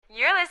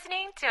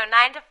listening to a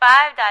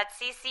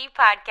 9to5.cc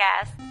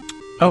podcast.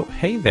 Oh,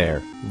 hey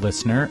there,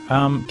 listener.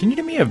 Can you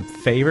do me a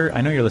favor?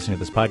 I know you're listening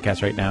to this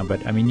podcast right now,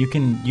 but I mean,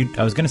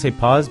 I was going to say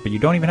pause, but you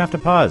don't even have to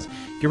pause.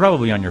 You're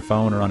probably on your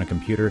phone or on a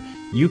computer.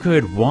 You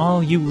could,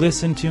 while you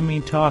listen to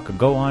me talk,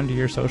 go onto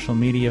your social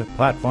media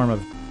platform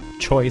of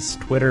choice,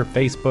 Twitter,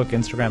 Facebook,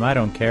 Instagram, I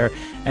don't care,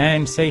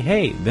 and say,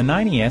 hey, the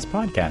 9ES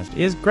podcast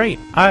is great.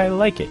 I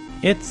like it.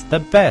 It's the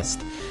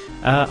best.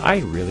 I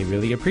really,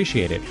 really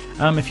appreciate it.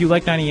 If you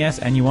like 9ES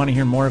and you want to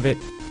hear more of it,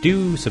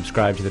 do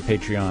subscribe to the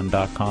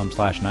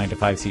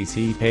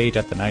patreon.com/9to5cc page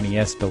at the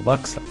 9ES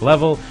Deluxe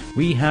level.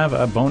 We have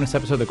a bonus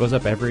episode that goes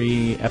up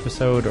every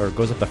episode, or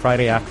goes up the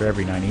Friday after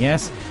every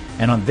 9ES.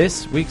 And on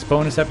this week's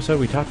bonus episode,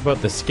 we talk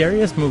about the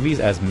scariest movies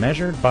as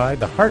measured by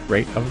the heart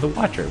rate of the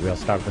watcher. We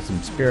also talk about some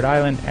Spirit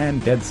Island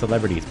and dead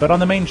celebrities. But on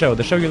the main show,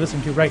 the show you're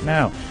listening to right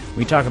now,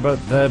 we talk about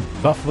the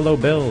Buffalo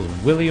Bills,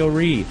 Willie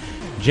O'Ree,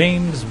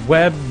 James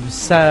Webb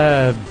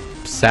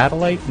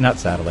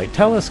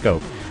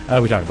telescope.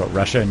 We talk about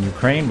Russia and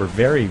Ukraine. We're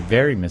very,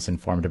 very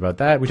misinformed about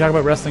that. We talk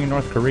about wrestling in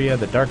North Korea,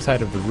 the Dark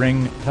Side of the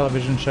Ring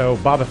television show,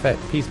 Boba Fett,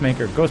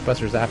 Peacemaker,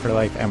 Ghostbusters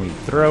Afterlife, and we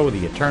throw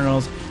the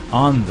Eternals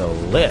on the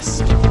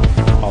list.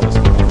 All this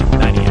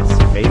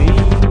 9ES, baby.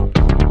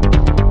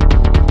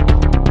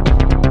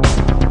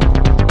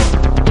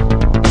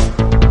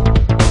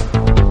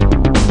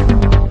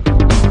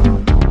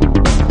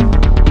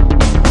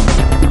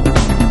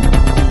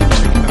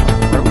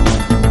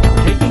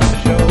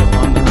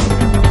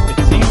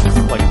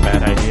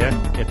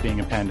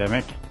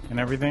 Pandemic and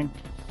everything.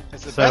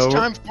 It's the best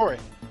time for it.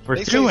 We're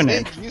doing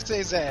it. You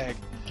say zag.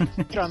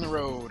 Get on the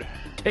road.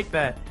 Take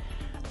that.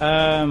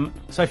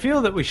 So I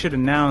feel that we should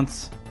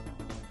announce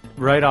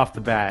right off the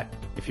bat,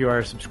 if you are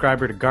a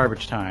subscriber to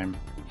Garbage Time,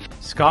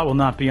 Scott will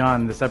not be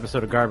on this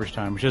episode of Garbage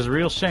Time, which is a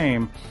real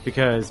shame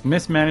because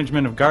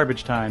mismanagement of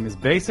Garbage Time is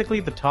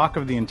basically the talk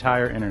of the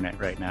entire internet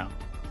right now.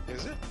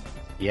 Is it?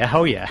 Yeah,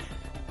 oh yeah.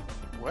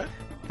 What?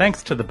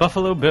 Thanks to the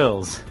Buffalo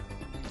Bills.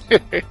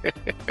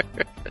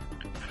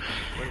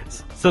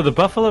 So the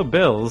Buffalo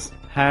Bills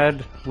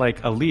had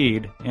like a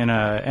lead in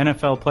a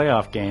NFL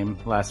playoff game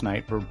last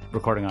night. We're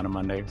recording on a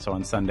Monday, so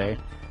on Sunday.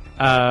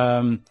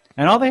 And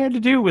all they had to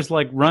do was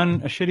like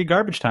run a shitty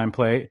Garbage Time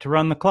play to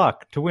run the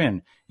clock to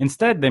win.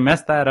 Instead, they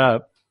messed that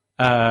up.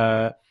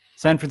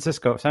 San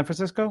Francisco,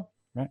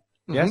 right?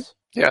 Mm-hmm. Yes?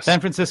 Yes. San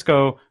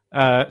Francisco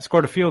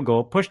scored a field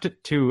goal, pushed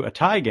it to a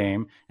tie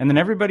game, and then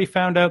everybody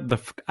found out the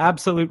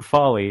absolute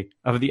folly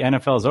of the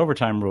NFL's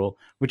overtime rule,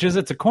 which is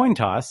it's a coin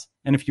toss,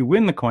 and if you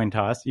win the coin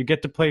toss, you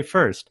get to play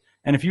first.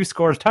 And if you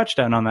score a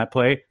touchdown on that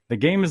play, the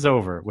game is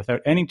over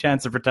without any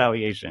chance of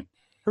retaliation.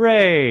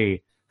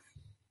 Hooray!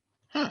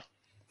 Huh.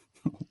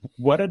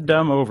 What a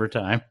dumb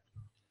overtime.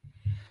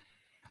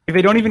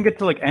 They don't even get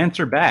to like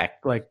answer back.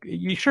 Like,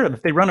 you sure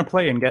if they run a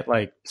play and get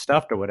like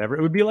stuffed or whatever,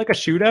 it would be like a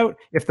shootout.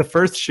 If the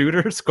first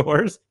shooter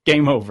scores,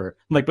 game over,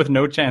 like with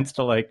no chance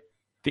to like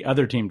the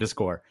other team to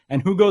score.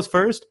 And who goes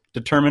first?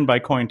 Determined by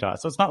coin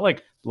toss. So it's not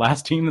like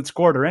last team that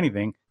scored or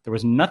anything. There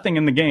was nothing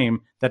in the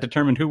game that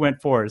determined who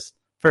went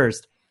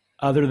first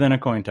other than a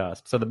coin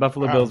toss. So the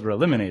Buffalo Bills were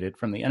eliminated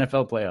from the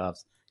NFL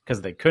playoffs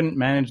because they couldn't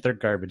manage their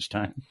garbage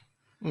time.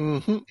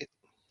 Mm-hmm.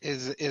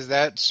 Is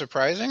that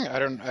surprising? I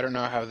don't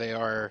know how they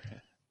are.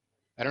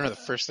 I don't know the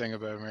first thing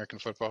about American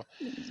football.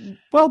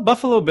 Well,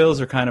 Buffalo Bills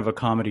are kind of a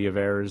comedy of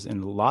errors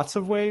in lots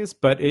of ways,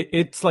 but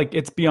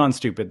it's beyond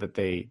stupid that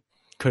they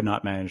could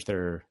not manage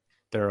their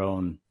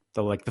own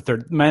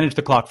manage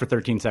the clock for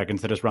 13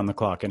 seconds to just run the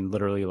clock and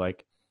literally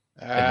like.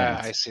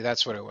 I see.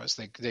 That's what it was.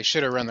 They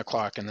should have run the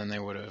clock and then they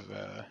would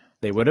have.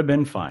 They would have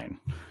been fine.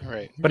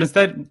 Right. But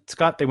instead,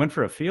 Scott, they went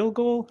for a field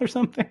goal or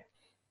something.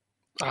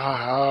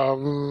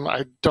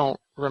 I don't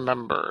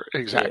remember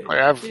exactly.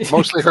 I've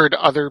mostly heard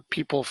other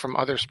people from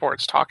other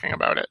sports talking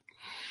about it.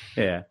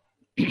 Yeah.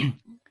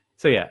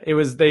 So yeah, it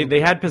was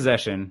they had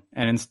possession,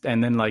 and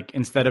then like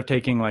instead of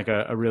taking like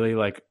a really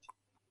like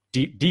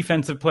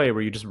defensive play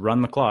where you just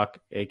run the clock,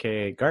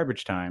 aka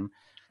garbage time,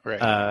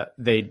 right?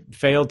 They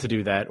failed to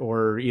do that,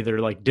 or either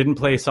like didn't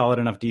play solid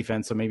enough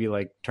defense, so maybe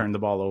like turned the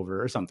ball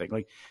over or something.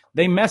 Like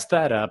they messed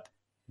that up.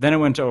 Then it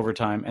went to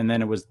overtime, and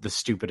then it was the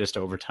stupidest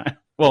overtime.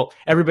 Well,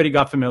 everybody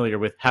got familiar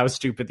with how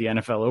stupid the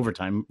NFL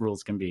overtime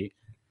rules can be.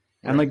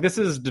 And like this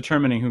is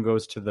determining who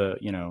goes to the,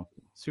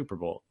 Super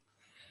Bowl.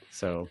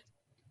 So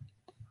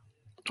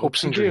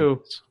hopes and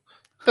dreams.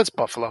 That's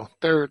Buffalo.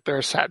 They're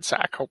a sad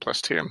sack,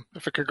 hopeless team.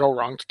 If it could go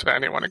wrong to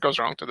anyone, it goes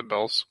wrong to the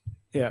Bills.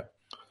 Yeah.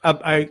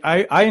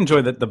 I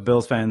enjoy that the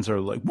Bills fans are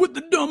like, what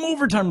the dumb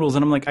overtime rules?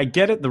 And I'm like, I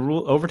get it.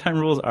 Overtime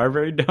rules are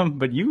very dumb,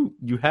 but you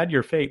had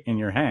your fate in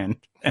your hand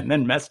and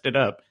then messed it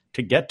up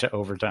to get to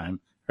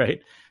overtime,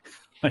 right?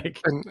 Like,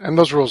 and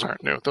those rules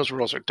aren't new. Those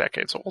rules are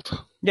decades old.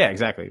 Yeah,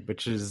 exactly.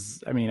 Which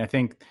is, I mean, I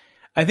think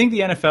the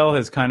NFL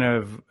has kind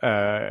of,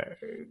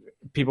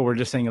 people were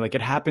just saying like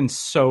it happens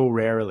so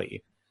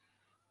rarely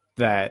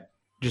that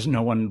just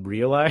no one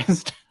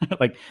realized.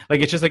 like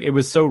it's just like it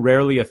was so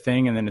rarely a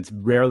thing, and then it's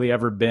rarely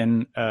ever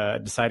been a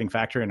deciding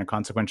factor in a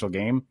consequential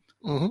game.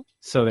 Mm-hmm.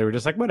 So they were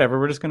just like, whatever,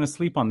 we're just going to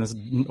sleep on this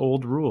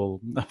old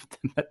rule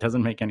that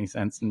doesn't make any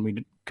sense, and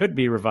we could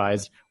be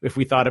revised if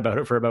we thought about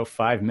it for about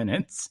 5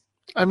 minutes.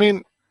 I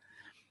mean,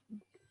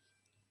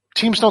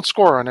 teams don't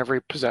score on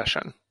every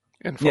possession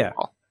in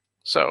football.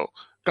 So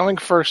going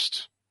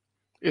first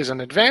is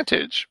an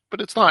advantage,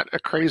 but it's not a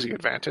crazy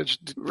advantage.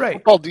 Right.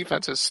 Football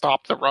defenses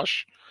stop the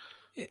rush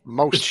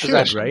most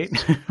possessions.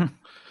 Right?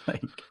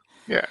 Like,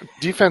 yeah,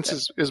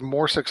 defense is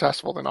more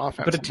successful than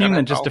offense. But a team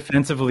that just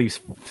defensively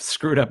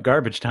screwed up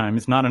garbage time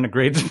is not in a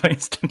great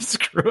place to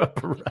screw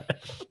up a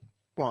rush.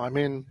 Well, I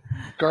mean,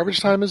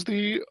 garbage time is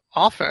the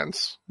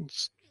offense.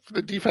 It's for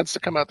the defense to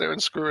come out there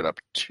and screw it up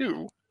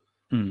too.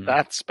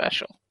 That's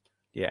special.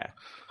 Yeah.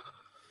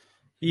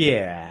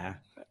 Yeah.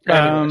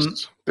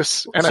 Anyways,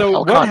 this NFL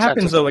so what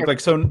happens though?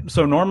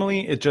 So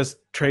normally it just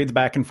trades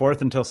back and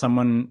forth until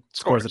someone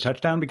scores a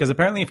touchdown, because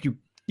apparently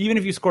even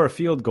if you score a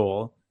field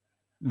goal,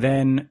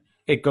 then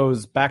it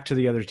goes back to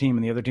the other team,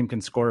 and the other team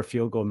can score a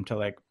field goal to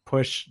like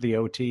push the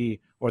OT,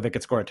 or they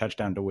could score a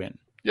touchdown to win.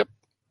 Yep.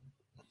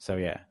 So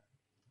yeah,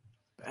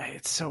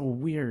 it's so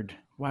weird.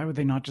 Why would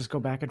they not just go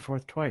back and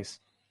forth twice?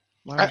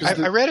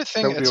 I read a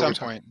thing at some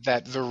point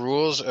that the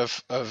rules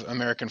of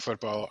American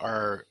football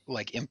are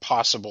like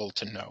impossible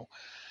to know.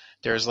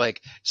 There's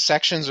like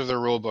sections of the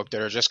rule book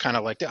that are just kind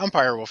of like the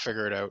umpire will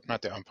figure it out.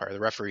 Not the umpire, the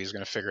referee is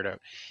going to figure it out.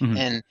 Mm-hmm.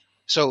 And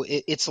so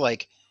it's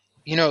like,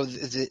 I don't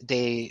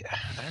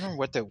know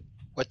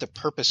what the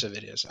purpose of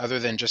it is, other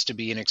than just to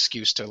be an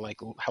excuse to like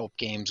help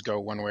games go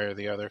one way or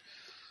the other.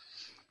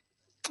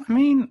 I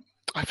mean,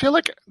 I feel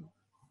like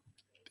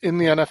in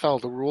the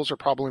NFL, the rules are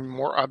probably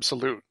more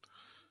absolute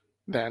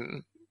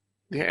than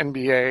the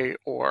NBA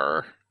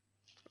or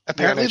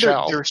apparently the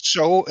NHL. They're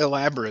so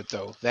elaborate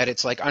though that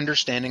it's like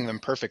understanding them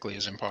perfectly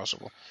is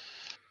impossible.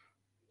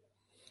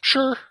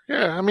 Sure.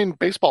 Yeah. I mean,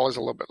 baseball is a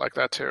little bit like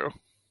that too.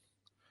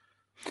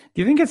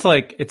 Do you think it's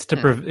like it's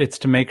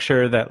to make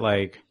sure that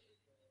like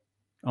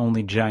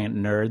only giant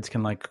nerds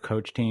can like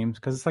coach teams?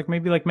 Because it's like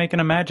maybe like making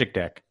a Magic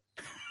deck.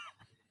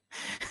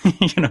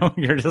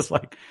 You're just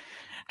like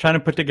trying to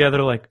put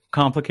together like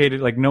complicated,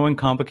 like knowing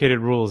complicated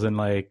rules and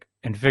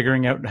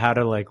figuring out how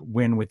to like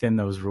win within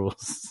those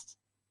rules.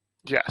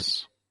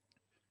 Yes.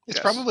 It's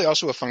probably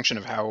also a function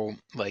of how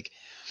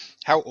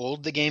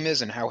old the game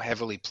is and how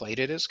heavily played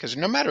it is. Because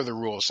no matter the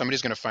rules,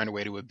 somebody's going to find a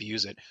way to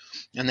abuse it.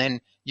 And then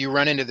you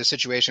run into the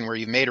situation where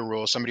you've made a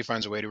rule, somebody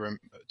finds a way to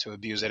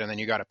abuse it, and then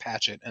you got to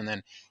patch it. And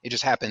then it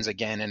just happens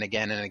again and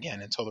again and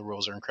again until the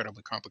rules are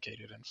incredibly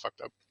complicated and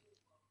fucked up.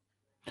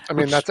 I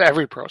mean, that's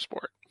every pro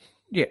sport.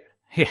 Yeah.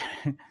 Yeah.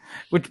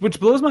 Which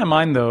blows my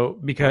mind though,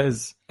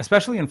 because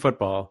especially in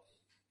football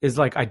is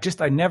like,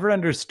 I never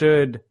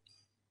understood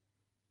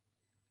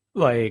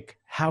like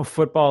how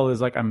football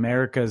is like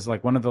America's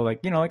like one of the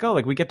like,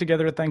 we get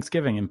together at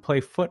Thanksgiving and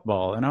play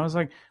football. And I was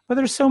like, but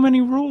there's so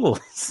many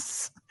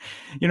rules,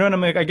 and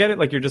I'm like, I get it.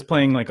 Like you're just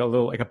playing like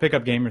a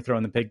pickup game. You're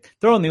throwing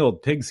the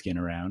old pigskin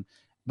around,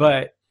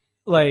 but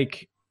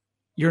like,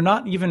 you're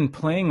not even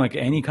playing like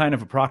any kind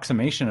of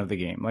approximation of the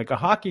game. Like a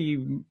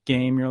hockey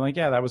game, you're like,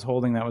 yeah, that was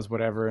holding, that was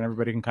whatever, and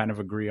everybody can kind of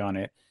agree on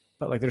it.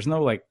 But like, there's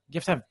no like, you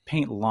have to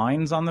paint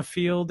lines on the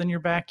field in your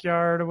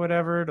backyard or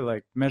whatever to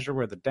like measure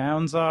where the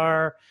downs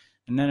are,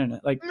 and then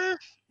like, I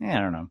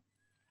don't know.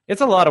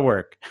 It's a lot of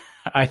work,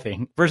 I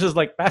think. Versus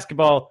like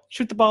basketball,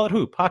 shoot the ball at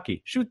hoop.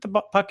 Hockey, shoot the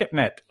puck at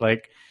net.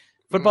 Like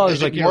football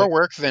is like more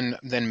work than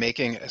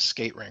making a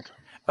skate rink.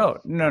 Oh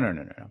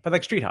no! But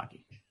like street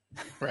hockey,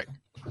 right?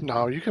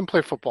 No, you can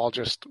play football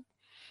just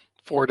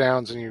 4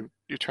 downs and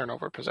you turn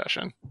over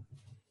possession,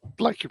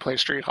 like you play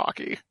street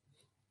hockey.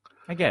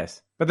 I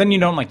guess, but then you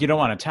don't want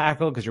to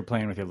tackle because you're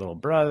playing with your little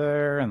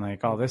brother and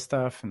like all this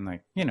stuff and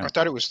like I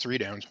thought it was 3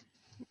 downs.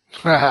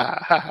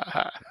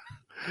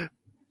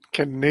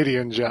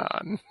 Canadian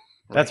John.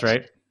 That's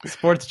right.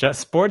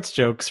 Sports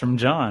jokes from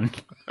John.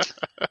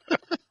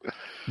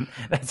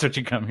 That's what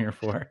you come here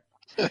for.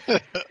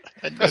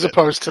 As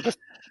opposed to the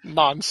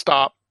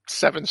nonstop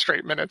 7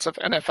 straight minutes of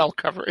NFL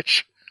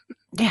coverage.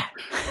 Yeah.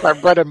 My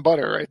bread and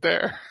butter right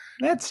there.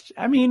 It's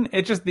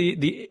just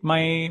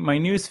my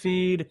news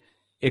feed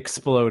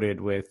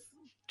exploded with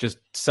just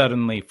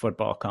suddenly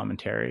football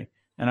commentary.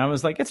 And I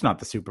was like, it's not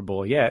the Super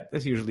Bowl yet.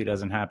 This usually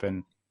doesn't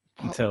happen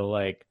until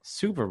like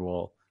Super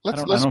Bowl. I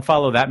don't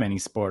follow that many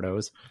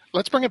sportos.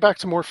 Let's bring it back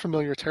to more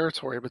familiar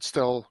territory, but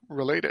still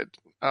related.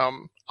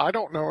 I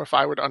don't know if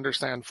I would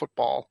understand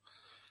football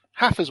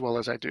half as well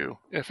as I do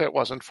if it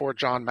wasn't for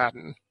John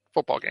Madden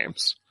football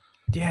games.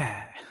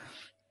 Yeah.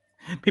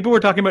 People were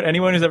talking about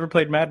anyone who's ever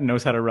played Madden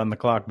knows how to run the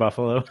clock,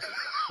 Buffalo.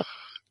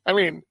 I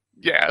mean,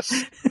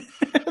 yes.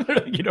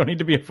 You don't need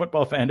to be a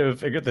football fan to have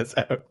figured this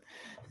out.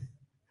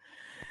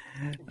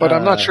 But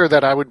I'm not sure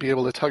that I would be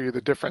able to tell you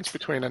the difference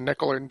between a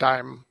nickel and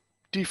dime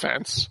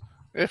defense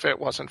if it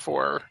wasn't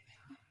for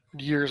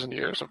years and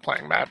years of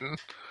playing Madden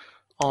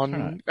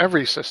on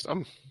every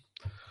system.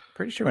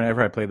 Pretty sure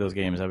whenever I played those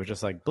games, I was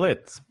just like,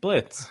 blitz,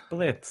 blitz,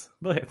 blitz,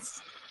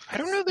 blitz. I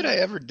don't know that I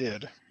ever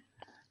did.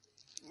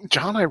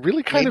 John, I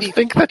really kind of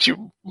think that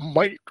you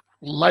might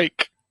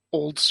like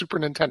old Super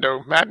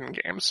Nintendo Madden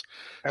games.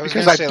 I was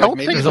Because gonna I say, don't like,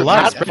 maybe think There's the a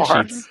lot of that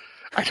far. spreadsheets.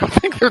 I don't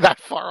think they're that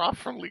far off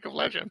from League of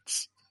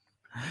Legends.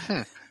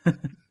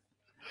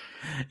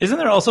 Isn't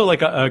there also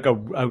like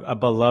a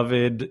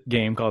beloved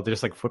game called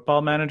just like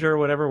Football Manager or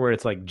whatever, where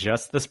it's like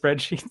just the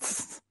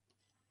spreadsheets?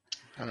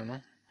 I don't know.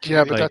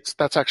 Yeah, but Like-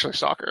 that's actually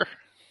soccer.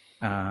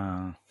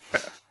 I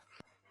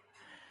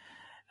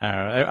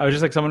was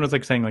just like, someone was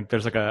like saying like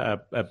there's like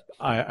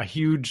a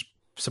huge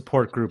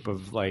support group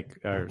of like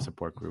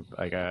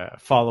a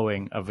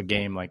following of a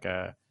game like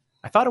I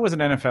thought it was an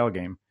NFL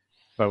game,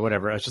 but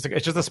whatever. It's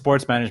just a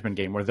sports management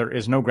game where there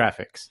is no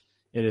graphics.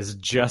 It is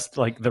just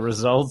like the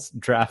results,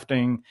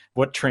 drafting,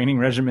 what training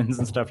regimens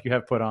and stuff you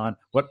have put on,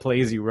 what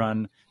plays you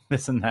run,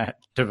 this and that,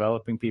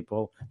 developing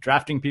people,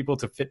 drafting people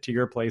to fit to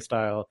your play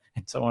style,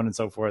 and so on and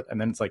so forth. And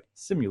then it's like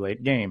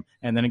simulate game,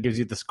 and then it gives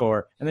you the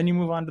score, and then you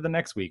move on to the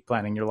next week,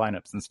 planning your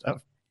lineups and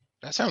stuff.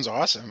 That sounds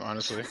awesome,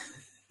 honestly.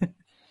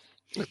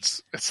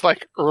 It's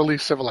like early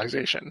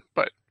Civilization,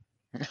 but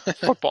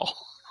football.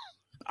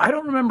 I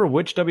don't remember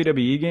which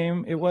WWE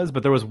game it was,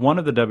 but there was one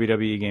of the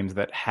WWE games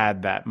that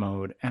had that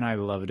mode, and I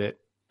loved it.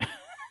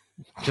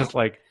 Just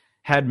like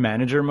had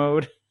manager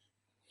mode,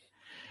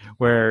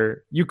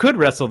 where you could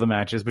wrestle the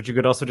matches, but you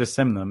could also just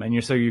sim them, and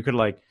you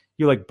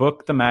could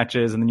book the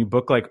matches, and then you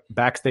book like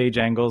backstage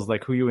angles,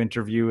 like who you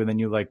interview, and then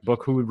you like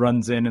book who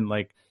runs in and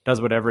like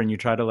does whatever, and you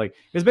try to like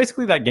it's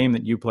basically that game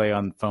that you play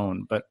on the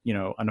phone, but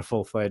on a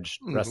full-fledged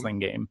wrestling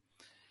game.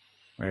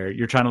 Where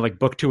you're trying to like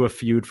book to a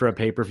feud for a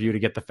pay-per-view to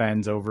get the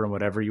fans over and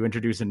whatever. You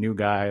introduce a new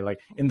guy, like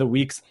in the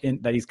weeks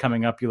that he's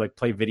coming up, you like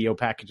play video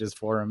packages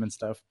for him and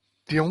stuff.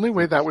 The only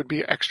way that would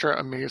be extra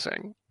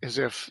amazing is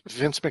if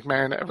Vince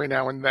McMahon every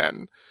now and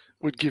then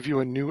would give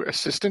you a new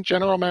assistant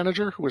general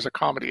manager who is a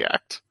comedy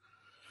act.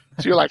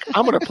 So you're like,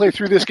 I'm going to play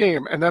through this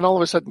game, and then all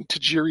of a sudden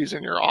Tajiri's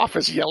in your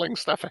office yelling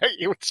stuff at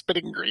you and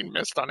spitting green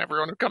mist on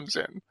everyone who comes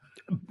in.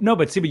 No,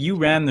 but you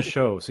ran the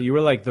show, so you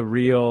were like the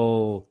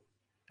real.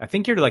 I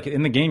think you're like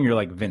in the game. You're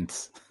like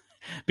Vince,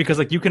 because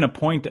like you can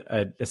appoint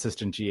an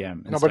assistant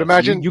GM. No, but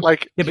imagine your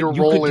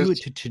role could is do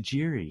it to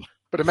Tajiri.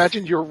 But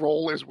imagine your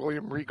role is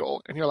William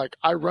Regal, and you're like,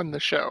 I run the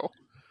show,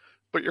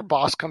 but your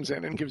boss comes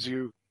in and gives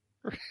you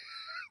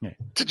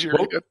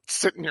Tajiri to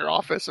sit in your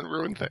office and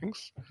ruin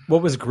things.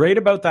 What was great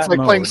about that it's like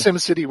mode, playing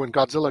SimCity when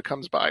Godzilla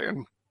comes by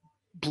and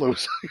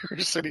blows your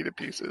city to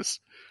pieces.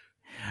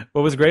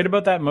 What was great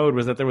about that mode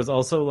was that there was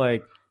also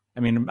like, I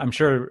mean, I'm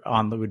sure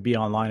it would be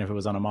online if it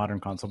was on a modern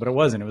console, but it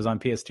wasn't. It was on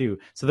PS2.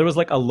 So there was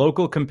like a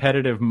local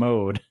competitive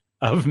mode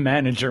of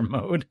manager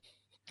mode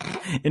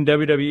in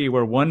WWE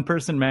where one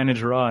person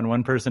managed Raw and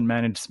one person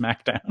managed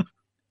SmackDown.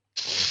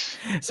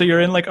 So you're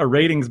in like a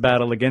ratings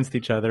battle against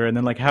each other, and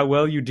then like how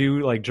well you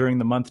do like during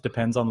the month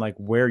depends on like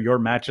where your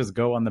matches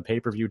go on the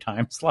pay-per-view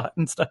time slot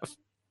and stuff.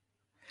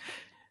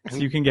 So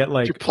you can get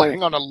like you're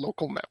playing on a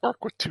local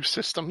network with two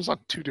systems on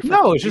two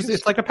different. No, TVs?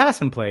 it's like a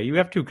pass and play. You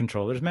have two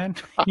controllers, man.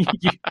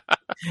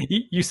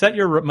 you set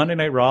your Monday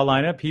Night Raw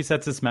lineup, he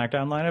sets his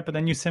SmackDown lineup, and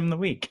then you sim the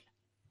week.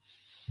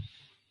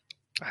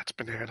 That's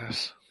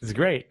bananas. It's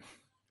great.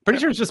 Pretty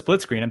sure it's just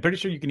split screen. I'm pretty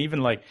sure you can even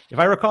like, if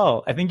I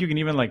recall, I think you can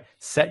even like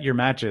set your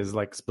matches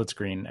like split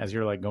screen as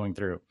you're like going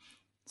through.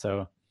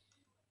 So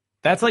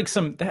that's like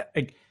some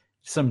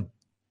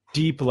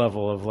deep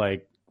level of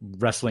like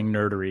wrestling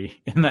nerdery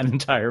in that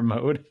entire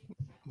mode.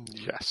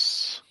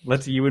 Yes.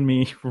 Let's you and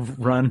me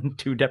run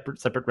two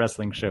separate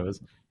wrestling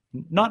shows.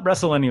 Not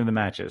wrestle any of the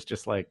matches,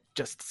 just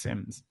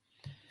Sims.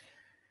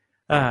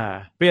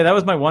 But yeah, that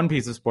was my one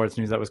piece of sports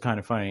news that was kind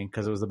of funny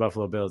because it was the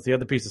Buffalo Bills. The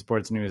other piece of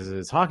sports news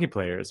is hockey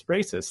players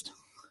racist.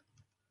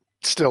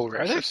 Still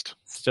racist.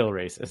 Still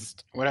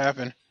racist. What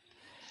happened?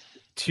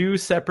 2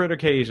 separate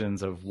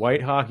occasions of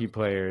white hockey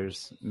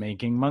players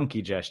making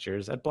monkey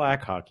gestures at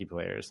black hockey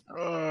players.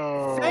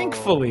 Oh,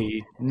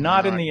 Thankfully,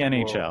 not in the cool.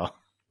 NHL.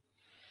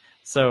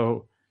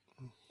 So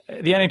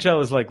the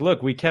NHL is like,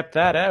 look, we kept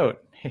that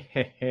out.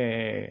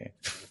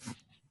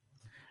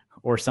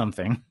 Or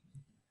something.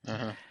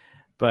 Uh-huh.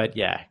 But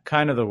yeah,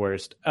 kind of the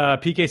worst.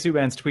 PK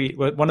Subban's tweet,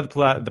 one of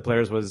the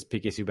players was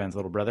PK Subban's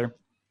little brother.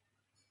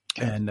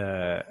 Okay. And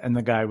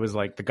the guy was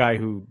like, the guy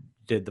who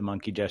did the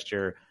monkey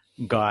gesture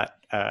got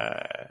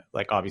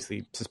like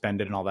obviously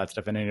suspended and all that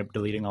stuff and ended up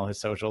deleting all his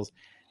socials.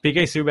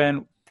 PK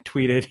Subban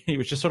tweeted, he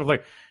was just sort of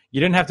like, you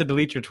didn't have to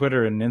delete your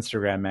Twitter and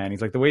Instagram, man.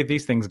 He's like, the way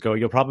these things go,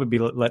 you'll probably be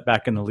let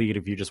back in the lead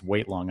if you just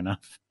wait long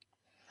enough.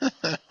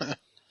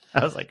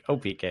 I was like, oh,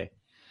 PK,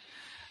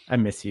 I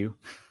miss you.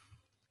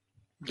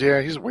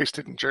 Yeah, he's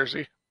wasted in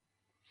Jersey.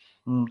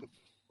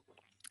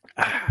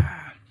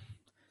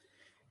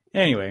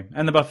 Anyway,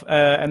 and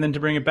and then to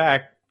bring it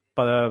back,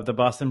 the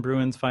Boston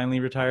Bruins finally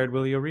retired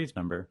Willie O'Ree's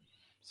number.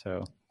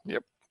 So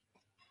Yep.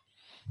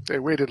 They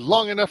waited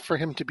long enough for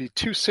him to be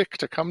too sick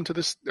to come to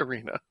this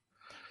arena.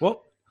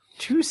 well,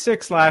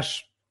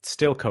 2/6 /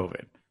 still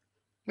COVID.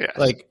 Yes.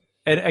 Like,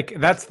 and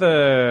that's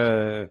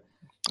the.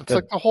 It's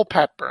like the whole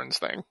Pat Burns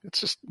thing. It's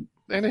just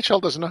the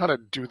NHL doesn't know how to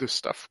do this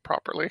stuff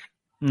properly.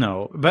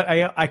 No, but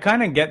I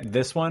kind of get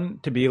this one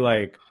to be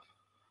like,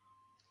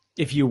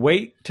 if you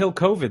wait till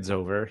COVID's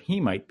over, he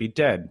might be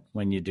dead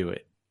when you do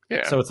it.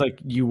 Yeah. So it's like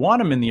you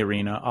want him in the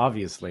arena,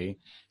 obviously,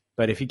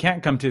 but if he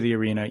can't come to the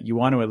arena, you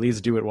want to at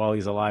least do it while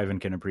he's alive and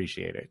can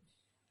appreciate it.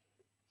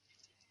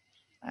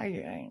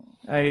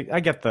 I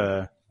get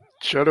the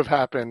should have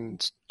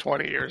happened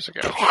 20 years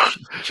ago.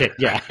 shit.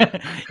 Yeah.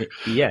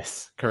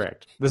 Yes,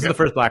 correct. This is the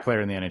first black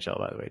player in the NHL,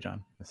 by the way,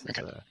 John. This is,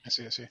 Okay. I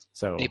see.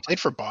 So And he played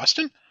for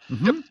Boston?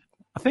 mm-hmm.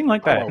 A thing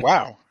like that. Oh,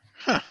 wow.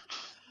 Huh.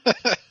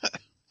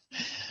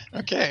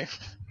 Okay.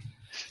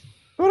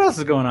 What else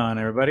is going on,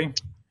 everybody?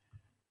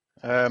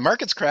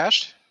 Markets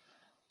crashed.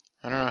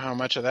 I don't know how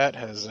much of that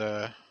has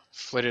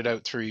flitted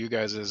out through you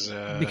guys'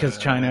 Because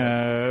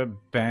China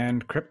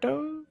banned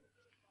crypto?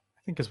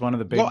 I think is one of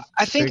the big. Well,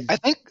 I think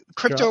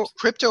drops.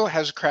 crypto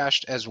has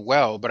crashed as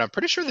well, but I'm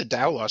pretty sure the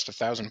Dow lost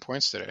 1,000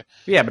 points today.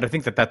 Yeah, but I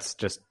think that's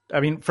just. I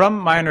mean, from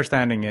my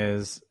understanding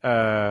is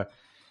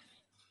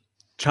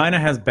China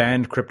has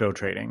banned crypto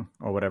trading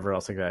or whatever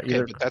else like that.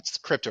 Okay, but that's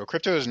crypto.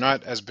 Crypto is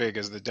not as big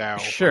as the Dow.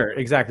 Sure,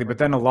 exactly. But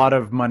then a lot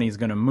of money is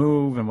going to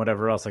move and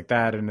whatever else like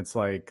that, and it's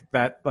like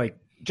that, like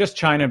just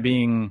China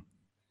being.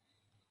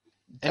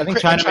 I think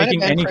China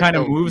making any kind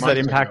of moves that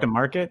impact the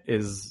market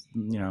is,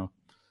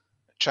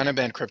 China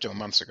banned crypto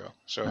months ago,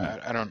 so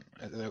I don't.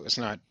 It's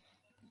not.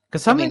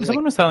 Because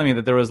someone was telling me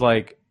that there was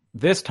like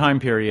this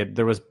time period,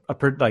 there was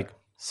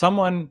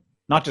someone,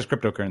 not just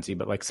cryptocurrency,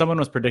 but like someone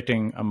was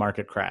predicting a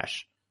market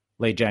crash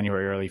late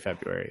January, early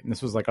February. And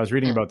this was like, I was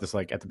reading about this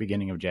like at the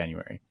beginning of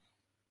January,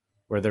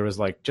 where there was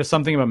like just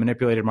something about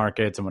manipulated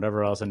markets and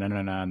whatever else, and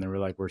and they were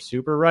like, we're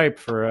super ripe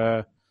for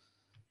a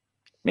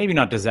maybe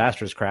not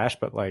disastrous crash,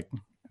 but like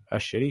a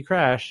shitty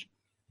crash.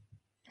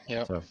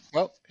 Yeah. So,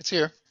 well, it's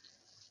here.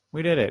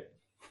 We did it.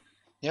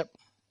 Yep.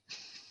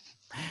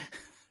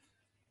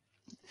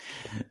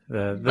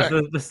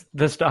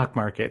 The stock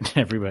market,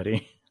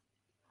 everybody.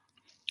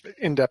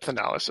 In-depth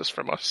analysis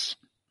from us.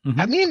 Mm-hmm.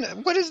 I mean,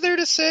 what is there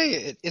to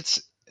say?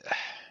 It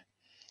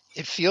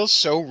feels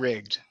so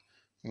rigged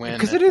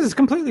because it is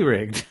completely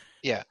rigged.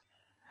 Yeah.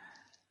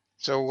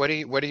 So what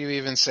do you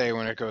even say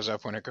when it goes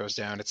up, when it goes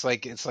down? It's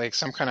like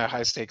some kind of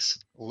high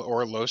stakes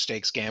or low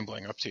stakes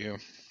gambling, up to you.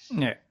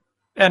 Yeah.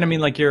 And I mean,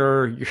 like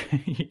you're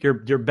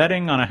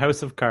betting on a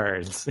house of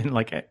cards in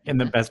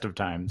the best of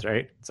times,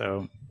 right?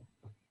 So,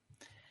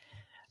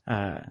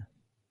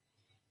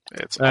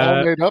 it's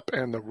all made up,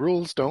 and the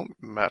rules don't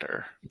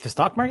matter. The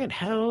stock market,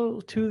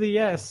 hell to the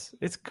yes,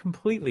 it's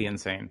completely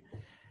insane.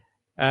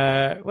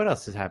 What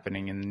else is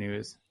happening in the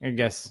news? I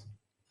guess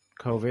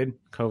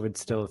COVID's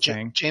still a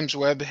thing. James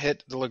Webb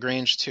hit the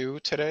Lagrange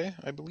 2 today,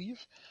 I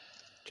believe.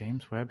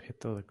 James Webb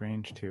hit the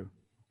Lagrange 2.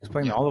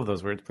 Explain all of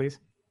those words, please.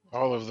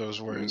 All of those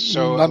words.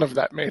 So none of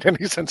that made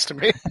any sense to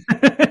me.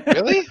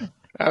 Really?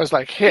 I was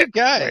like, hit.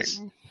 Guys.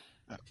 Wait.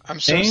 I'm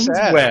so James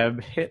sad.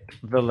 Webb hit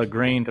the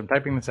Lagrange. I'm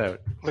typing this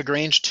out.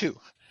 Lagrange 2.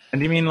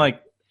 And do you mean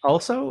like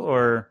also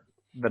or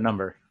the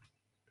number?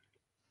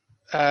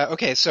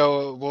 Okay,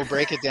 so we'll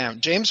break it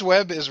down. James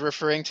Webb is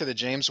referring to the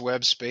James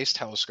Webb Space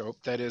Telescope.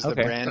 That is the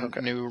brand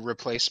new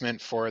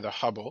replacement for the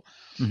Hubble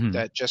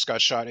that just got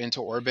shot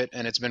into orbit,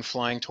 and it's been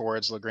flying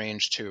towards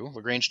Lagrange 2.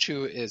 Lagrange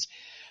 2 is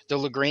the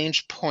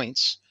Lagrange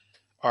points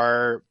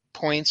are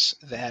points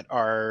that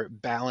are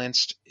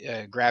balanced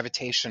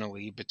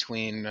gravitationally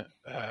between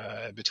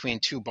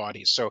two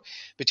bodies. So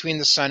between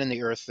the sun and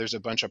the Earth, there's a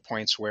bunch of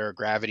points where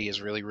gravity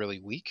is really, really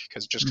weak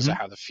because of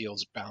how the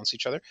fields balance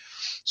each other.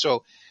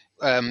 So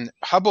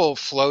Hubble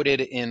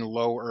floated in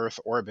low Earth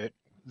orbit.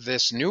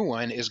 This new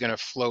one is going to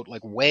float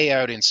like way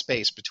out in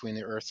space between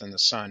the Earth and the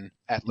sun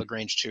at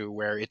Lagrange 2,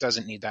 where it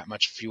doesn't need that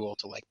much fuel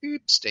to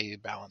stay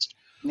balanced.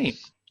 Neat.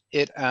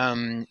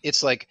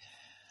 It's like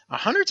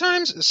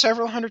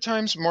several hundred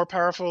times more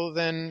powerful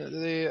than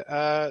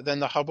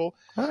the Hubble.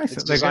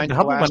 It's designed the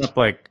Hubble went up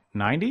like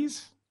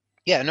 90s.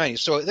 Yeah, 90s.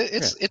 So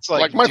it's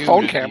like my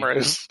phone camera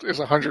is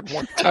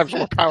 101 times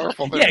more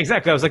powerful. Yeah,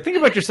 exactly. I was like, think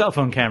about your cell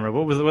phone camera.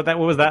 What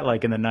was that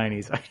like in the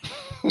 90s?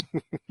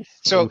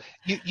 So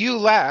you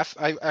laugh.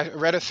 I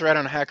read a thread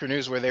on Hacker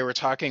News where they were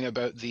talking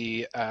about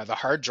the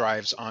hard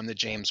drives on the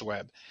James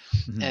Webb,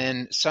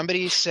 and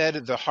somebody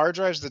said the hard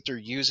drives that they're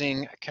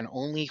using can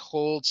only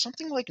hold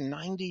something like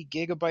 90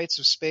 gigabytes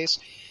of space,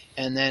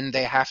 and then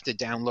they have to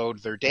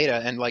download their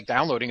data. And like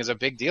downloading is a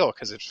big deal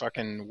because it's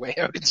fucking way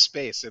out in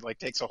space. It like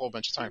takes a whole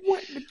bunch of time.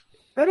 What?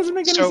 That doesn't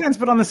make any sense.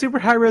 But on the super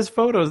high res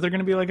photos, they're going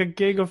to be like a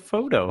gig of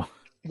photo.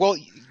 Well,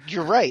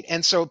 you're right.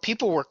 And so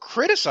people were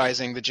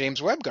criticizing the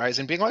James Webb guys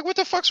and being like, what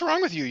the fuck's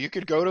wrong with you? You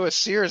could go to a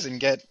Sears and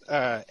get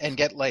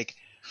like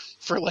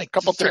for like a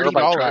couple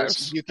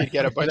 $30, you could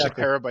get a bunch of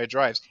terabyte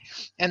drives.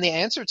 And the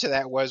answer to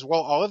that was,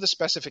 well, all of the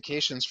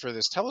specifications for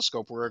this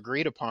telescope were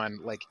agreed upon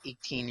like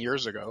 18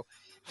 years ago.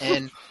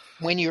 And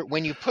when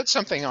you put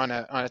something on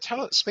a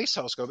space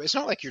telescope, it's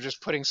not like you're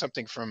just putting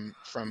something from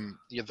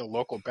the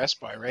local Best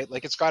Buy, right?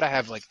 Like it's got to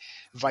have like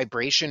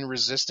vibration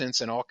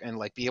resistance and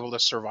like be able to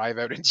survive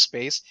out in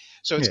space.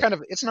 So it's kind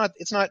of it's not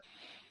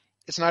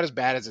as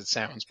bad as it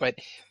sounds. But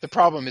the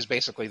problem is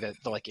basically that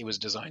like it was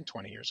designed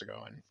 20 years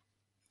ago. And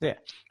yeah,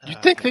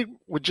 you'd think they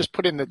would just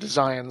put in the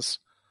designs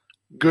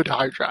good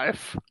hard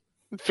drive.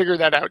 Figure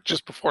that out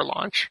just before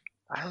launch.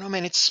 I don't know,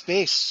 man. It's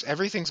space.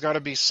 Everything's got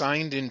to be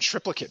signed in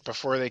triplicate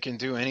before they can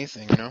do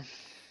anything, you know?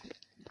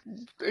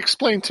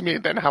 Explain to me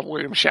then how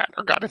William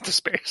Shatner got into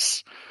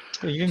space.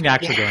 You can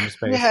actually go into He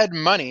space. had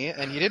money,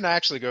 and he didn't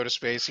actually go to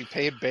space. He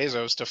paid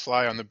Bezos to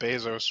fly on the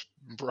Bezos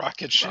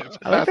rocket ship.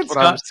 I like That's that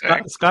what I'm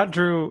saying. Scott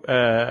drew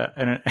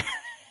an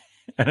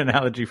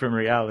analogy from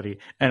reality,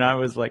 and I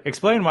was like,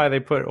 explain why they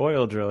put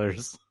oil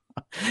drillers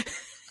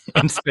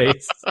in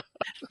space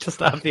to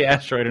stop the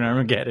asteroid in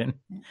Armageddon.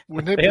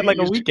 They had like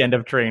a weekend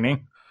of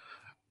training.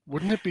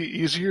 Wouldn't it be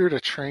easier to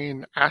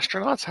train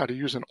astronauts how to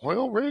use an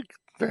oil rig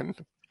than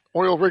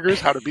oil riggers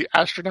how to be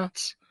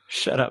astronauts?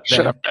 Shut up, Ben.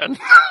 Shut up, Ben.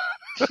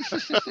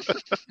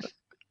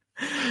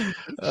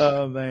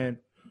 Oh, man.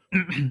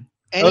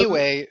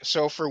 Anyway,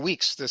 so for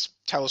weeks, this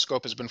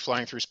telescope has been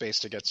flying through space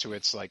to get to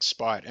its like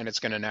spot, and it's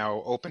going to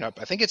now open up.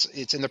 I think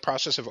it's in the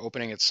process of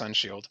opening its sun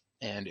shield,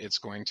 and it's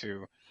going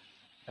to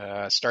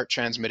start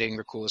transmitting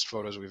the coolest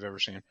photos we've ever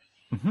seen.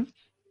 Mm-hmm.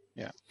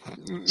 Yeah,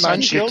 9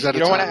 sun shield. gigs at You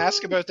a don't want to time.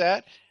 ask about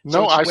that?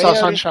 No, it's I way saw out of-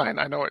 Sunshine.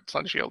 I know what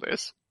Sun Shield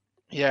is.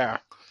 Yeah.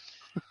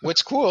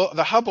 What's cool?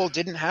 The Hubble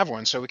didn't have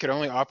one, so we could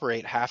only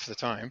operate half the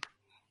time.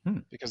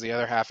 Because the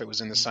other half it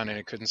was in the sun and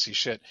it couldn't see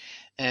shit.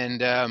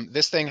 And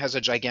this thing has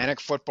a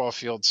gigantic football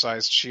field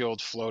sized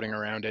shield floating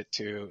around it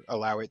to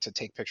allow it to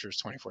take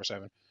pictures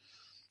 24/7.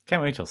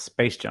 Can't wait till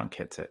space junk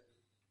hits it.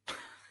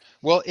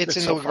 Well, it's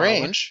in so the far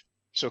away. range,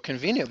 so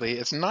conveniently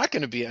it's not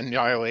going to be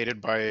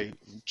annihilated by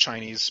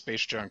Chinese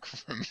space junk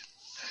from,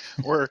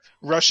 or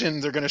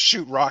Russian. They're going to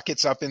shoot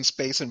rockets up in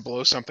space and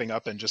blow something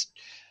up and just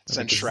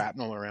send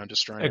shrapnel around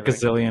destroying A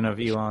everything. gazillion of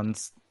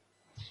Elon's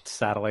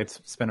satellites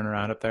spinning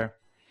around up there.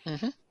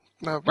 Mm-hmm.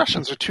 The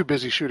Russians are too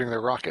busy shooting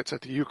their rockets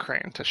at the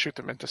Ukraine to shoot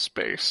them into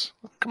space.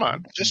 Come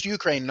on. Just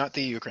Ukraine, not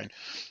the Ukraine.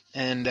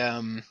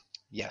 And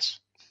yes.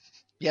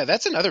 Yeah,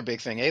 that's another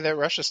big thing, eh? That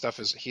Russia stuff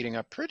is heating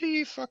up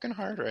pretty fucking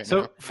hard right now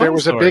So There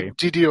was a story. big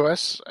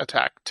DDoS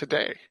attack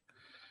today.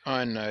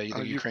 on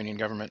the Ukrainian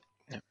government.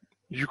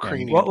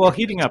 Ukrainian. Well,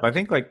 heating up. I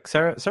think like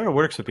Sarah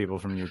works with people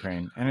from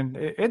Ukraine, and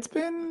it's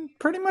been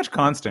pretty much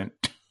constant.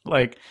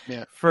 Like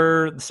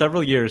for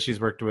several years, she's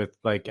worked with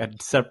like at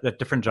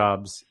different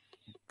jobs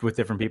with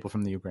different people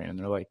from the Ukraine, and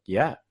they're like,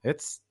 yeah,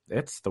 it's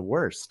the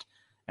worst,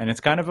 and it's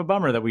kind of a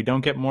bummer that we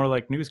don't get more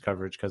like news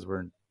coverage because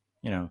we're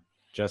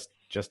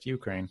just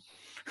Ukraine.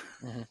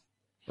 Mhm.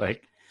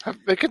 Like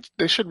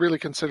They should really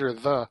consider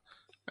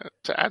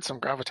to add some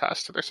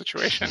gravitas to their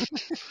situation.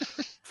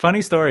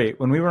 funny story,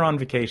 when we were on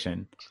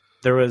vacation,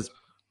 there was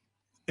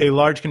a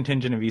large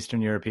contingent of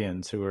Eastern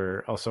Europeans who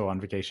were also on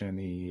vacation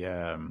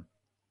in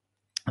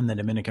the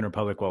Dominican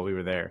Republic while we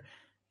were there,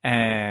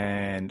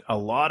 and a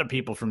lot of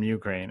people from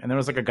Ukraine. And there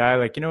was like a guy,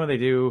 like, what they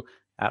do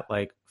at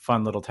like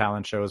fun little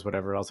talent shows,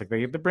 whatever else, like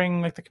they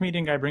bring, like, the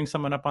comedian guy brings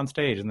someone up on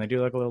stage and they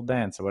do like a little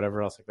dance or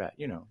whatever else like that,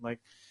 like.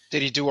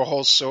 Did he do a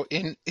whole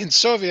in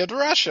Soviet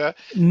Russia?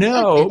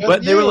 No,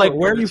 but they were like,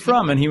 where are you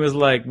from? And he was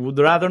like, would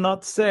rather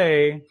not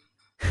say.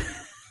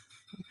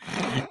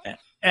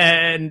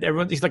 And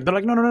everyone, they're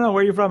like, no,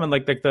 where are you from? And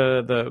like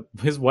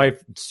his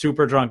wife,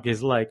 super drunk,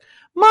 is like,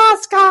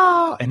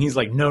 Moscow. And he's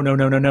like, no,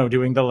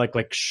 doing the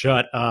like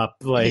shut up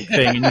like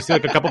thing. And you see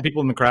like a couple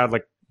people in the crowd,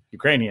 like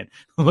Ukrainian,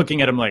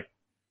 looking at him like.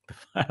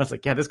 I was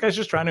like, yeah, this guy's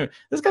just trying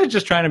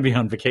to be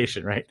on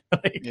vacation, right?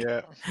 Like,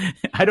 Yeah.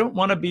 I don't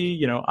want to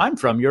be, I'm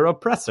from your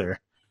oppressor.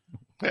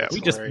 Yeah, We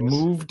just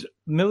moved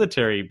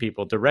military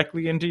people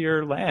directly into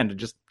your land and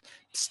just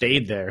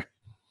stayed there.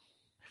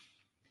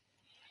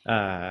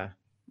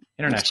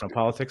 International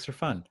politics are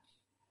fun.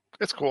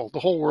 It's cool. The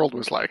whole world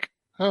was like,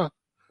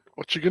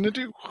 what you gonna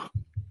do?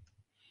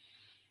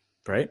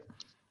 Right?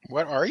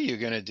 What are you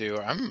gonna do?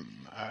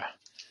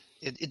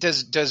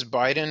 Does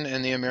Biden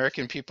and the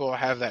American people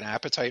have that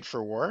appetite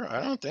for war?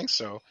 I don't think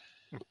so.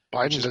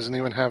 Biden doesn't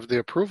even have the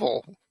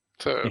approval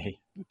to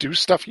do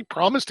stuff he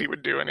promised he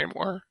would do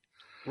anymore.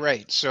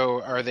 Right.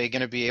 So are they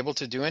going to be able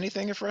to do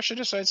anything if Russia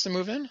decides to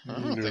move in? I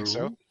don't think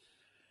so.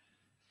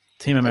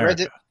 Team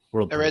America.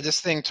 I read this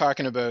thing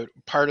talking about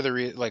part of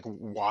the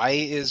why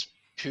is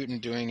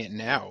Putin doing it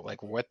now?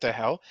 Like, what the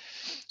hell?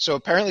 So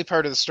apparently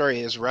part of the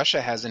story is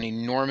Russia has an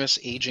enormous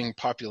aging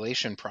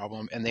population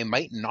problem, and they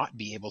might not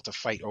be able to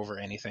fight over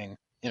anything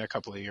in a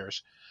couple of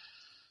years.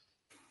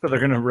 So they're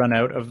going to run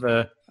out of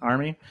the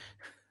army?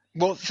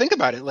 Well, think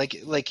about it. Like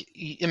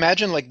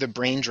imagine like the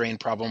brain drain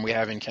problem we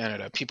have in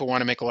Canada. People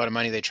want to make a lot of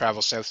money. They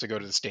travel south to go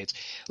to the States.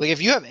 Like,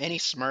 if you have any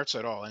smarts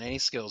at all and any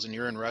skills and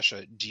you're in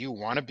Russia, do you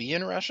want to be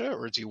in Russia,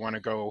 or do you want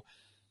to go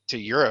to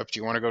Europe?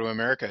 Do you want to go to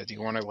America? Do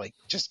you want to like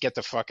just get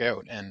the fuck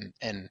out and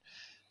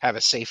have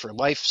a safer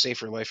life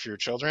for your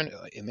children?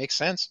 It makes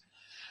sense.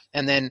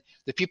 And then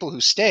the people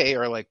who stay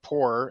are like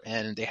poor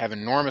and they have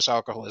enormous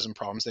alcoholism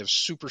problems. They have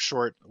super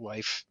short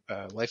life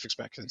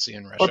expectancy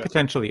in Russia. Or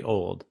potentially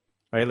old.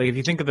 Right, like if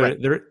you think of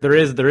there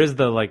is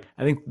the like,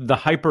 I think the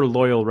hyper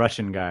loyal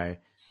Russian guy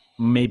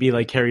maybe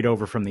like carried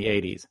over from the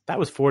 80s. That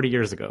was 40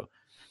 years ago.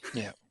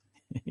 Yeah,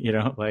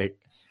 like.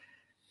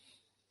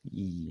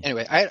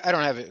 Anyway, I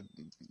don't have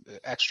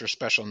extra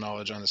special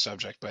knowledge on the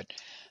subject, but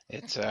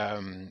It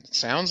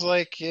sounds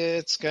like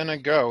it's gonna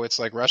go. It's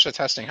like Russia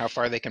testing how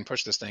far they can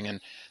push this thing,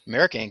 and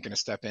America ain't gonna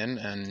step in,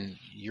 and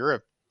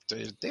Europe,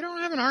 they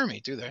don't have an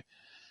army, do they?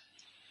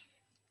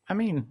 I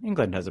mean,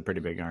 England has a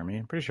pretty big army.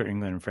 I'm pretty sure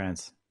England and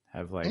France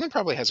have like. England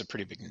probably has a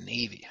pretty big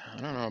navy.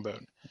 I don't know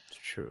about. It's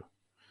true.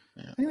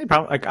 Yeah. I think they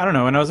probably like I don't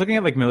know. When I was looking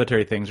at like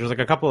military things, there's like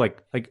a couple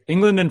like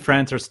England and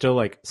France are still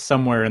like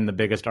somewhere in the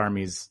biggest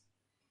armies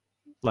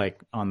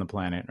like on the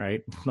planet,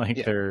 right?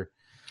 Like they're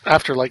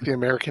after like the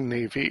American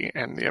Navy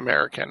and the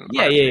American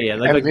yeah.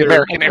 Like the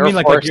American Air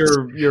Force. Like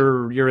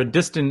you're a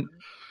distant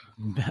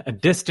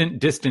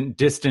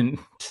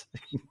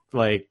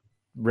like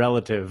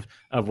relative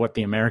of what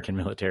the American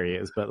military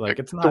is, but like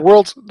it's not the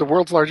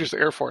world's largest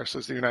air force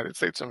is the United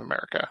States of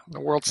America. The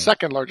world's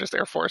second largest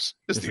air force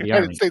is the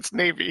United Army. States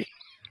Navy.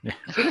 Yeah.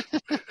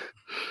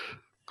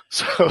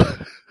 So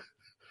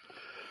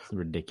it's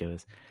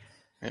ridiculous.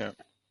 Yeah.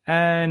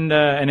 And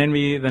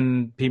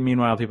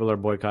meanwhile, people are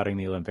boycotting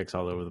the Olympics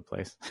all over the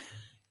place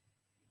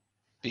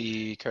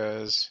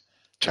because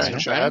China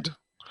bad.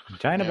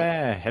 China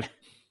bad.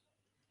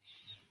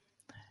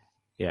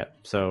 Yeah.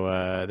 So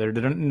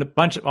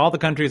all the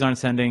countries aren't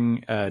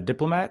sending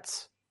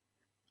diplomats.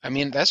 I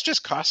mean, that's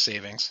just cost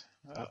savings.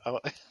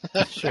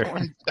 Sure.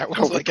 that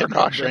one's like a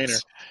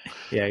no-brainer.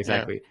 Yeah,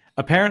 exactly. Yeah.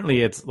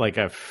 Apparently, it's like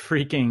a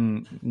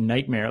freaking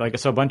nightmare. Like,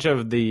 so a bunch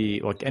of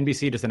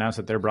NBC just announced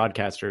that their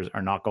broadcasters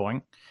are not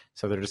going,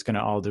 so they're just going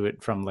to all do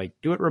it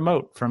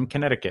remote from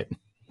Connecticut.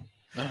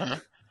 Uh-huh.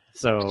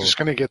 So just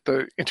going to get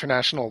the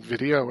international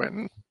video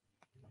and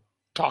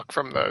talk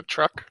from the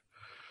truck.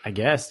 I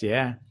guess,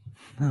 yeah.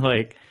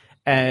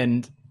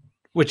 And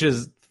which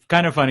is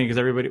kind of funny because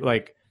everybody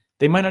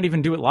they might not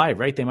even do it live,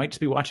 right? They might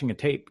just be watching a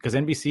tape because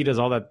NBC does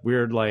all that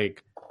weird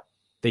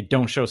they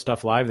don't show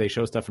stuff live. They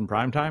show stuff in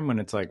prime time when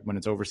it's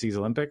overseas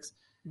Olympics.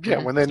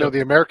 Yeah, when they know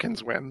the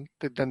Americans win,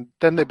 then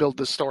they build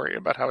this story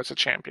about how it's a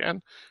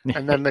champion,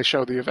 and then they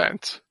show the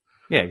event.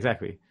 Yeah,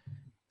 exactly.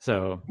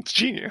 So it's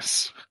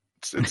genius.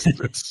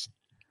 It's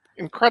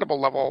incredible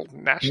level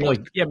national.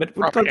 But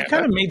it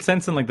kind of made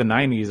sense in the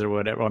 90s or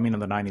whatever. Well, I mean, in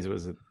the 90s it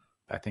was,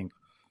 I think,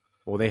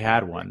 they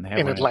had one.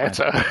 In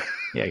Atlanta.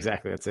 Yeah,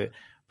 exactly. That's it.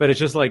 But it's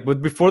just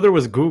before there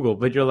was Google,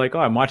 but you're like, oh,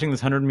 I'm watching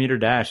this 100-meter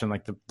dash, and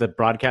the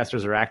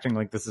broadcasters are acting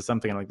like this is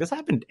something. I'm like, this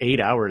happened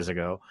 8 hours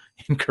ago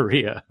in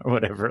Korea or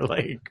whatever.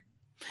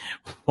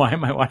 Why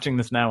am I watching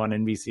this now on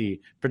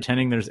NBC,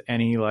 pretending there's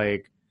any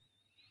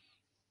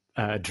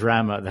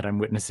drama that I'm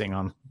witnessing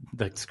on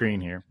the screen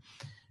here?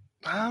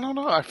 I don't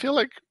know. I feel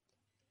like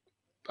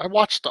I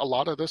watched a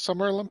lot of the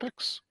Summer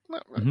Olympics,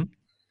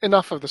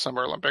 enough of the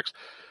Summer Olympics,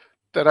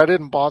 that I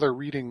didn't bother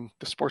reading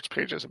the sports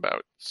pages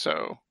about.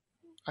 So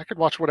I could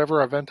watch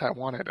whatever event I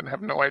wanted and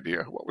have no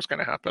idea what was going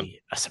to happen.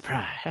 A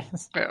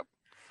surprise. Yeah.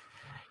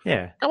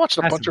 Yeah. I watched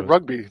a bunch of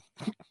rugby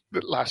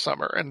last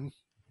summer. And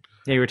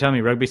yeah, you were telling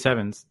me Rugby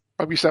Sevens.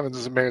 Rugby Sevens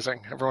is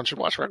amazing. Everyone should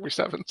watch Rugby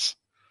Sevens.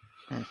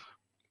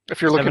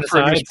 If you're looking for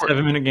a new sport.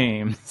 7-minute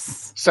games.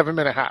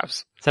 7-minute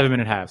halves.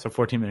 7-minute halves, so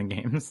 14-minute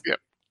games. Yep.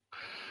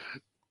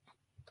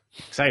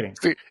 Exciting.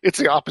 It's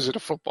the opposite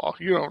of football.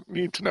 You don't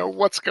need to know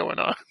what's going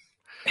on.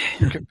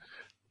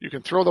 You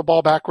can throw the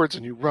ball backwards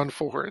and you run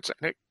forwards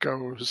and it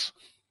goes.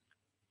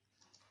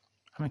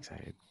 I'm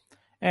excited.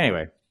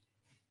 Anyway,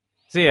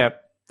 so yeah,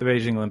 the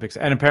Beijing Olympics,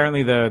 and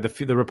apparently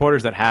the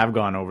reporters that have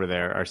gone over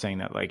there are saying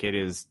that it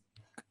is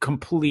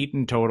complete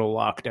and total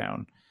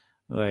lockdown,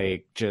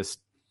 just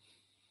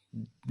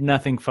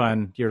nothing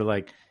fun.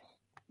 You're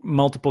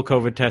multiple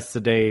COVID tests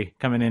a day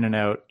coming in and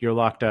out. You're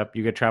locked up.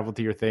 You get traveled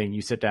to your thing.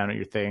 You sit down at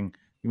your thing.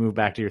 You move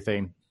back to your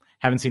thing.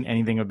 Haven't seen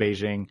anything of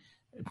Beijing.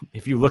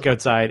 If you look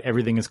outside,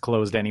 everything is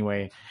closed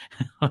anyway.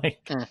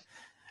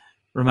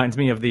 Reminds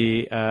me of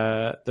the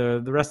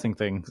wrestling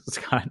thing,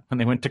 Scott, when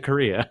they went to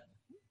Korea.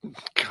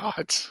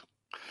 God,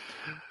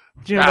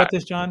 do you know about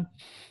this, John?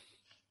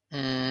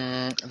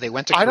 They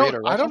went to Korea.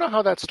 I don't know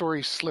how that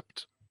story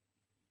slipped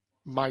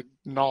my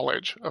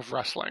knowledge of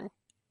wrestling.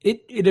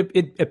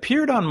 It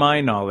appeared on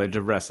my knowledge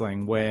of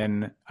wrestling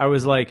when I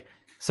was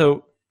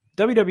so.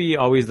 WWE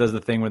always does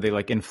the thing where they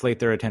inflate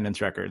their attendance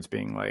records,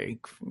 being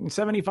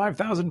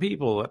 75,000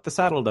 people at the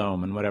Saddle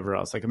Dome and whatever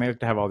else. And they have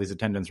to have all these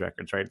attendance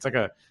records, right? It's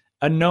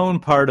a known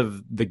part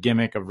of the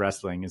gimmick of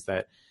wrestling is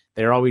that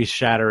they're always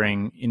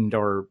shattering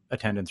indoor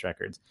attendance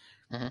records.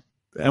 Mm-hmm.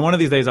 And one of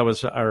these days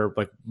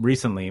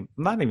recently,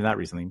 not even that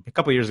recently, a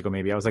couple of years ago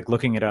maybe, I was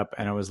looking it up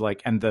and I was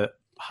and the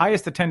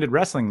highest attended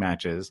wrestling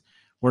matches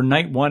were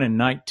night 1 and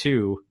night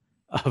 2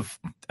 of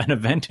an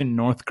event in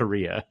North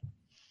Korea.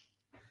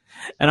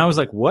 And I was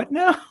like, what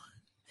now?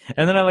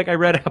 And then I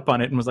read up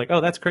on it and was like,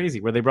 oh, that's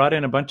crazy. Where they brought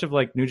in a bunch of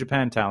New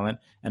Japan talent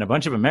and a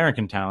bunch of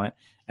American talent.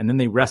 And then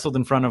they wrestled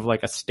in front of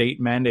a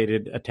state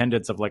mandated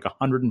attendance of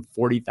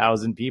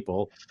 140,000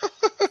 people.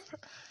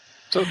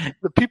 So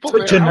the people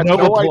there had no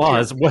idea.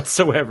 applause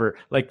whatsoever.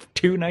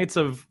 2 nights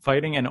of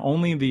fighting and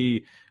only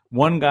the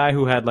one guy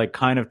who had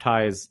kind of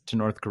ties to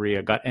North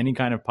Korea got any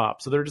kind of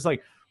pop. So they're just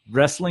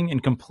wrestling in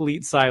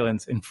complete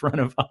silence in front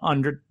of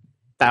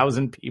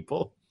 100,000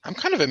 people. I'm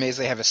kind of amazed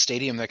they have a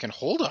stadium that can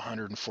hold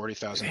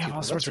 140,000 They have people.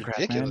 all sorts That's of crap,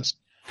 ridiculous.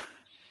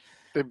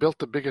 They built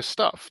the biggest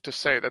stuff to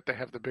say that they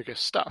have the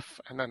biggest stuff,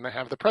 and then they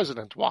have the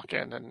president walk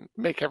in and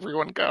make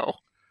everyone go.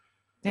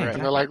 Yeah, Right.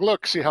 And they're like,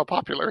 look, see how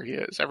popular he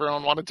is.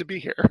 Everyone wanted to be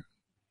here.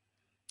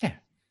 Yeah.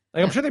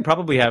 Like, I'm sure they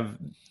probably have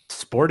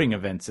sporting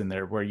events in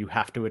there where you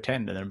have to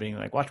attend, and they're being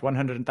like, watch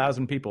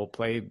 100,000 people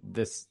play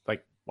this,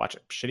 like, watch a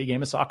shitty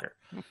game of soccer,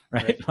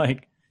 right?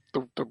 Like,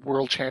 The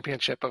World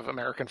Championship of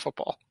American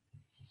football.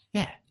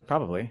 yeah,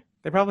 probably.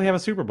 They probably have a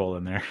Super Bowl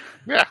in there.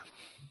 Yeah.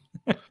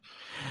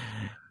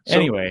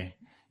 Anyway,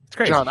 it's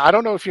crazy. John, I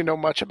don't know if you know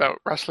much about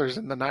wrestlers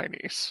in the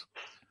 90s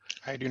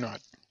I do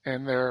not.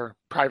 and their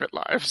private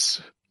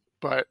lives,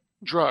 but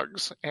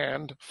drugs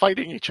and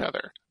fighting each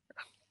other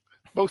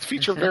both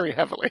feature very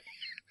heavily.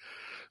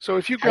 So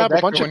if you How'd grab a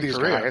that bunch go of in these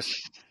Korea?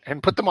 guys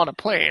and put them on a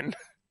plane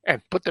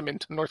and put them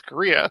into North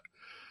Korea,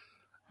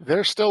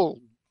 they're still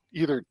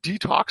either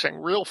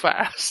detoxing real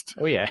fast,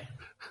 Oh, yeah.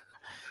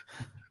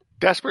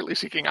 desperately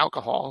seeking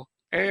alcohol,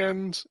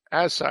 and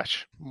as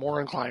such, more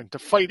inclined to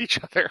fight each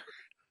other.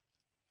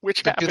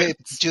 Which But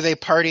happens. do they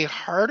party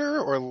harder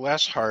or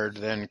less hard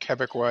than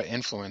Quebecois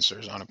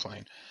influencers on a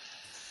plane?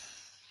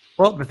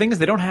 Well, the thing is,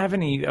 they don't have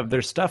any of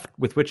their stuff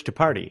with which to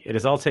party. It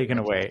is all taken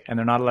away, and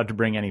they're not allowed to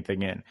bring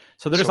anything in.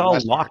 So they're just So all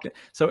less locked.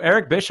 So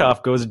Eric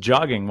Bischoff goes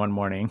jogging one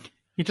morning.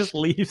 He just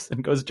leaves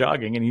and goes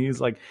jogging, and he's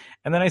like,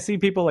 and then I see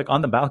people like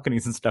on the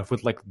balconies and stuff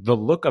with like the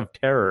look of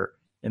terror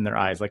in their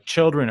eyes. Like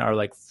children are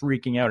like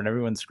freaking out, and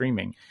everyone's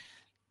screaming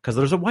because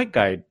there's a white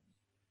guy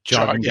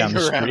jogging down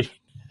the around.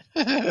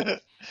 street.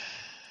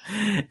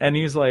 And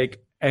he's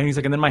like, and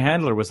then my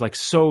handler was like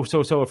so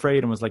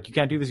afraid and was like, you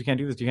can't do this, you can't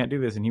do this, you can't do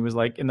this. And he was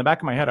like, in the back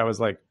of my head, I was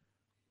like,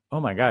 oh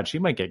my God, she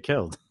might get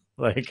killed.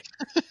 Like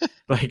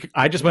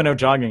I just went out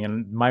jogging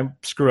and my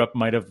screw up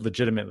might have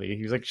legitimately.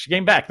 He was like, she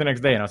came back the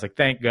next day, and I was like,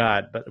 thank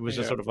God. But it was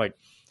just sort of like,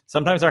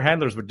 sometimes our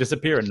handlers would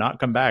disappear and not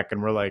come back,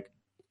 and we're like,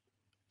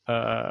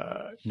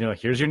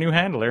 here's your new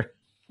handler.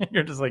 And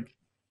you're just like,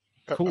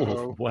 cool.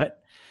 Uh-oh. What?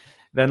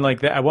 Then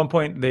like at one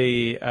point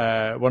they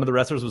one of the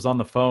wrestlers was on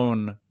the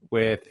phone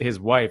with his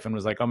wife and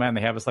was like, oh man,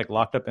 they have us like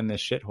locked up in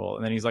this shithole.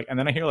 And then he's like, and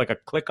then I hear like a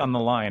click on the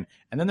line,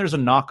 and then there's a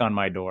knock on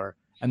my door,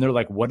 and they're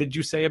like, what did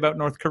you say about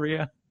North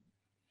Korea?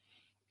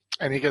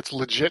 And he gets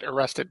legit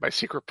arrested by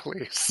secret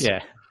police.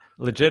 Yeah,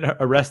 legit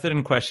arrested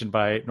and questioned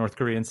by North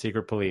Korean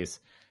secret police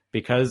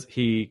because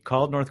he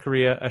called North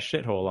Korea a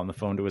shithole on the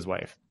phone to his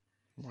wife.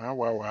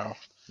 Wow.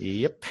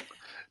 Yep.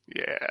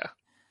 Yeah.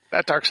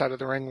 That Dark Side of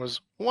the Ring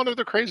was one of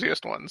the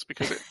craziest ones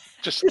because it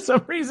just... For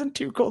some reason,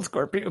 Too Cold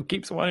Scorpio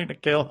keeps wanting to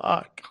kill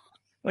Hawk.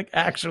 Like,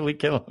 actually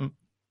kill him.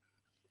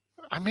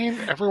 I mean,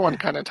 everyone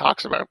kind of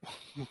talks about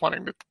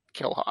wanting to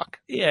kill Hawk.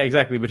 Yeah,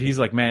 exactly. But he's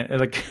like, man,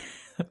 like,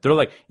 they're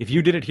like, if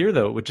you did it here,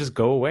 though, it would just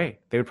go away.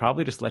 They would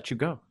probably just let you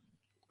go.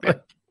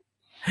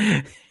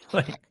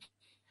 Like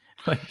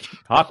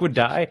Hawk would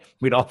die.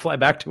 We'd all fly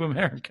back to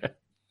America.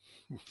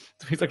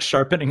 So he's like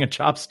sharpening a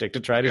chopstick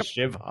to try to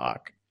shiv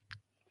Hawk.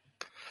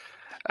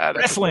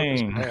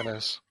 Wrestling.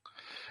 Bananas.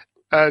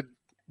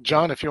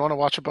 John, if you want to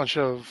watch a bunch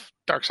of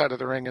Dark Side of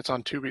the Ring, it's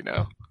on Tubi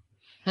now.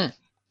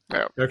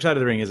 Yeah, Dark Side of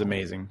the Ring is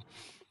amazing.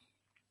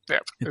 yeah,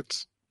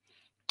 it's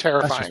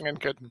terrifying and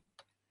good.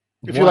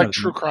 If you One like of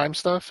true them. crime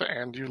stuff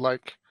and you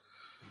like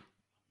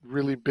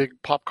really big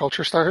pop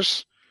culture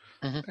stars,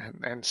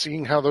 Mhm. and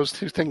seeing how those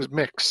two things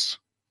mix.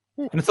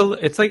 And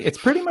it's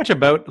pretty much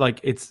about like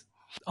it's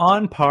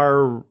on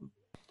par,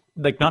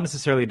 like not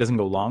necessarily it doesn't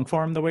go long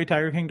form the way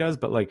Tiger King does,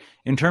 but like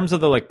in terms of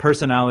the like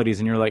personalities,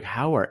 and you're like,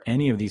 how are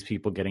any of these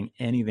people getting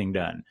anything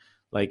done?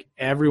 Like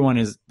everyone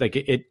is like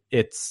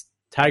it's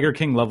Tiger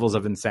King levels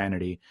of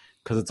insanity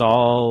because it's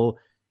all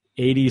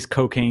 80s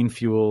cocaine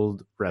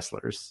fueled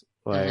wrestlers.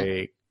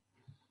 Like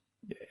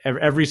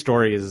every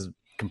story is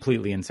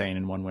completely insane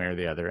in one way or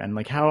the other, and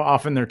like how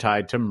often they're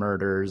tied to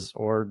murders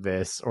or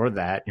this or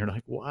that. You're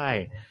like,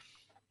 why?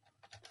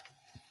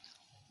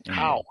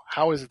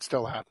 How is it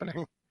still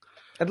happening?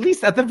 At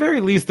the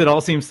very least, it all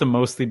seems to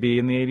mostly be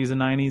in the 80s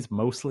and 90s,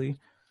 mostly.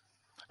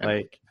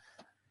 Like,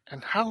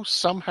 And how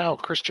somehow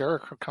Chris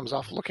Jericho comes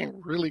off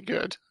looking really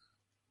good.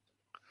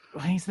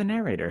 well, he's the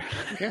narrator.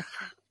 Yeah.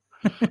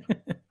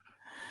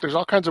 There's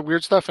all kinds of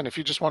weird stuff, and if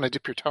you just want to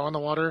dip your toe in the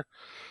water,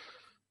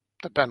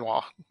 the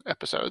Benoit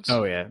episodes.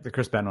 Oh yeah, the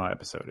Chris Benoit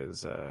episode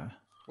is.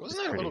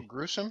 Wasn't that a little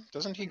gruesome?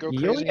 Doesn't he go Oh,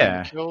 crazy yeah.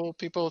 and kill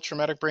people,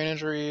 traumatic brain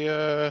injury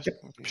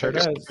Sure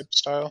does.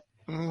 style?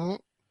 Mhm.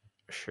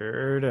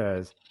 Sure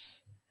does.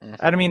 Mhm.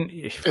 I mean,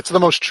 It's the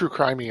most true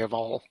crimey of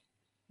all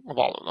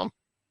of them.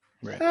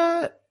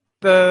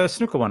 the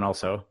Snuka one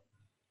also,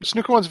 The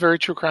Snooker one's very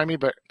true crimey,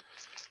 but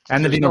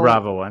and the There's Dino no-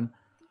 Bravo one,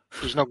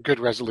 there's no good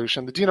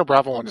resolution. The Dino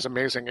Bravo one is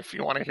amazing if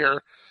you want to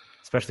hear.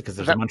 especially because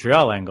there's a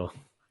Montreal angle.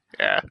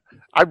 Yeah,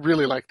 I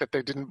really like that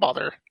they didn't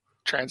bother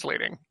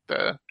translating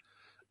the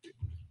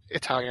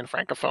Italian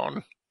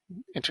Francophone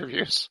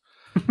interviews.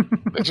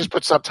 They just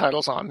put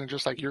subtitles on and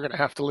just like, you're going to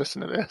have to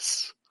listen to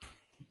this.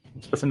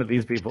 Listen to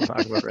these people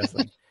talk about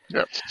wrestling.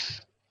 Yep.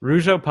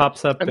 Rougeau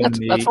pops up And in that's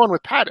the the one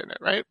with Pat in it,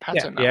 right?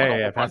 Pat's in that one.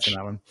 yeah, Pat's in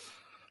that one.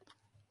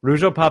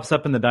 Rougeau pops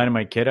up in the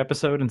Dynamite Kid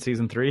episode in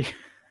season 3.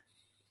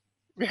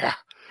 Yeah.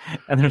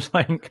 And there's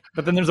like,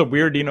 but then there's a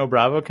weird Dino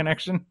Bravo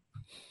connection.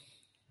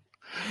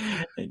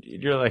 And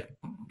you're like,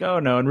 oh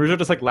no. And Rougeau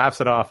just like laughs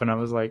it off. And I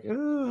was like,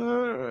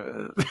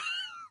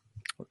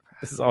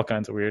 this is all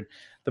kinds of weird.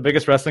 The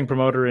biggest wrestling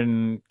promoter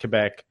in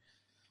Quebec.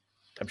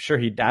 I'm sure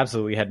he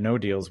absolutely had no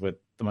deals with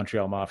the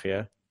Montreal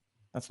Mafia.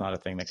 That's not a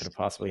thing that could have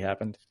possibly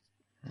happened.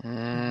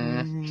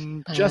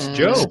 Just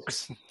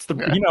jokes. It's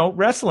the,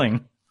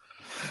 wrestling.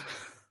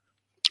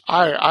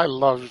 I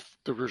love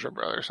the Rougeau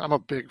brothers. I'm a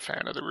big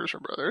fan of the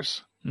Rougeau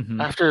brothers. Mm-hmm.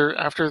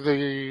 After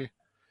the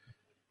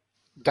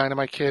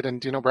Dynamite Kid and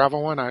Dino Bravo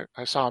one,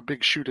 I saw a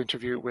big shoot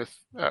interview with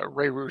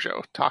Ray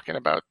Rougeau talking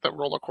about the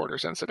roller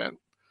quarters incident.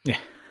 Yeah.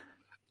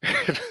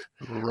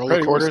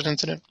 Roller quarters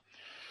incident?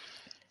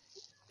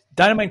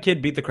 Dynamite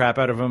Kid beat the crap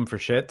out of him for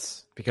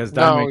shits because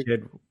Dynamite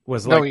Kid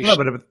was like,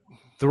 but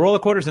the roller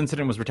quarters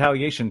incident was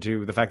retaliation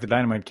to the fact that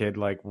Dynamite Kid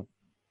like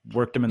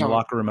worked him in the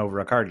locker room over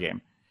a card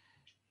game.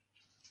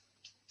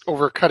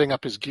 Over cutting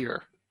up his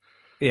gear.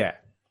 Yeah.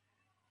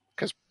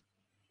 Because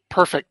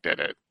Perfect did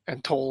it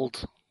and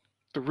told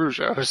the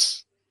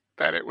Rougeaus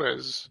that it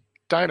was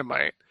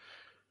Dynamite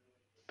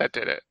that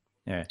did it.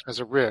 Yeah. As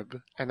a rib.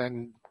 And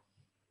then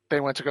they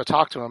went to go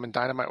talk to him and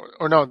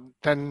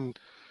then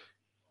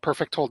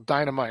Perfect told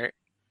Dynamite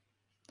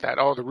that,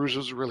 the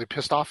Rougeaus were really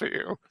pissed off at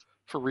you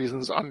for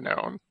reasons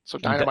unknown. So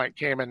Dynamite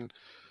came and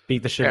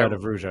beat the shit out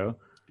of Rougeau.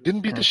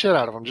 Didn't beat the shit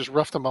out of him, just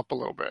roughed him up a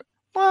little bit.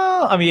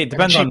 Well, I mean, it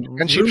depends on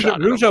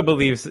Rougeau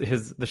believes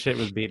the shit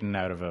was beaten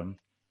out of him.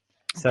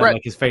 Said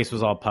like his face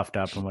was all puffed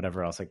up and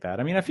whatever else like that.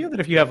 I mean, I feel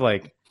that if you have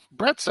like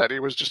Brett said he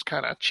was just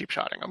kind of cheap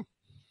shotting him.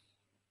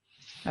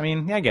 I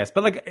mean, yeah, I guess,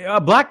 but like a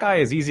black guy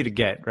is easy to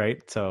get,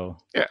 right? So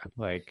yeah,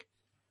 like,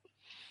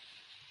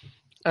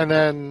 and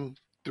then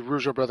the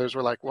Rougeau brothers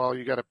were like, "Well,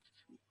 you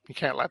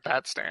can't let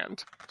that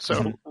stand."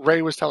 So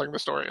Ray was telling the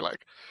story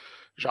like,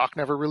 Jacques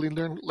never really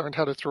learned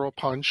how to throw a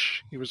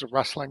punch. He was a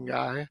wrestling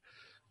guy.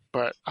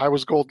 But I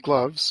was Gold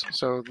Gloves,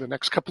 so the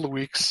next couple of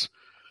weeks,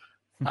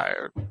 I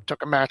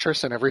took a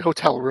mattress in every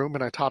hotel room,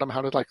 and I taught him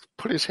how to like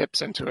put his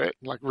hips into it,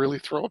 and like really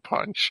throw a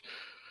punch.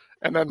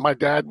 And then my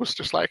dad was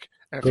just like,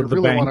 "If you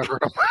really want to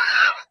hurt him,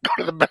 go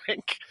to the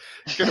bank,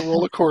 get a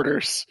roll of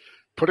quarters,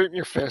 put it in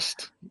your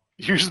fist,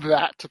 use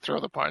that to throw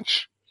the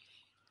punch,"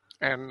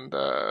 and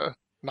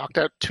knocked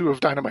out 2 of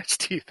Dynamite's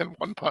teeth in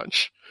one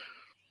punch.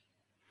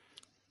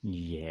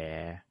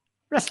 Yeah.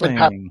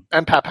 Wrestling.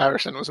 And Pat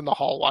Patterson was in the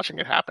hall watching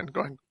it happen,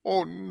 going,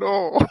 "Oh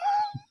no!"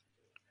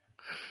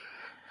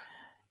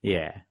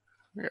 Yeah.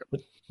 The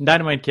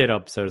Dynamite Kid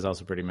episode is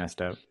also pretty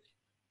messed up.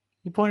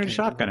 He pointed a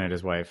shotgun at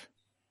his wife.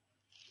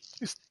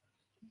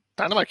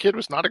 Dynamite Kid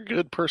was not a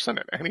good person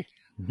at any.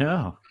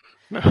 No.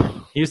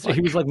 No. He was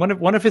like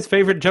one of his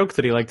favorite jokes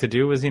that he liked to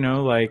do was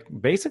like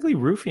basically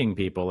roofing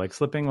people, like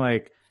slipping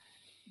like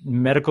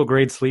medical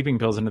grade sleeping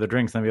pills into the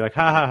drinks and then be like,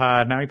 ha ha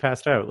ha, now he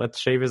passed out. Let's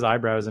shave his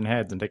eyebrows and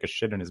heads and take a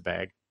shit in his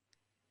bag.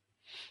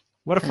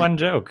 What a fun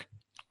joke.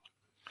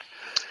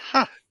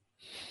 Huh.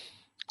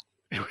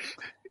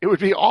 It would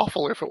be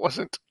awful if it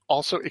wasn't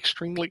also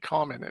extremely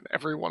common in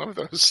every one of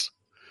those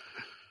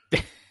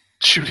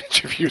shoot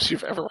interviews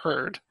you've ever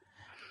heard.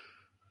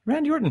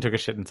 Randy Orton took a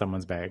shit in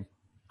someone's bag.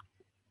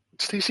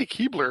 Stacy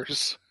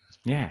Keibler's.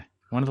 Yeah,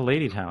 one of the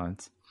lady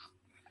talents.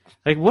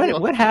 Like,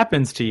 what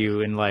happens to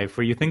you in life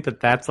where you think that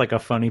that's like a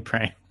funny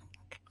prank?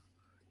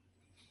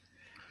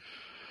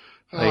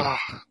 Like,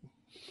 I'm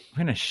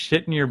gonna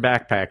shit in your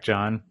backpack,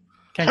 John.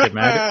 Can't get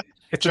mad.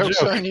 It's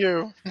Joke's a joke. on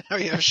you. Now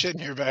you have shit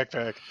in your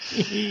backpack.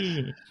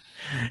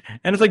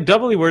 And it's like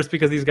doubly worse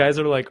because these guys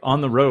are like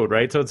on the road,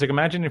 right? So it's like,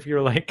 imagine if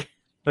you're like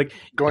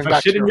going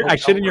back to I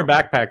shit in your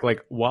backpack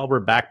like while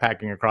we're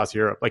backpacking across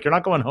Europe. Like you're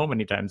not going home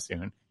anytime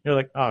soon. You're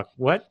like, oh,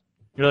 what?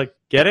 You're like,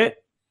 get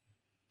it?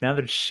 Now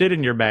there's shit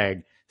in your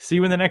bag. See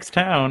you in the next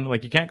town.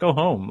 Like you can't go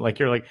home. Like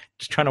you're like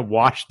just trying to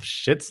wash the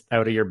shits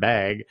out of your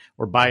bag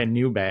or buy a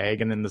new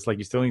bag, and then it's like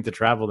you still need to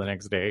travel the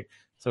next day.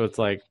 So it's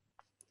like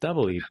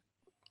doubly.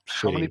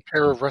 How shitty. many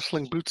pair of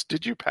wrestling boots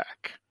did you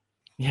pack?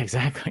 Yeah,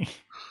 exactly.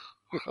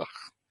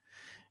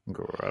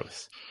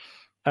 Gross.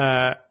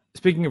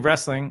 Speaking of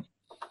wrestling,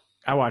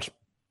 I watched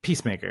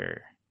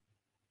Peacemaker.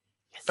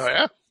 Yes. Oh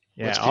yeah?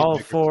 Yeah, What's all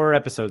Peacemaker? 4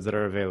 episodes that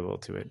are available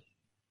to it.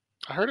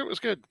 I heard it was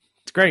good.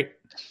 It's great.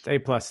 It's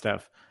A+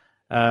 stuff.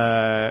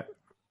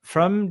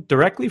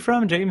 Directly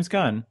from James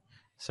Gunn.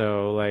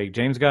 So like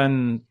James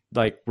Gunn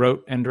like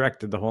wrote and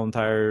directed the whole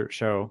entire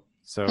show.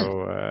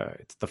 So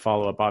it's the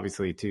follow-up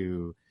obviously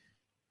to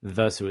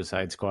The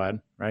Suicide Squad,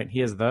 right? He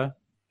is the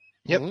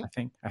Yep.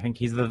 I think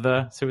he's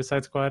the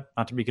Suicide Squad,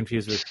 not to be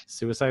confused with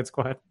Suicide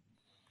Squad.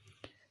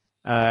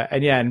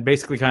 And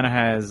basically kind of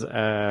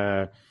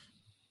has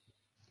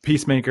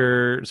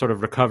Peacemaker sort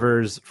of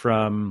recovers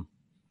from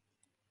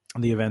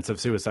the events of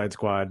Suicide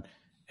Squad,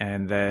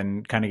 and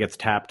then kind of gets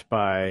tapped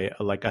by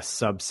a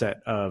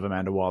subset of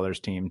Amanda Waller's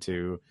team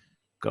to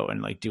go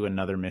and like do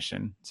another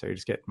mission. So you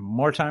just get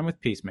more time with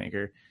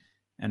Peacemaker,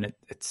 and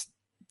it's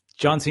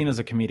John Cena's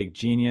a comedic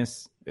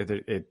genius.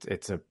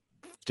 It's a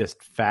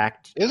just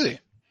fact. Is he?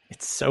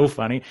 It's so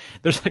funny.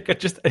 There's like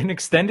just an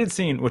extended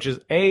scene, which is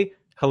A,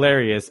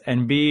 hilarious,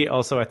 and B,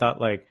 also I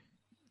thought like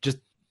just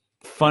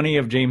funny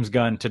of James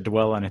Gunn to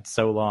dwell on it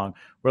so long,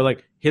 where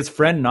like his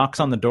friend knocks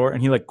on the door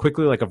and he like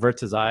quickly like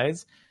averts his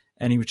eyes,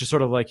 and he was just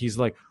sort of like, he's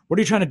like, what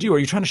are you trying to do? Are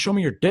you trying to show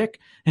me your dick?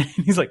 And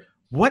he's like,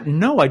 what?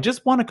 No, I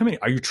just want to come in.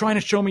 Are you trying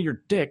to show me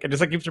your dick? And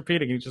just like keeps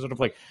repeating. He's just sort of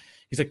like,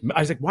 he's like, I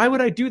was like, why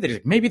would I do that? He's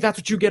like, maybe that's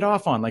what you get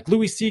off on, like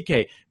Louis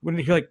C.K. When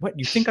you're like, what?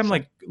 You think I'm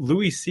like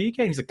Louis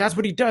C.K.? And he's like, that's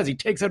what he does. He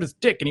takes out his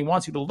dick and he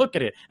wants you to look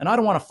at it, and I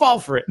don't want to fall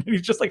for it. And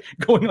he's just like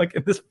going like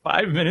in this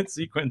 5-minute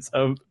sequence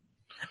of,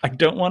 I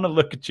don't want to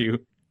look at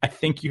you. I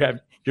think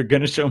you're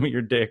gonna show me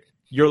your dick.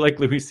 You're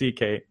like Louis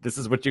C.K. This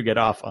is what you get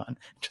off on.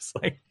 Just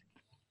like,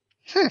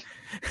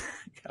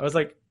 I was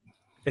like,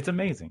 it's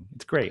amazing.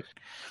 It's great.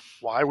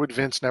 Why would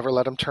Vince never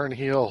let him turn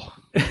heel?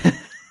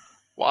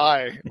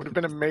 Why? It would have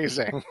been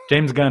amazing.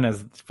 James Gunn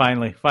has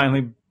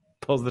finally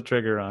pulls the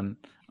trigger on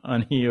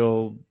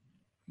heel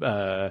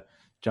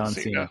John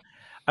Cena.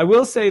 I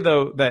will say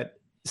though that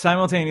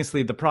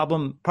simultaneously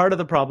part of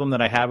the problem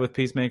that I have with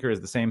Peacemaker is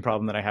the same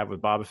problem that I have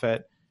with Boba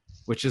Fett,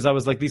 which is I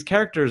was like, these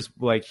characters,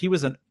 like he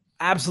was an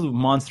absolute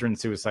monster in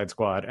Suicide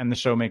Squad, and the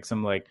show makes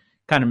him like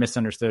kind of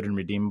misunderstood and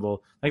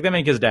redeemable. Like they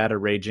make his dad a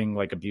raging,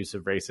 like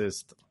abusive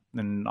racist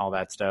and all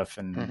that stuff.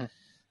 And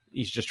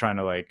he's just trying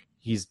to like,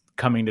 he's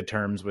coming to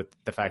terms with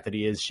the fact that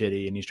he is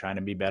shitty and he's trying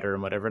to be better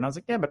and whatever. And I was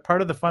like, yeah, but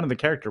part of the fun of the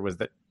character was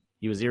that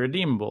he was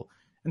irredeemable.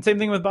 And same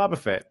thing with Boba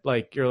Fett.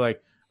 Like you're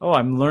like, oh,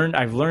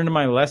 I've learned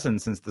my lesson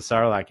since the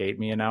Sarlacc ate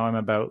me, and now I'm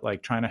about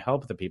like trying to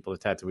help the people of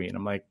Tatooine. And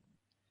I'm like,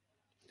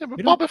 yeah, but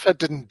Boba Fett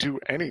didn't do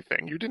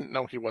anything. You didn't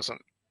know he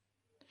wasn't.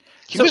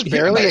 He was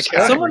barely a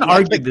character. Someone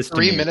argued this to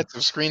me. 3 minutes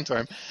of screen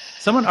time.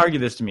 Someone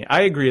argued this to me.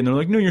 I agree. And they're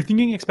like, no, you're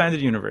thinking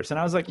expanded universe. And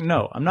I was like,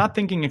 no, I'm not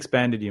thinking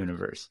expanded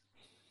universe.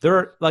 There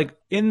are like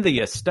in the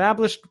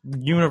established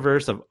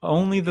universe of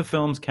only the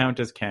films count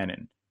as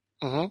canon.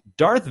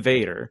 Darth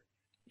Vader,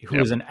 who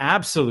is an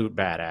absolute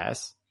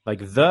badass, like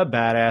the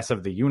badass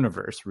of the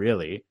universe,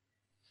 really,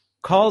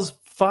 calls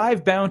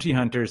 5 bounty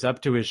hunters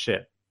up to his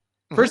ship.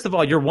 First of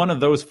all, you're one of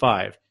those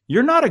 5.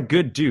 You're not a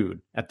good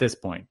dude at this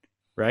point,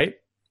 right?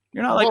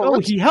 You're not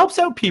like, he helps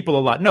out people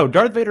a lot. No,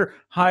 Darth Vader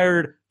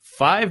hired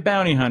 5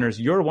 bounty hunters.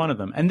 You're one of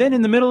them. And then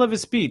in the middle of his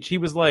speech, he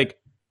was like,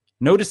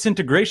 no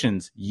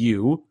disintegrations,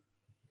 you.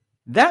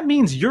 That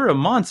means you're a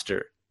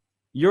monster.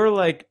 You're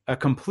like a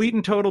complete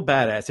and total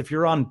badass. If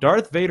you're on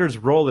Darth Vader's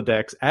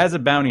Rolodex as a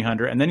bounty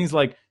hunter, and then he's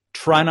like,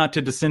 try not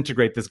to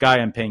disintegrate this guy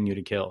I'm paying you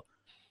to kill.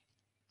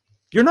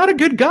 You're not a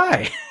good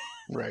guy.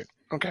 Right.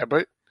 Okay,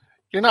 but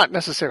you're not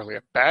necessarily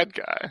a bad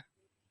guy.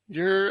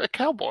 You're a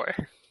cowboy.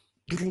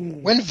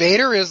 When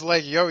Vader is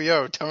like,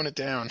 yo, tone it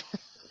down.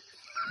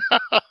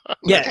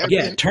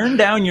 Yeah. Turn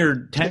down your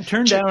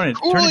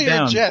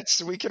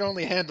jets. We can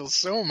only handle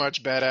so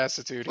much bad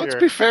attitude here. Let's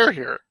be fair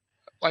here.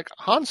 Like,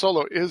 Han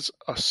Solo is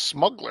a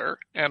smuggler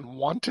and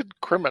wanted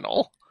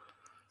criminal.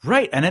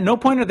 Right. And at no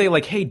point are they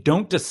like, hey,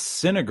 don't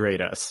disintegrate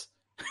us.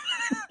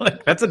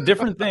 Like, that's a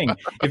different thing.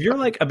 If you're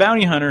like a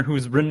bounty hunter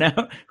who's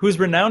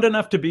renowned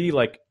enough to be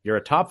like, you're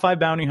a top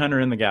 5 bounty hunter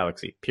in the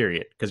galaxy,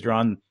 period, because you're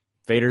on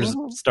Vader's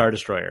Star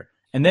Destroyer.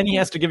 And then he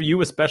has to give you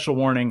a special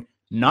warning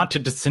not to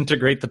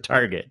disintegrate the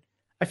target.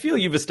 I feel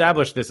you've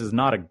established this is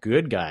not a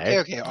good guy.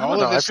 Okay.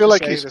 I feel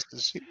like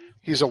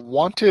he's a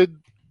wanted,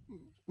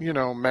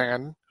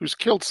 man who's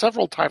killed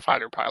several TIE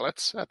fighter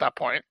pilots at that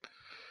point.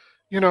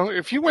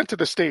 If you went to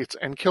the States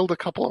and killed a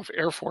couple of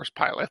Air Force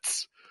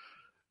pilots,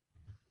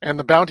 and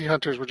the bounty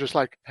hunters were just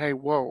like, hey,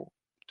 whoa,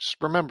 just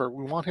remember,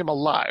 we want him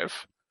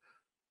alive.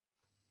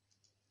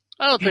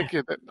 I don't think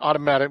it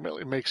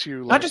automatically makes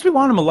you... Not just we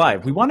want him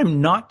alive. We want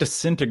him not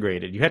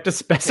disintegrated. You have to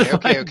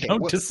specify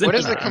don't disintegrate. What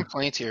is the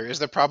complaint here? Is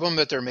the problem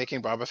that they're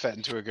making Boba Fett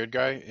into a good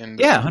guy?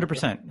 Yeah,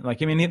 100%.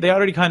 Like, I mean, they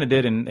already kind of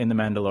did in The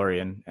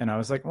Mandalorian. And I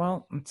was like,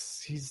 well,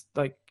 he's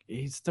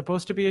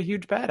supposed to be a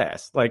huge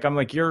badass. Like, I'm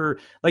like, you're...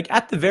 Like,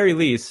 at the very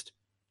least,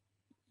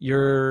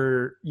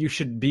 you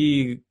should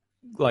be,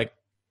 like,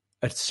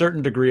 a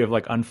certain degree of,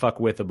 like,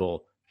 unfuckwithable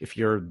if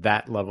you're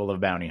that level of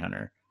bounty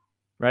hunter.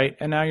 Right.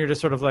 And now you're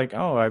just sort of like,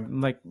 oh,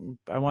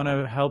 I want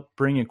to help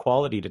bring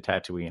equality to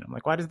Tatooine. I'm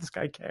like, why does this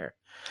guy care?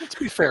 Let's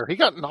be fair. He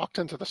got knocked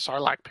into the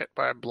Sarlacc pit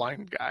by a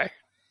blind guy.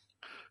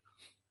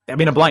 I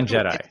mean, a blind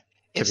Jedi.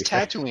 It's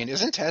Tatooine.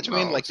 Isn't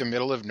Tatooine like the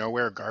middle of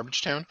nowhere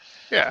garbage town?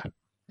 Yeah.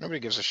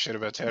 Nobody gives a shit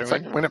about Tatooine. It's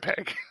like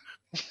Winnipeg.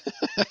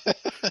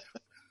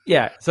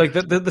 Yeah. So like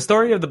the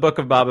story of the Book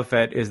of Boba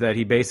Fett is that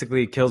he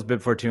basically kills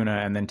Bib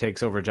Fortuna and then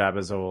takes over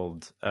Jabba's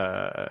old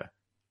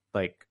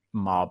like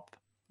mob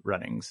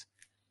runnings.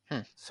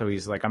 So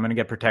he's like, I'm going to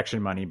get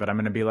protection money, but I'm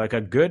going to be like a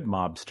good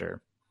mobster.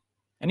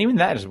 And even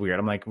that is weird.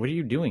 I'm like, what are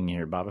you doing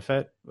here, Boba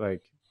Fett?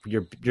 Like,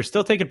 you're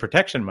still taking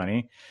protection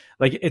money.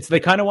 Like, they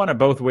kind of want it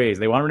both ways.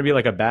 They want him to be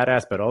like a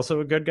badass, but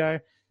also a good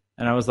guy.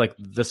 And I was like,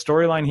 the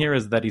storyline here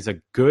is that he's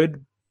a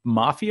good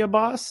mafia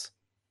boss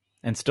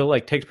and still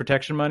like takes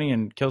protection money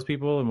and kills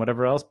people and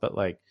whatever else, but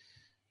like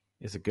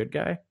is a good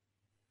guy.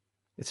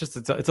 It's just,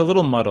 it's a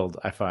little muddled,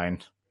 I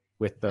find.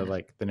 with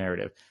the the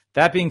narrative.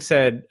 That being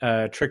said,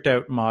 tricked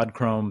out mod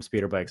chrome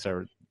speeder bikes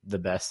are the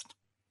best.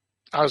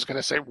 I was going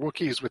to say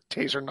Wookiees with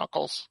taser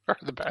knuckles are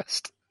the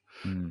best.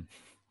 Mm.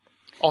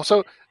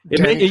 Also,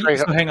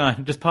 So hang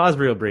on, just pause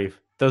real brief.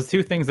 Those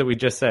two things that we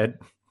just said,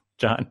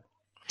 John,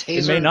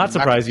 it may not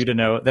surprise you to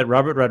know that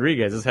Robert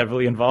Rodriguez is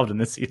heavily involved in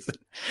this season.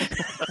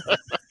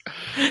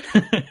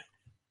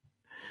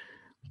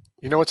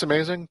 You know what's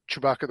amazing?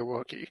 Chewbacca the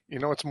Wookiee. You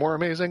know what's more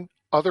amazing?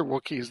 Other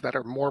Wookiees that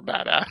are more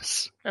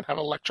badass and have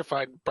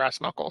electrified brass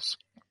knuckles.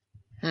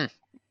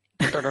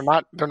 They're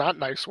not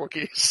nice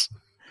Wookiees.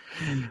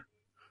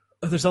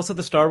 There's also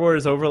the Star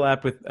Wars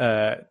overlap with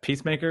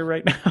Peacemaker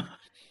right now.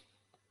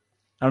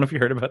 I don't know if you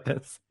heard about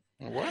this.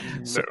 What?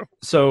 No.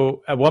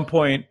 So at one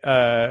point,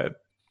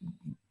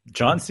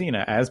 John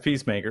Cena as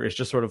Peacemaker is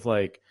just sort of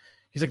like,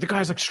 he's like, the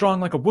guy's like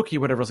strong like a Wookiee,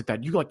 whatever. I was like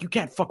that. You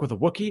can't fuck with a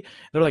Wookiee.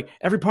 They're like,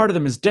 every part of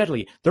them is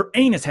deadly. Their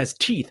anus has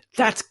teeth.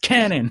 That's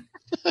canon.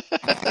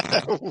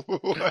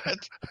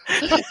 What?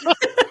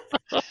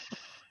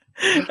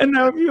 And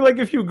now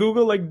if you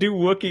Google like do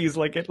Wookiees,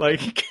 like it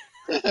like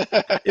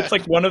it's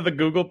like one of the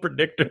Google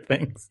predictor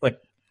things. Like,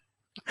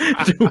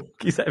 do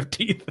Wookiees have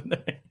teeth in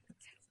their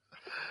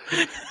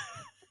anus?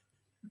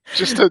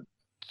 Just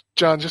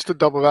to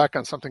double back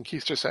on something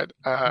Keith just said,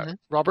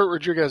 Robert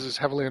Rodriguez is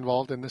heavily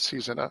involved in this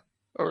season,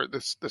 or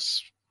this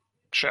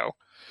show.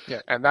 Yeah.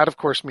 And that, of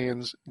course,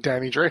 means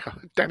Danny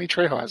Trejo. Danny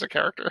Trejo has a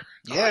character.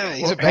 Yeah,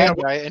 he's a bad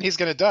guy, and he's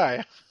going to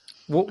die.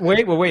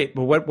 Wait.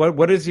 But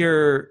what is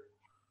your...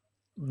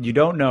 You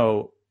don't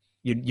know...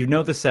 You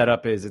know the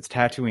setup is it's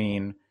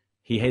Tatooine.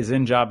 He is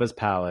in Jabba's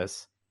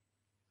palace.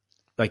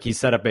 Like, he's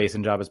set up base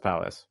in Jabba's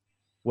palace.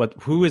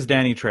 Who is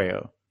Danny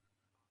Trejo?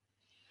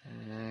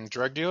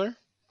 Drug dealer?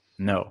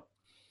 No.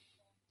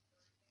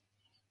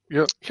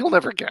 He'll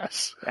never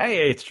guess.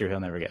 Hey, it's true. He'll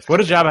never guess. What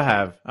does Jabba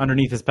have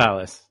underneath his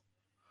palace?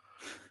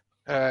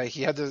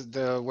 He had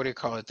the what do you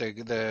call it?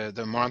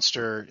 The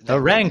monster. The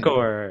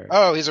Rancor.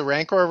 Oh, he's a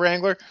Rancor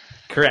Wrangler?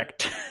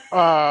 Correct.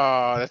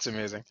 Oh, that's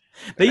amazing.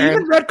 They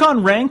even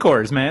retcon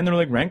Rancors, man. They're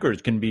like,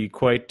 Rancors can be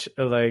quite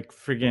like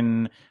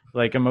friggin'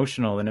 like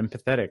emotional and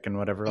empathetic and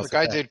whatever else. The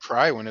guy did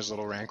cry when his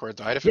little Rancor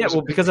died.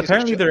 Because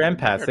apparently they're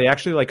empaths. They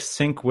actually like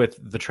sync with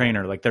the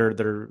trainer. Like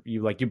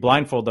you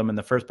blindfold them, and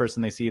the first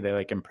person they see, they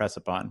like impress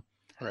upon.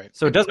 Right.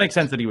 So it does make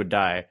sense that he would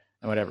die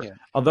and whatever. Yeah.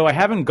 Although I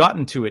haven't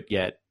gotten to it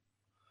yet,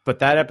 but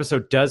that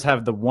episode does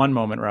have the one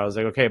moment where I was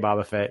like, okay,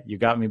 Boba Fett, you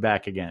got me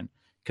back again.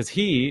 Because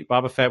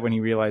Boba Fett, when he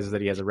realizes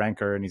that he has a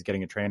Rancor and he's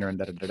getting a trainer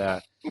and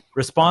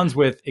responds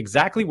with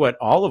exactly what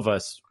all of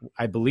us,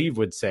 I believe,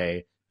 would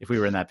say if we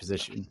were in that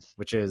position,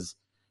 which is,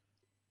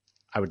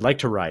 I would like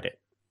to ride it.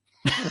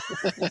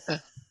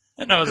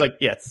 And I was like,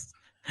 yes,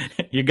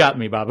 you got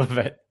me, Boba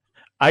Fett.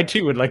 I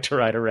too would like to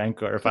ride a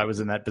Rancor if I was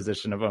in that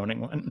position of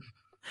owning one.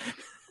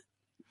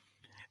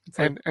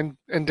 And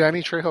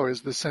Danny Trejo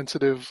is the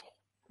sensitive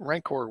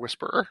Rancor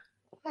whisperer.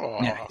 Oh,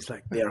 yeah, he's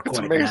like, they are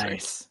quite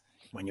nice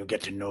when you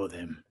get to know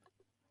them.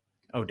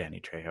 Oh, Danny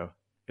Trejo,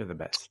 you're the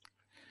best.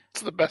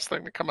 It's the best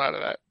thing to come out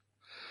of that.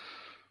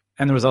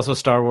 And there was also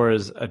Star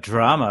Wars a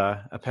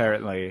drama,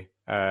 apparently.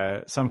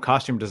 Some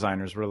costume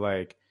designers were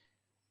like,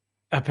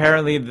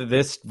 apparently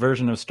this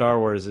version of Star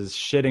Wars is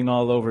shitting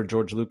all over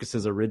George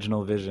Lucas's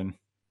original vision.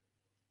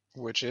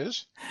 Which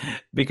is?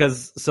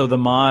 Because, so the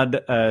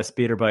mod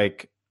speeder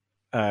bike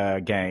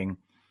gang,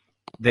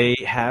 they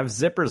have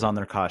zippers on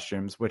their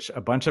costumes, which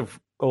a bunch of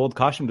old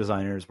costume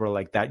designers were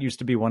like, that used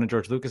to be one of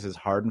George Lucas's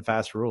hard and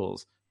fast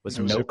rules, was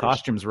no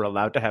costumes were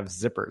allowed to have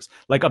zippers,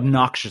 like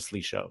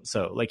obnoxiously so.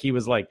 Like he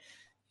was like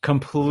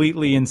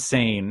completely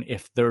insane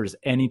if there's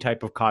any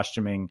type of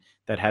costuming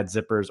that had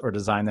zippers or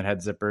design that had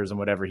zippers and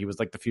whatever. He was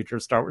like, the future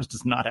of Star Wars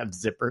does not have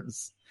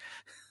zippers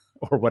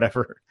or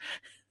whatever.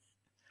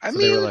 I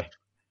mean, like,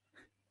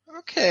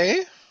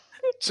 okay.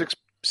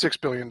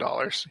 $6 billion.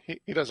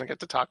 He doesn't get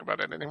to talk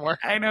about it anymore.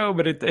 I know,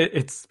 but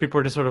it's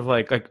people are just sort of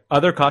like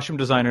other costume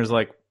designers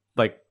like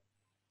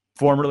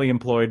formerly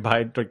employed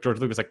by like George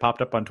Lucas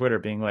popped up on Twitter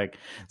being like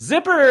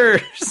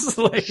zippers,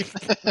 like,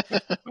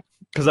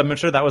 because I'm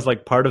sure that was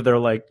like part of their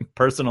like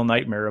personal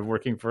nightmare of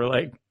working for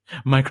like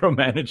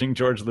micromanaging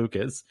George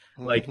Lucas,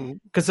 like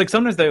because like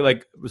sometimes they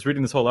like was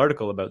reading this whole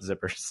article about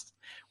zippers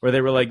where they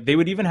were like they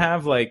would even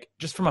have like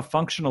just from a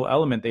functional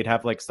element they'd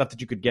have like stuff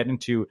that you could get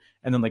into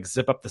and then like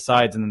zip up the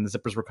sides and then the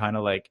zippers were kind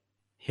of like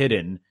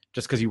hidden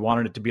just because you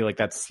wanted it to be like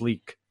that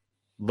sleek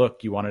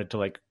look, you wanted it to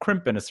like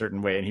crimp in a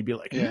certain way, and he'd be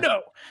like,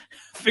 no,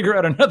 figure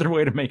out another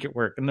way to make it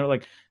work. And they're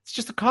like, it's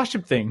just a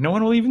costume thing, no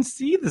one will even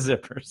see the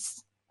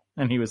zippers.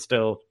 And he was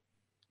still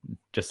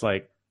just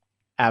like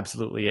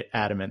absolutely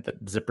adamant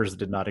that zippers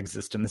did not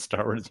exist in the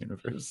Star Wars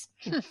universe.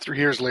 3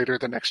 years later,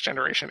 the Next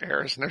Generation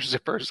airs, and there's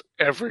zippers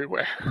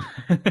everywhere.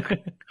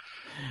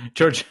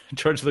 George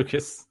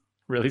Lucas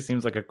really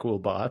seems like a cool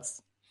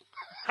boss.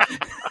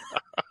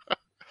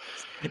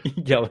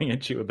 Yelling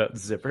at you about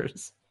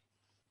zippers.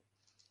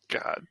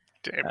 God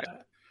damn it.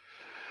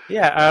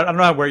 I don't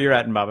know where you're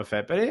at in Boba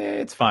Fett, but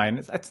it's fine.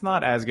 It's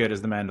not as good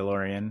as The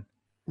Mandalorian.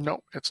 No,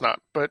 it's not,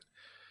 but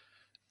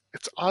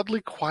it's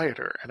oddly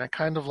quieter, and I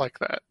kind of like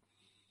that.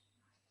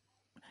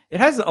 It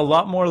has a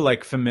lot more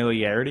like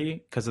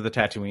familiarity because of the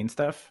Tatooine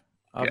stuff,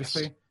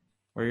 obviously. Yes.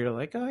 Where you're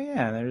like, oh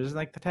yeah, there's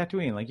like the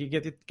Tatooine. Like you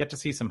get to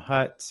see some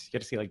huts, you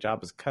get to see like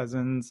Jabba's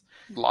cousins,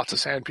 lots of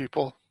sand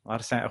people,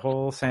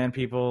 whole sand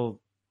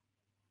people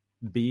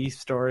B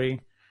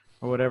story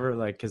or whatever.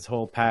 Like his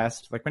whole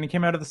past. Like when he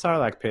came out of the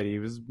Sarlacc pit, he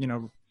was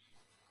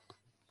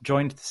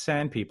joined the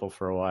sand people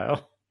for a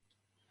while.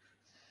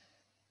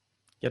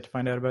 Get to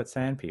find out about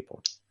sand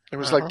people. It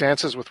was like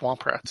Dances with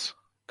Womp Rats.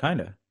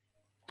 Kinda.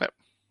 Yep.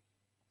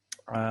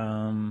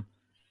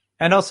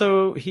 And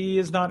also, he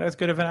is not as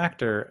good of an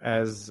actor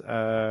as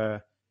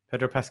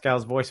Pedro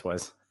Pascal's voice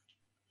was.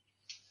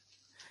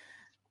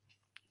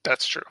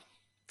 That's true.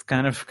 It's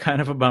kind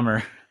of a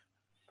bummer.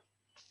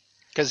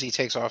 Because he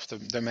takes off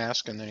the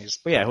mask and then he's...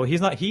 Well, yeah, well,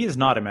 he is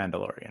not a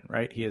Mandalorian,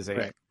 right? He is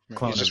a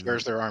clone. He just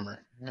wears their armor.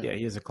 Yeah,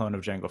 he is a clone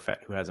of Jango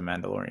Fett who has a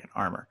Mandalorian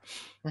armor.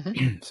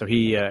 Mm-hmm. So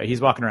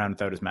he's walking around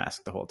without his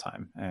mask the whole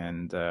time.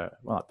 And, well,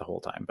 not the whole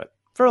time, but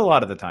for a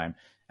lot of the time.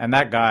 And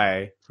that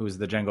guy, who's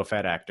the Jango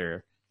Fett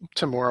actor...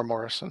 Temuera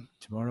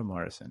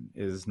Morrison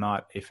is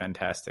not a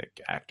fantastic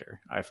actor,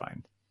 I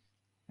find.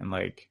 And,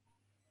 like,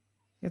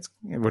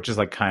 which is,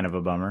 like, kind of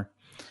a bummer.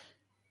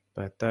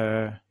 But,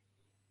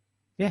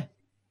 yeah,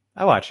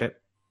 I watch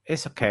it.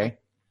 It's okay.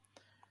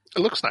 It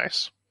looks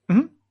nice.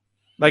 Mm-hmm.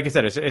 Like I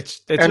said, it's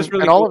just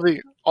really and cool.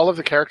 all of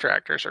the character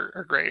actors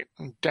are great.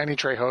 Danny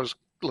Trejo's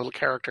little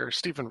character,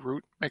 Stephen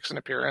Root, makes an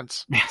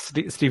appearance. Yeah,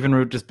 Stephen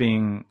Root just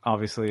being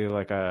obviously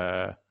like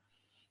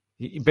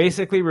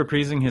basically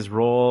reprising his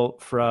role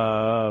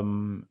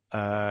from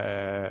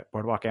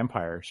Boardwalk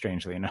Empire,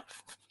 strangely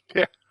enough.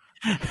 Yeah.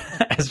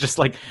 As just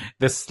like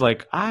this,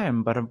 like, I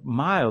am but a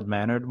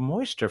mild-mannered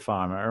moisture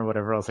farmer or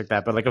whatever else like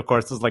that. But like, of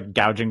course, there's like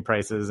gouging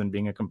prices and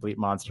being a complete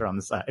monster on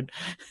the side.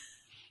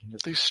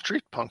 These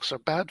street punks are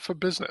bad for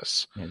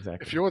business. Yeah,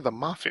 exactly. If you're the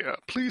mafia,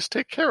 please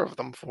take care of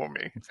them for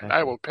me. Exactly. And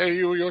I will pay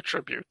you your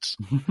tributes.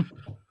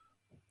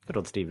 Good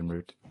old Stephen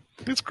Root.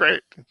 He's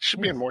great. He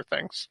should be in more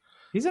things.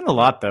 He's in a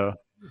lot, though.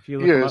 If you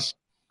look him up.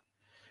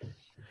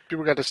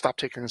 People got to stop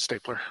taking the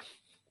stapler.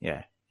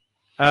 Yeah.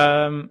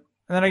 And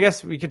then I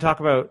guess we could talk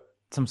about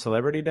some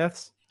celebrity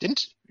deaths.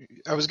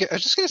 I was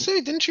just going to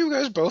say, didn't you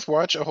guys both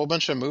watch a whole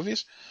bunch of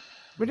movies?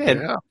 We did.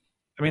 Yeah.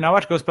 I mean, I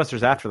watched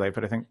Ghostbusters Afterlife,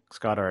 but I think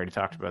Scott already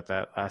talked about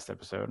that last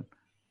episode.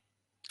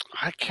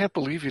 I can't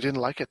believe you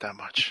didn't like it that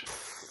much.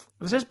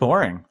 It was just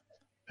boring.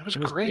 It was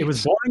great. It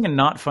was boring and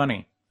not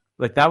funny.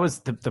 Like, that was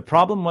the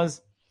problem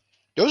was...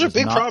 Those are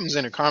big problems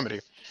in a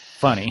comedy.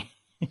 Funny.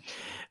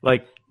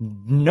 Like,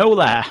 no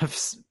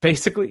laughs,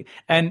 basically.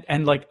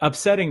 And like,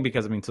 upsetting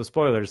because, I mean, so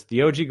spoilers,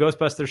 the OG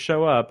Ghostbusters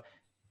show up,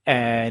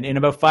 and in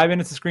about 5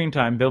 minutes of screen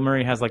time, Bill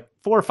Murray has like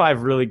 4 or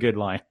 5 really good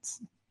lines.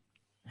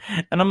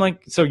 And I'm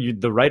like, so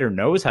the writer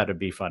knows how to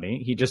be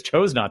funny. He just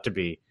chose not to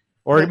be,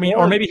 or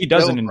maybe he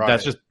doesn't. And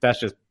that's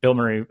just Bill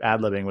Murray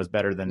ad-libbing was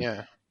better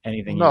than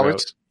anything. No, he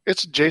wrote.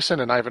 It's Jason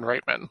and Ivan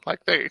Reitman. Like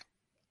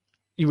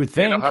you would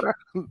think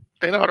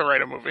they know how to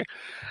write a movie,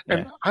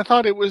 and I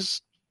thought it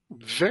was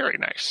very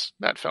nice,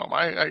 that film.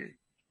 I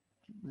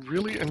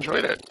really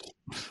enjoyed it.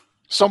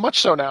 So much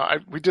so now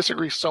we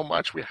disagree so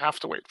much we have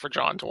to wait for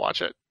John to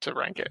watch it to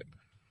rank it.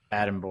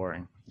 Bad and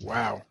boring.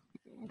 Wow.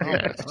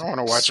 Yeah, I don't want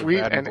to watch sweet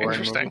a bad and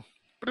interesting, movie.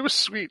 But it was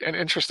sweet and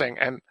interesting,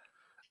 and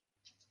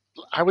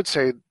I would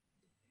say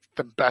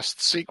the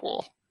best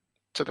sequel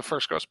to the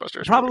first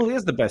Ghostbusters. Probably movie.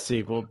 Is the best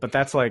sequel, but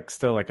that's like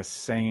still like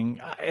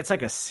it's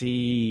like a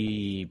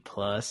C+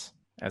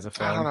 as a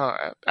film. I don't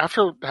know.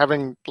 After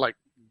having like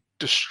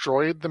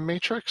destroyed the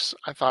Matrix,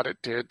 I thought it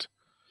did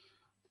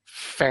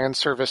fan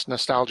service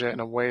nostalgia in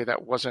a way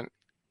that wasn't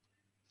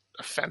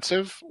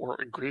offensive or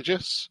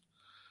egregious.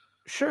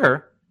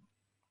 Sure.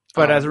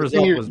 But as a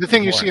result, the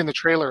thing you see in the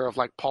trailer of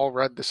like Paul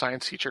Rudd, the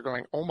science teacher,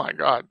 going, "Oh my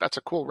God, that's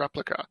a cool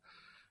replica,"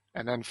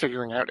 and then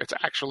figuring out it's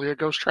actually a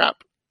ghost trap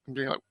and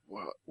being like,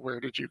 "Where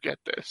did you get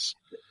this?"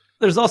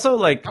 There's also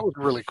like that was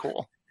really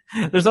cool.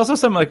 There's also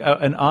some like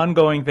an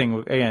ongoing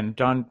thing. Again,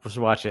 John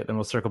will watch it, then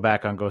we'll circle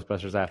back on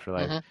Ghostbusters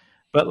Afterlife. Mm-hmm.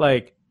 But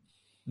like,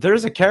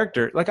 there's a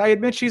character. Like, I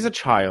admit she's a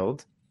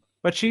child,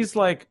 but she's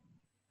like,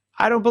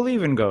 I don't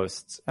believe in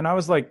ghosts. And I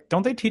was like,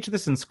 don't they teach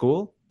this in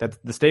school? That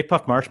the Stay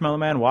Puft Marshmallow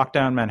Man walked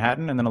down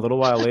Manhattan, and then a little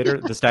while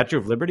later, the Statue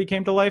of Liberty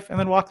came to life and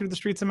then walked through the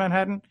streets of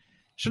Manhattan?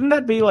 Shouldn't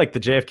that be like the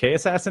JFK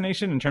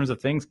assassination in terms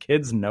of things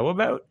kids know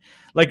about?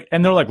 Like,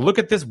 and they're like, look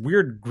at this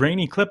weird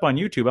grainy clip on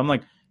YouTube. I'm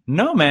like,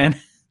 no, man,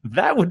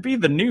 that would be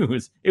the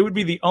news. It would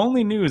be the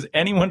only news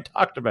anyone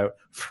talked about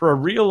for a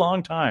real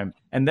long time,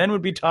 and then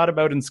would be taught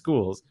about in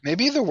schools.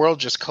 Maybe the world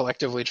just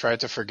collectively tried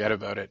to forget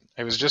about it.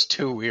 It was just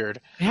too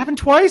weird. It happened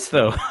twice,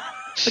 though.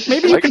 Like,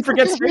 maybe you can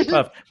forget Stay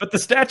Puft, but the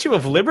Statue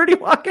of Liberty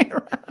walking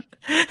around.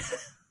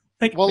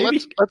 Like, well,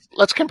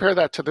 let's compare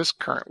that to this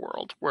current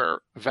world where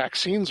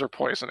vaccines are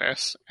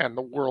poisonous and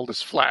the world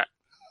is flat.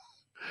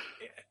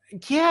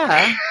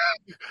 Yeah,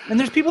 and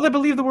there's people that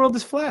believe the world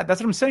is flat. That's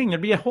what I'm saying.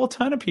 There'd be a whole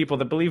ton of people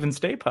that believe in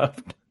Stay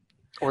Puft,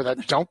 or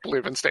that don't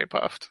believe in Stay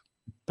Puft.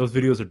 Those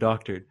videos are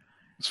doctored.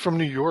 It's from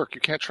New York.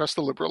 You can't trust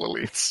the liberal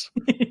elites.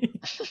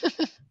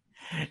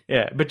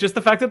 Yeah, but just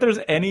the fact that there's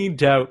any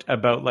doubt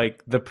about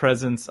like the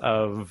presence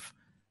of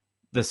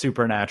the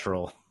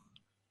supernatural,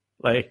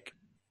 like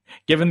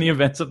given the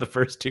events of the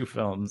first two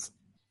films,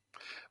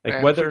 like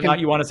Man, whether or not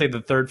you want to say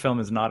the third film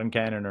is not in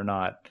canon or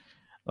not,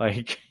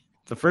 like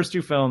the first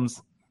two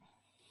films,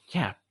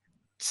 yeah,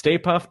 Stay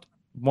Puft,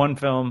 one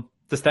film,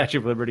 The Statue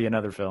of Liberty,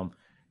 another film.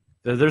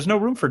 There's no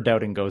room for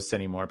doubting ghosts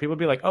anymore. People would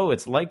be like, oh,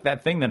 it's like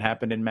that thing that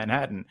happened in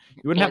Manhattan.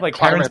 You wouldn't have like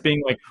parents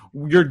being like,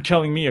 you're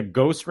telling me a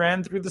ghost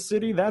ran through the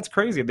city? That's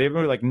crazy. They'd be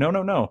like,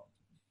 no.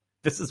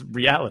 This is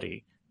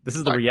reality. This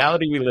is the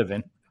reality we live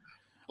in.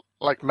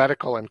 Like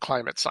medical and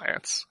climate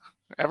science.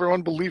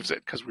 Everyone believes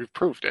it because we've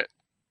proved it.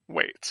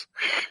 Wait.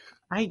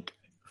 I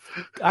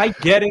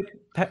get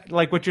it,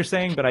 like what you're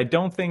saying, but I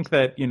don't think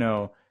that,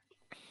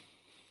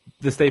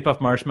 the Stay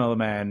Puft Marshmallow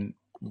Man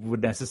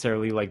would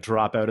necessarily like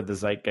drop out of the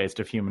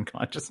zeitgeist of human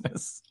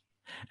consciousness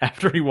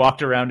after he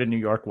walked around in New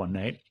York one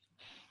night.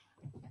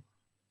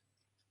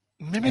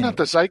 Maybe not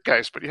the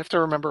zeitgeist, but you have to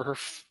remember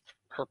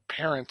her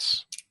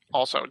parents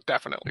also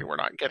definitely were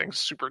not getting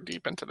super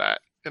deep into that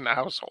in the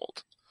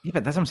household. Yeah,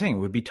 but that's what I'm saying. It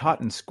would be taught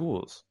in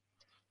schools.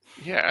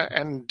 Yeah,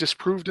 and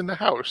disproved in the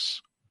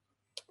house.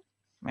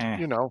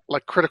 Meh.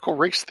 Like critical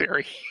race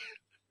theory.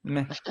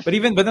 Meh. But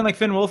then like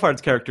Finn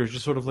Wolfhard's character is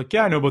just sort of like,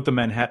 yeah, I know about the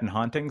Manhattan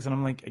hauntings, and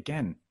I'm like,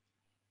 again,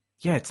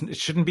 yeah, it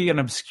shouldn't be an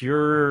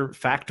obscure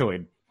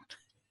factoid.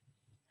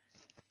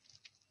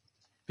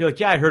 Be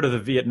like, yeah, I heard of the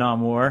Vietnam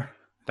War,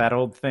 that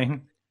old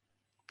thing.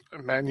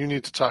 Man, you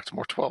need to talk to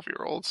more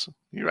 12-year-olds.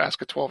 You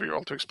ask a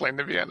 12-year-old to explain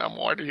the Vietnam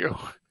War to you.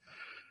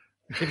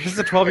 This is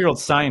a 12-year-old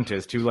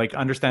scientist who like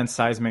understands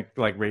seismic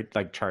like rate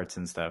like charts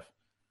and stuff.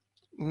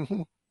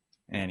 Mm-hmm.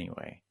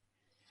 Anyway,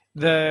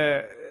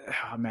 the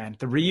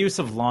reuse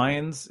of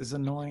lines is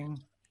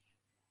annoying.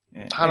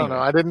 I don't know.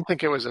 I didn't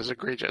think it was as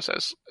egregious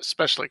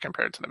especially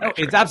compared to the Matrix.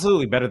 It's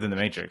absolutely better than the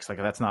Matrix. Like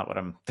that's not what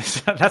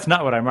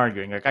I'm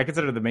arguing. Like I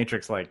consider the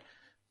Matrix like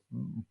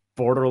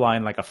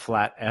borderline like a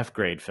flat F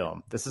grade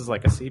film. This is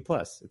like a C+.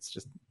 It's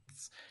just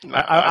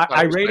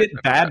I rate it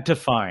bad to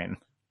fine.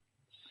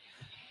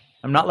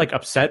 I'm not like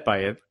upset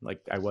by it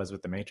like I was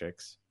with the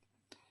Matrix.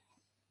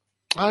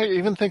 I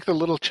even think the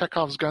little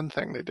Chekhov's gun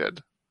thing they did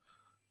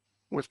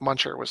with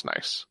Muncher was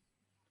nice.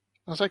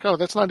 I was like, oh,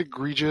 that's not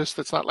egregious.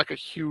 That's not like a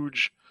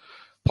huge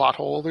plot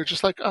hole. They're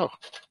just like, oh,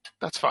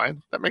 that's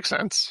fine. That makes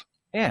sense.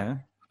 Yeah.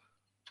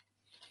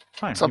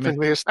 Fine. Something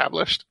they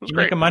established. It was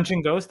great. Make a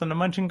munching ghost, and a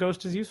munching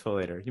ghost is useful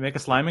later. You make a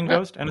sliming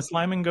ghost, and a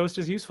sliming ghost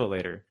is useful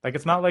later. Like,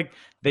 it's not like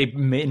they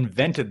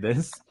invented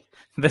this.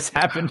 This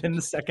happened in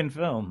the second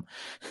film.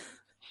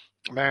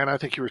 Man, I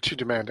think you were too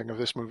demanding of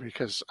this movie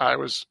because I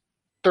was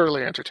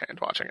thoroughly entertained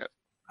watching it.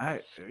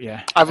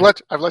 I've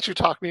let you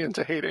talk me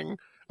into hating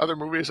other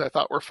movies I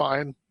thought were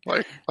fine,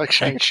 like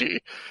Shang-Chi.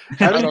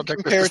 How do you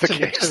compare it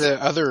to the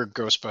other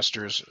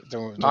Ghostbusters?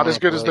 Not as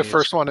good as the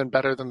first one and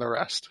better than the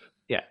rest.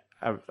 Yeah,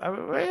 I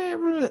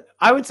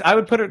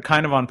would put it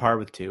kind of on par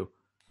with 2.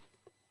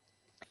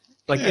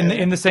 Like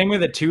in the same way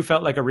that 2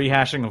 felt like a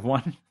rehashing of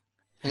 1.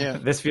 Yeah,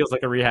 this feels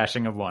like a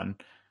rehashing of 1.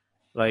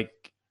 Like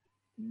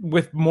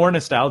with more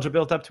nostalgia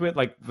built up to it.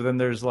 Like then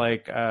there's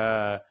like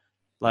the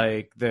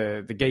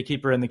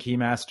gatekeeper and the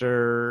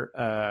keymaster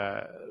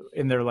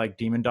in their like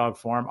demon dog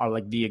form are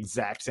like the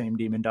exact same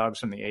demon dogs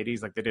from the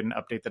 80s. Like they didn't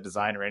update the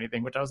design or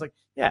anything, which I was like,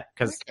 yeah,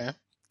 because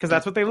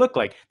that's what they look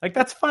like. Like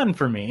that's fun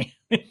for me.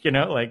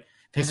 Like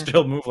they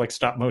still move like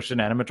stop motion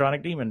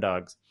animatronic demon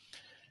dogs.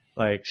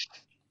 Like,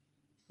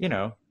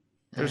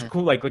 there's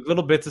cool like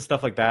little bits of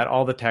stuff like that.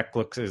 All the tech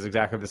is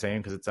exactly the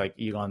same because it's like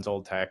Egon's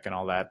old tech and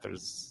all that.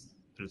 There's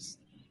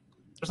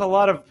a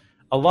lot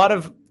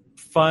of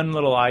fun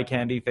little eye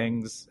candy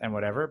things and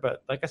whatever,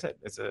 but like I said,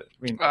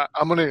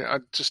 I'm gonna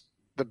just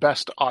the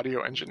best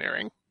audio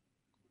engineering.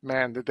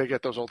 Man, did they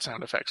get those old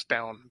sound effects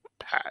down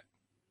pat?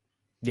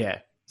 Yeah,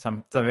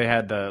 so they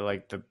had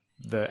the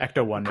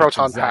Ecto one,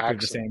 proton exactly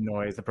packs. The same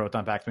noise. The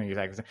proton pack being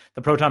exactly the same.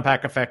 The proton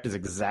pack effect is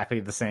exactly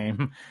the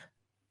same.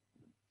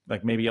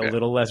 Like maybe a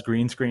little less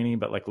green screeny,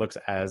 but like looks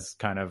as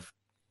kind of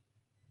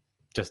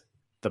just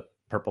the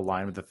purple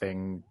line with the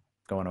thing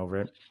going over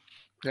it.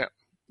 Yeah.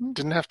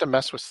 Didn't have to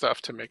mess with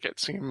stuff to make it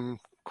seem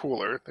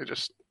cooler. They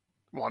just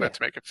wanted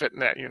to make it fit in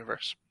that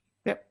universe.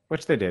 Yep,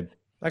 which they did.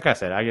 Like I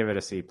said, I give it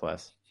a C+.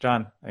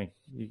 John,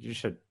 you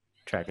should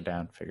track it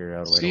down, figure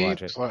out a way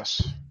to watch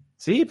it.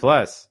 C+.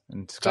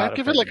 And Scott, so I'd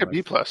give it like a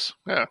B+.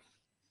 Yeah.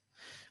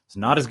 It's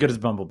not as good as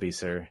Bumblebee,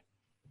 sir.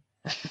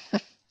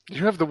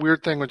 You have the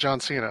weird thing with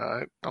John Cena.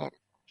 I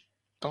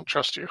don't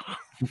trust you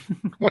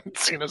when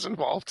Cena's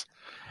involved.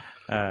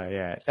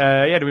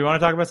 Yeah. Do we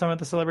want to talk about some of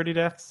the celebrity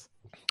deaths?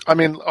 I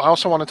mean, I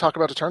also want to talk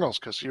about Eternals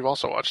because you've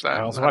also watched that.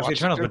 I also watched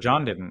Eternals, but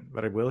John didn't.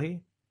 But will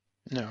he?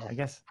 No. I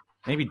guess.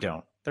 Maybe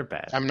don't. They're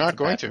bad. I'm not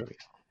going to. Movie.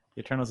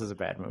 Eternals is a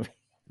bad movie.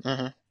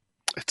 Uh-huh.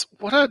 It's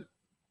what a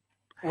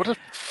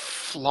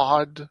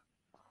flawed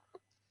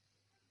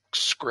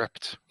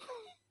script.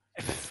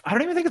 I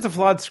don't even think it's a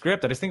flawed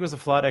script. I just think it was a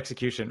flawed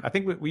execution. I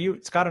think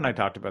Scott and I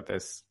talked about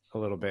this a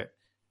little bit.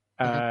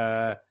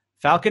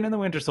 Falcon and the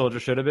Winter Soldier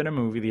should have been a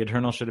movie. The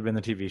Eternals should have been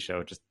the TV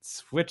show. Just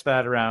switch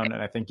that around,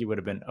 and I think you would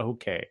have been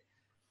okay.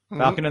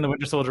 Falcon and the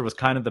Winter Soldier was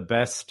kind of the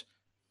best,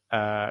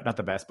 not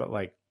the best, but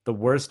like the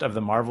worst of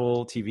the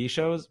Marvel TV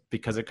shows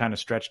because it kind of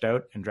stretched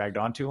out and dragged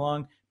on too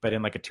long. But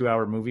in like a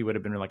 2-hour movie would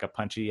have been like a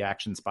punchy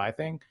action spy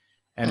thing.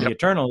 And the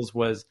Eternals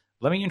was,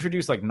 let me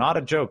introduce like not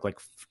a joke, like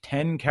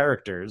 10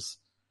 characters,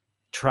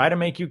 try to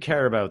make you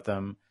care about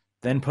them,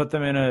 then put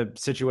them in a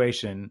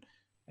situation,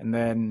 and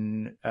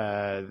then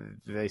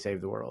they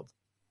save the world.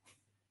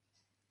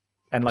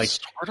 And like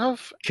sort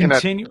of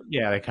continue,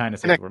 they kind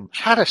of in a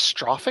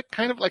catastrophic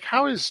kind of like,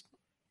 how is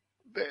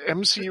the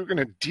MCU going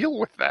to deal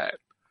with that?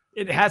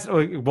 It has.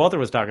 Walter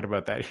was talking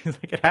about that. He's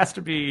like, it has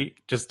to be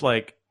just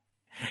like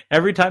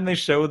every time they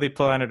show the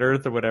planet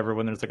Earth or whatever,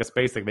 when there's like a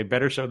space thing, they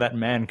better show that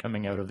man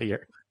coming out of the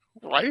Earth,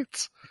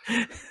 right?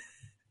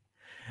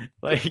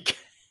 Like,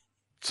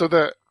 so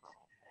the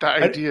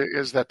idea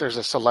is that there's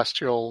a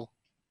celestial.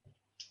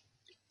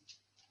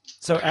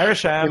 So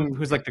Arishem,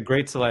 who's like the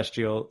great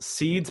celestial,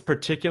 seeds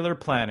particular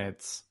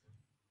planets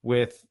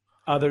with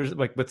others,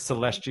 like with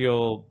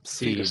celestial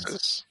seeds,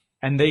 fetuses.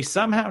 And they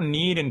somehow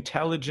need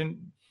intelligent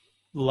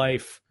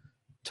life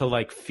to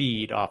like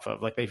feed off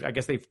of. Like I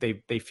guess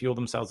they fuel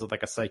themselves with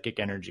like a psychic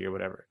energy or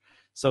whatever.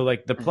 So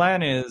like the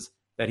plan is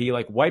that he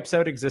like wipes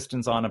out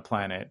existence on a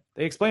planet.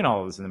 They explain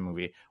all of this in the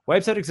movie.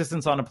 Wipes out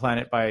existence on a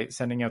planet by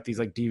sending out these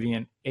like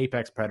deviant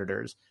apex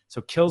predators. So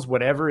kills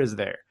whatever is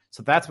there.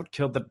 So that's what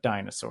killed the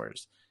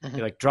dinosaurs. He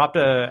like dropped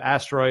a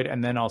asteroid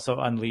and then also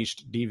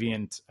unleashed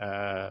deviant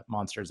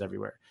monsters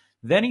everywhere.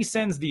 Then he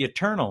sends the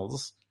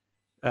Eternals,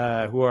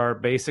 who are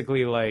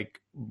basically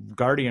like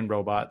guardian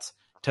robots,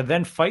 to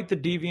then fight the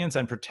deviants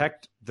and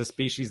protect the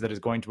species that is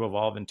going to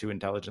evolve into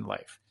intelligent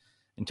life.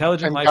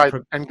 Intelligent life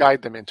and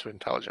guide them into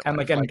intelligent and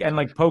life. And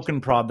like poke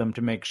and prod them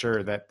to make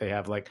sure that they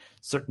have like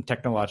certain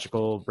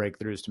technological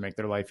breakthroughs to make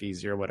their life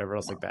easier, whatever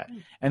else like that.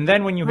 And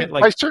then when you hit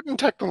like by certain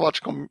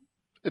technological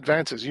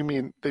advances, you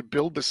mean they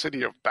build the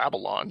city of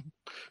Babylon?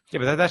 Yeah,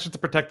 but that's just to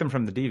protect them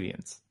from the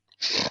deviants.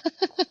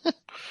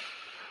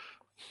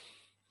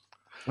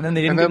 And then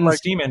they didn't give them the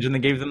steam engine; they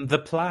gave them the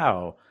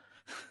plow.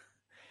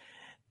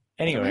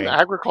 Anyway,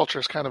 agriculture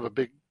is kind of a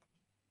big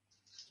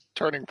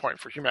turning point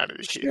for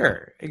humanity.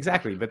 Sure,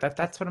 exactly. But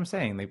that's what I'm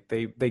saying.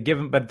 They give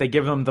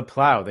them the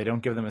plow. They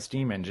don't give them a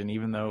steam engine,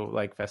 even though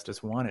like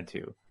Festus wanted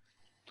to.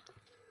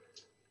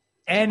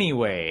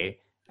 Anyway.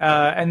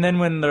 And then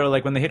when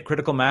they hit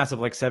critical mass of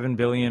like 7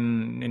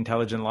 billion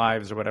intelligent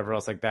lives or whatever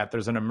else like that,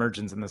 there's an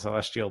emergence and the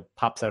Celestial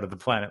pops out of the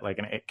planet like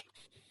an egg.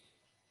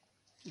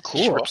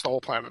 Cool. Rips the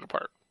whole planet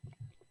apart.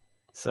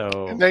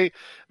 So and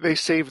they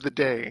save the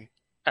day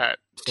at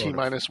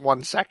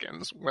T-1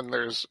 seconds when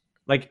there's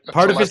like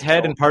part of his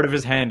head and part of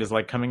his hand is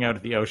like coming out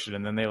of the ocean,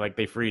 and then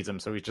they freeze him,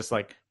 so he's just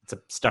like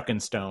stuck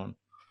in stone.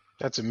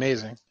 That's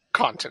amazing.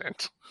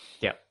 Continent.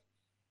 Yeah.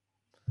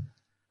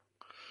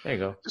 There you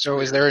go.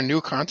 So is there a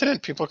new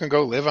continent? People can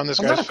go live on this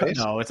guy's face?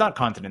 No, it's not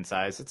continent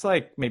sized. It's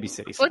like maybe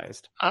city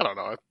sized. I don't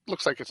know. It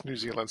looks like it's New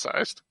Zealand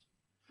sized.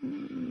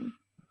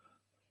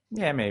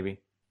 Yeah,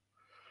 maybe.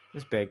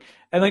 It's big.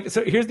 And like,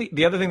 so here's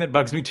the other thing that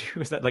bugs me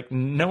too is that like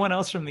no one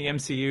else from the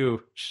MCU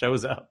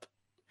shows up.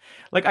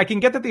 Like I can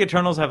get that the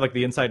Eternals have like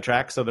the inside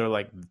track, so they're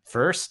like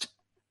first.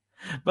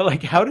 But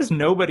like, how does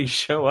nobody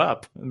show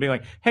up and be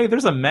like, hey,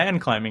 there's a man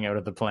climbing out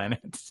of the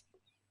planet?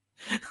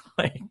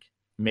 Like,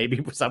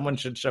 maybe someone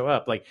should show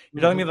up. Like,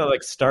 you're telling me that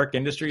like Stark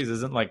Industries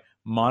isn't like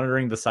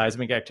monitoring the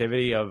seismic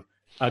activity of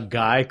a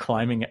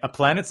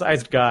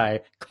planet-sized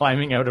guy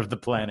climbing out of the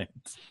planet.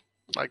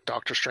 Like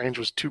Doctor Strange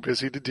was too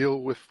busy to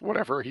deal with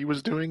whatever he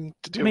was doing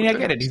to deal with I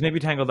get it. He's maybe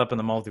tangled up in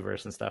the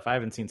multiverse and stuff. I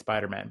haven't seen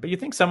Spider-Man. But you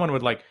think someone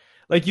would like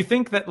you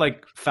think that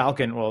like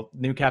Falcon,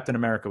 new Captain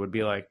America would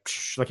be like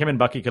him and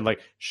Bucky could like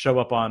show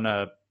up on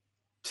a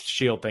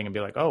S.H.I.E.L.D. thing and be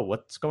like, oh,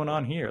 what's going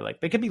on here?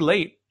 Like they could be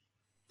late.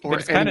 They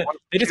just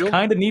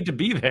kind of need to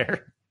be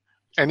there.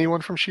 Anyone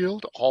from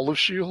S.H.I.E.L.D.? All of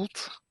S.H.I.E.L.D.?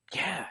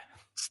 Yeah.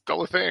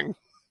 Still a thing.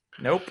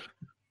 Nope.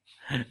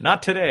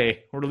 Not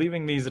today. We're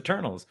leaving these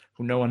Eternals,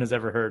 who no one has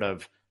ever heard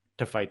of,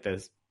 to fight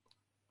this.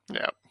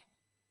 Yeah.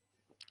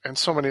 And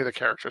so many of the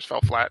characters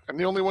fell flat, and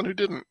the only one who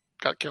didn't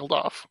got killed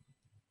off.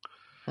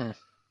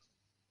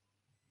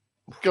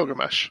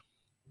 Gilgamesh.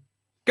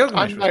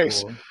 Gilgamesh I'm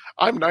nice. Cool.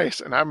 I'm nice,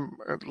 and I'm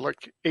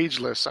like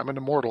ageless. I'm an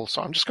immortal,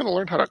 so I'm just going to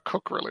learn how to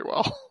cook really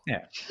well.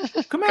 Yeah.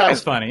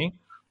 Kumail's funny.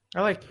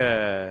 I like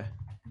Kumail's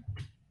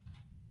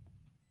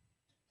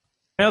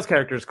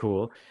character is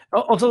cool.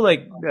 Also,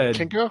 like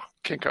Kinko.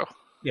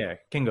 Yeah,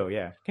 Kingo.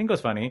 Yeah,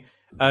 Kingo's funny.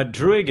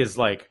 Druig is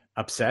like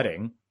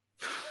upsetting.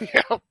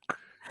 Yeah.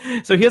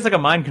 So he has like a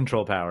mind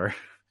control power,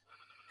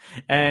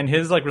 and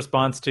his like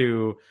response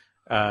to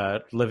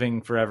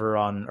living forever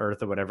on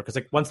Earth or whatever, because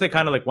like once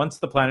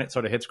the planet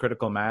sort of hits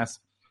critical mass,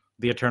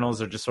 the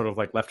Eternals are just sort of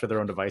like left to their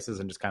own devices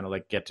and just kind of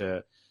like get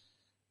to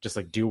just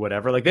like do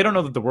whatever. Like they don't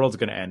know that the world's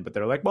going to end, but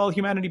they're like, well,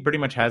 humanity pretty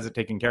much has it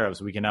taken care of,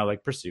 so we can now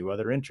like pursue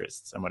other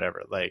interests and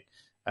whatever. Like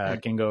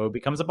Kingo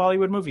becomes a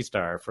Bollywood movie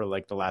star for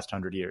like the last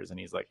 100 years, and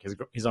he's like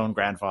his own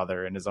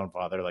grandfather and his own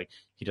father. Like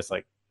he just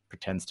like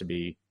pretends to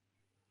be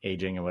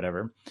aging or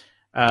whatever.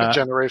 A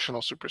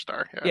generational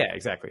superstar. Yeah,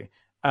 exactly.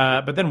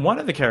 But then one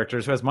of the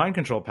characters who has mind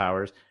control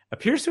powers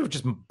appears to have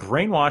just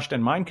brainwashed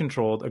and mind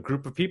controlled a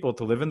group of people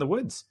to live in the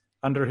woods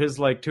under his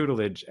like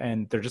tutelage,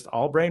 and they're just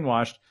all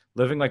brainwashed,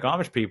 living like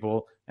Amish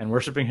people and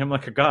worshiping him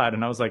like a god.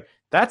 And I was like,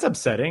 that's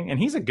upsetting. And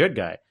he's a good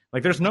guy.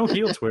 Like, there's no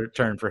heel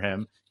turn for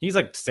him. He's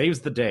like saves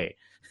the day,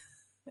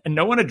 and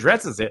no one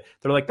addresses it.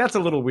 They're like, that's a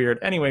little weird.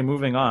 Anyway,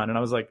 moving on. And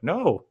I was like,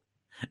 no,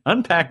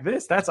 unpack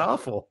this. That's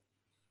awful.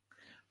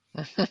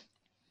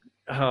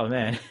 Oh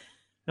man,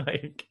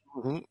 like.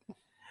 Mm-hmm.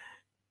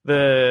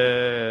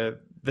 The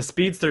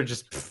speedster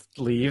just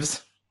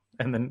leaves,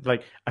 and then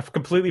like I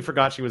completely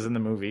forgot she was in the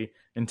movie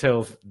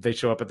until they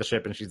show up at the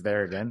ship and she's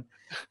there again.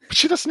 But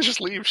she doesn't just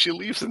leave; she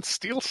leaves and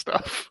steals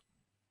stuff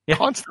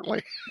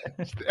constantly.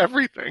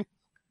 Everything,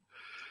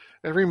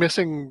 every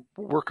missing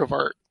work of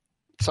art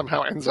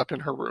somehow ends up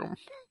in her room.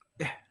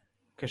 Yeah,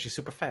 because she's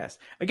super fast.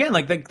 Again,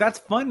 like that's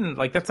fun.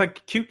 Like that's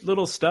like cute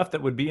little stuff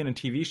that would be in a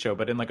TV show,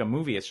 but in like a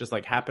movie, it's just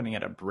like happening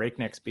at a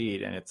breakneck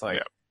speed, and it's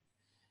like,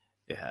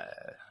 yeah.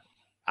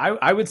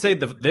 I would say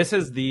this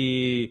is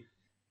the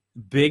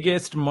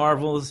biggest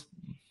Marvel's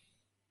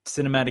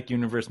cinematic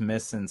universe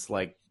miss since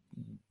like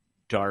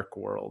Dark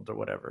World or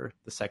whatever,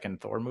 the second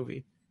Thor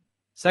movie.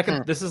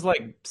 This is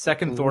like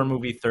second Thor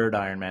movie, third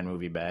Iron Man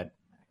movie bad.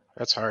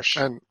 That's harsh.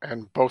 And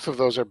both of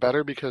those are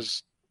better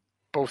because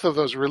both of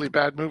those really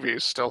bad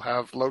movies still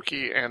have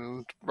Loki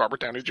and Robert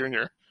Downey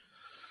Jr.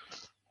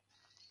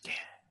 Yeah.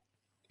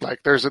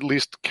 Like there's at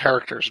least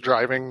characters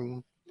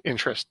driving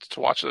interest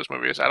to watch those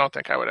movies. I don't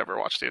think I would ever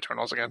watch the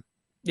Eternals again.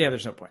 Yeah,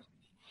 there's no point.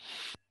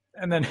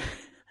 And then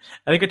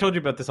I think I told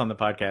you about this on the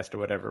podcast or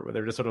whatever, where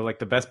they're just sort of like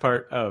the best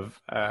part of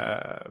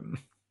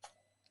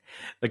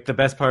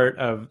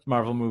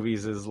Marvel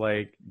movies is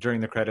like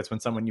during the credits when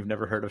someone you've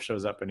never heard of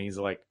shows up and he's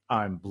like,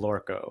 I'm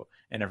Blorko,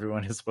 and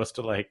everyone is supposed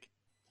to like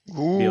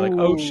be like,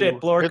 oh shit,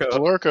 Blorko. It's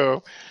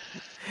Blorko.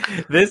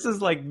 This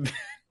is like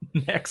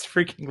next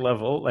freaking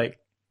level. Like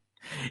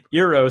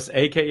Eros,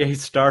 aka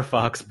Star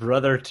Fox,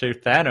 brother to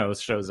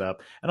Thanos, shows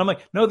up, and I'm like,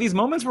 no, these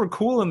moments were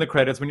cool in the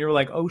credits when you were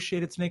like, oh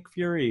shit, it's Nick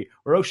Fury,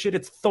 or oh shit,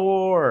 it's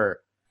Thor,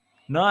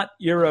 not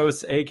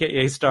Eros,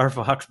 aka Star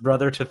Fox,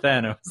 brother to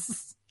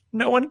Thanos.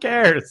 No one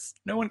cares.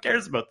 No one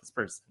cares about this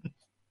person.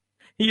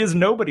 He is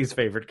nobody's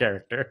favorite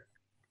character.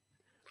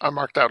 I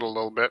marked out a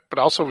little bit, but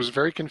also was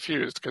very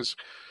confused because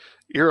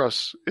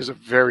Eros is a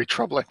very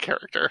troubling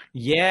character.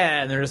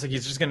 Yeah, and they're just like,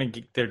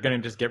 they're gonna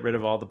just get rid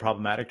of all the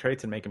problematic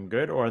traits and make him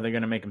good, or are they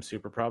gonna make him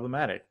super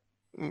problematic?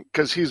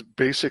 Because he's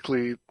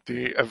basically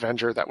the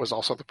Avenger that was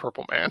also the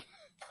Purple Man.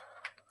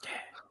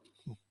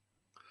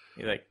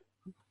 He's like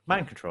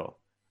mind control.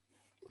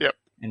 Yep.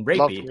 And rapey.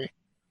 Lovely.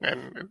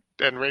 And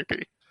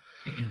rapey.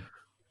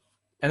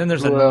 And then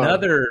there's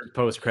another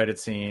post-credit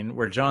scene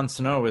where Jon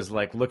Snow is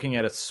like looking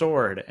at a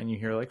sword, and you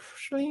hear like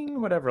shing,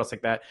 whatever else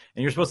like that,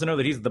 and you're supposed to know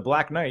that he's the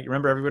Black Knight. You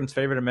remember everyone's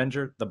favorite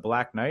Avenger, the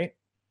Black Knight?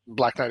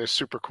 Black Knight is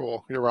super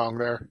cool. You're wrong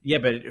there. Yeah,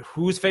 but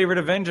whose favorite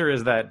Avenger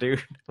is that,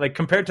 dude? Like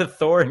compared to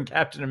Thor and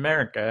Captain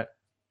America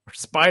or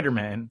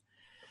Spider-Man.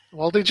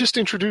 Well, they just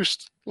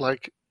introduced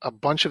like a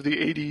bunch of the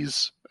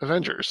 80s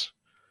Avengers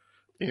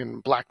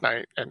in Black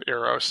Knight and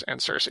Eros and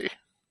Cersei.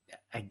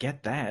 I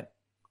get that,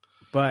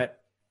 but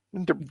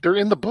they're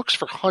in the books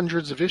for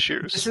hundreds of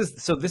issues.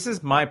 This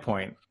is my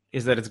point,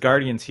 is that it's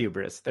Guardians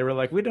hubris. They were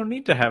like, we don't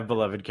need to have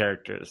beloved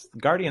characters.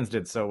 Guardians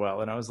did so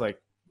well. And I was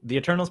like, the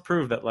Eternals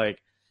proved that like,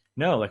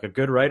 no, like a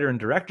good writer and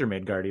director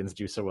made Guardians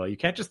do so well. You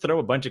can't just throw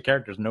a bunch of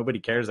characters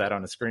nobody cares at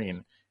on a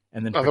screen.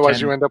 And then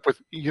otherwise you end up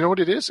with, you know what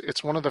it is?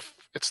 It's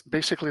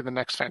basically the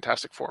next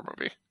Fantastic Four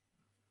movie.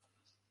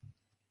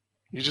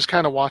 You just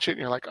kind of watch it and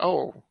you're like,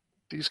 oh,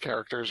 these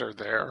characters are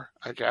there,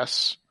 I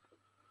guess.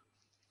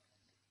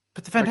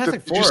 But the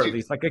Fantastic Four, at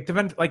least,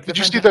 did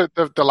you see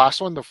the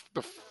last one,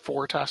 the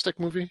Four-tastic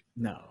movie?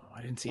 No,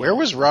 I didn't see. Where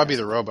was Robbie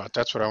the Robot?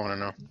 That's what I want to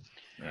know.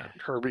 Yeah.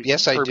 Herbie.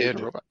 Yes, I Herbie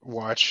did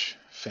watch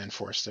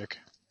Fanforstic.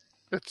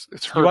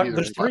 It's Herbie.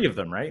 There's three of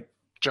them, right?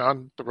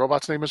 John, the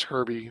robot's name is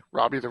Herbie.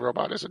 Robbie the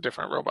Robot is a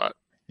different robot.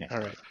 Yeah. All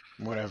right,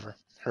 whatever.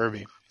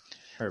 Herbie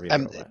the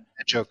Robot.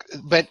 A joke,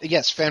 but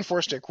yes,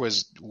 Fanforstic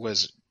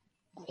was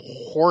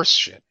horse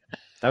shit.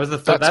 That was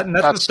that's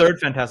the third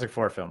Fantastic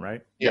Four film,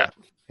 right? Yeah.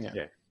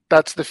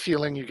 That's the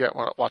feeling you get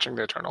when watching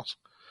the Eternals.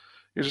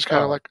 You're just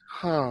kind of like,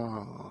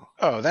 oh.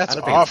 Oh, that's I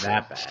don't awful.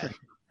 think it's that bad.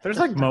 There's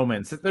like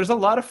moments. There's a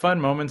lot of fun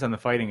moments, and the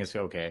fighting is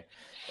okay.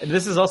 And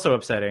this is also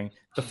upsetting.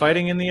 The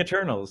fighting in the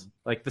Eternals,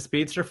 like the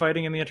speedster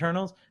fighting in the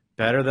Eternals,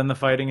 better than the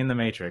fighting in the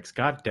Matrix.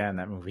 God damn,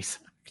 that movie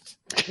sucked.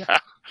 Yeah.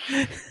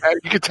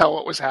 You could tell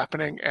what was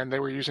happening, and they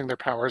were using their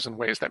powers in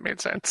ways that made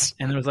sense.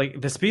 And there was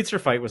like the speedster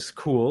fight was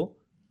cool.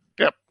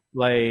 Yep.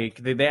 Like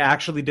they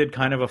actually did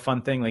kind of a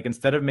fun thing. Like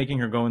instead of making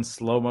her go in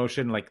slow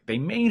motion, like they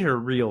made her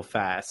real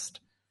fast.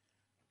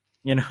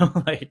 You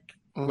know, like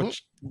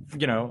which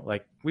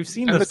like we've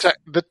seen and this.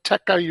 The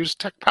tech guy used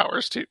tech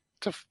powers to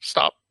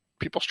stop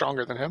people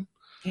stronger than him.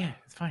 Yeah,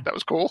 it's fine. That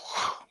was cool.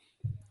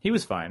 He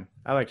was fine.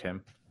 I liked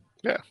him.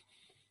 Yeah.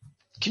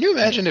 Can you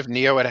imagine if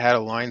Neo had had a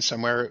line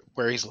somewhere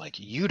where he's like,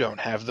 "You don't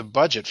have the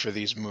budget for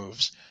these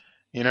moves,"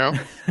 you know,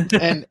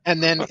 and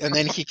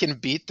then he can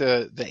beat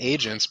the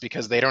agents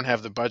because they don't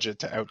have the budget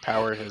to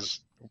outpower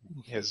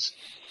his.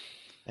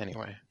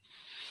 Anyway,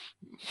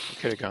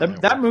 could have gone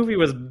that movie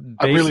was.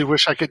 I really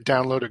wish I could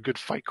download a good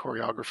fight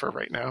choreographer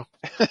right now.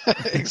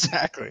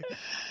 Exactly.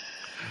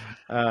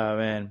 Oh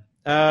man.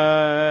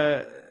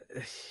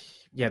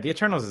 Yeah, The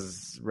Eternals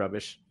is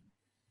rubbish.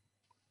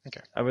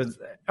 Okay.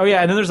 Oh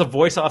yeah, and then there's a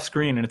voice off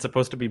screen, and it's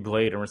supposed to be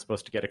Blade, and we're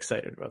supposed to get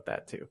excited about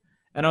that too.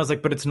 And I was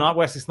like, but it's not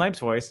Wesley Snipes'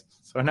 voice,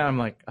 so now I'm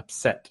like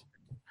upset.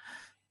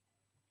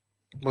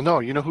 Well, no,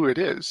 you know who it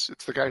is.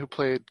 It's the guy who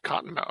played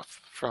Cottonmouth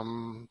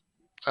from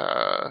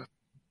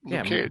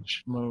Luke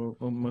Cage.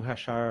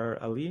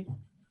 Muhashar Ali.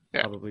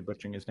 Yeah. Probably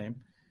butchering his name.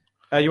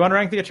 You want to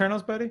rank the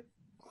Eternals, buddy?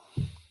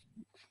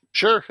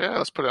 Sure, yeah,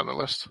 let's put it on the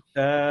list.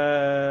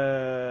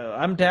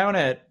 I'm down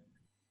at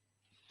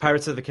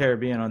Pirates of the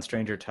Caribbean on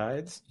Stranger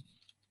Tides.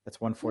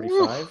 That's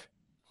 145. Ooh.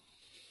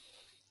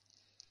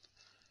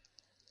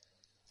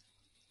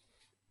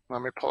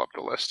 Let me pull up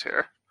the list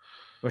here.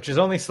 Which is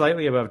only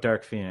slightly above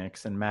Dark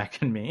Phoenix and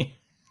Mac and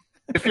Me.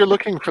 If you're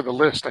looking for the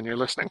list and you're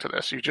listening to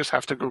this, you just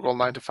have to Google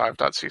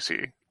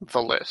 9to5.cc,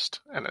 the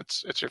list, and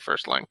it's your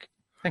first link.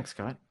 Thanks,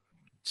 Scott.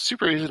 It's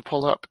super easy to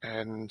pull up,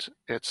 and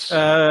it's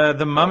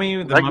the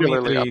Mummy,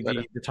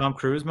 the Tom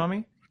Cruise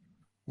Mummy.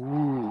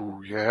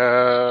 Ooh,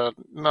 yeah.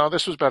 No,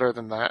 this was better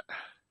than that.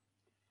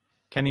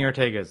 Kenny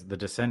Ortega's The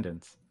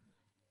Descendants.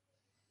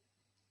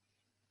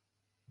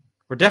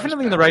 We're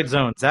definitely in the right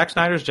zone. Zack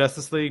Snyder's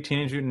Justice League,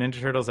 Teenage Mutant Ninja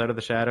Turtles, Out of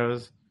the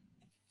Shadows.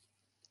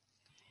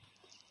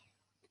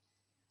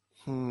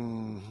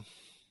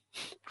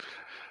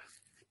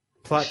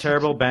 Plot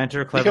terrible,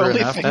 banter clever enough.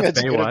 The only thing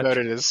that's good about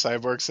it is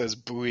Cyborg says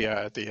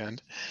 "booyah" at the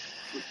end.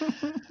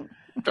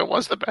 That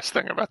was the best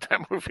thing about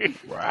that movie.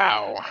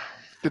 Wow.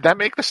 Did that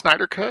make the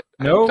Snyder cut?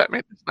 No. That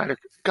made the Snyder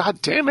cut.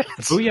 God damn it.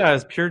 Booyah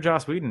is pure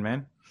Joss Whedon,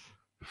 man.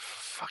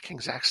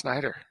 Fucking Zack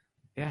Snyder.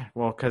 Yeah,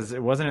 well, because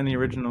it wasn't in the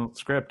original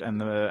script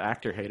and the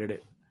actor hated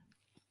it.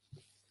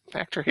 The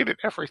actor hated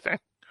everything.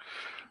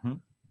 Mm-hmm.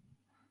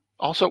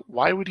 Also,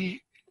 why would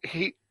he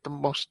hate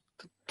the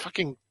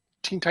fucking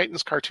Teen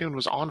Titans cartoon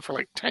was on for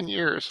like 10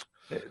 years?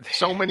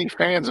 So many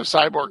fans of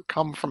Cyborg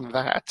come from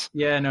that.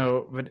 Yeah,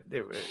 no, but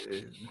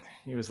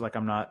he was like,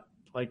 I'm not,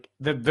 like,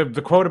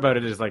 the quote about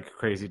it is like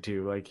crazy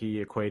too. Like, he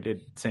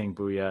equated saying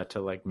booyah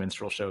to like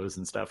minstrel shows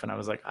and stuff. And I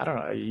was like, I don't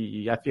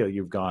know. I feel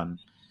you've gone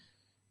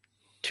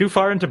too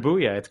far into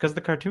booyah. It's because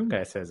the cartoon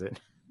guy says it.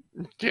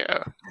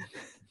 Yeah.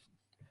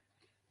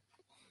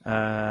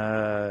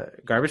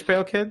 Garbage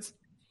Pail Kids?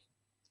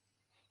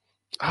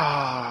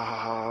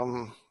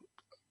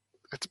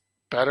 It's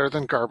better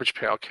than Garbage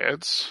Pail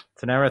Kids.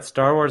 So now we're at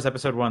Star Wars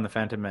Episode 1, The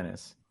Phantom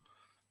Menace.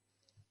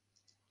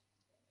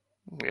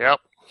 Yep.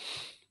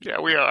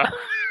 Yeah, we are.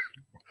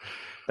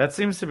 That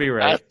seems to be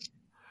right.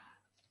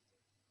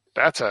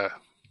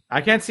 I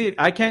can't see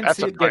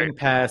it getting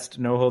past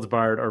No Holds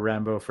Barred or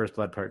Rambo First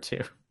Blood Part 2.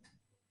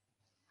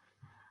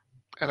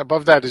 And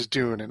above that is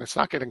Dune, and it's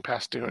not getting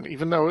past Dune,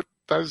 even though it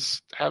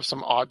does have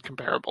some odd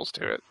comparables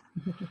to it.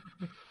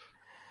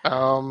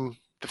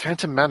 The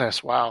Phantom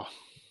Menace, wow.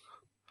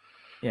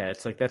 Yeah,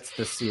 it's like that's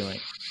the ceiling.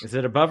 Is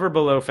it above or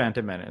below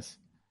Phantom Menace?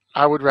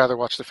 I would rather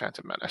watch The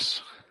Phantom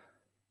Menace.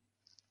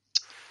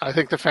 I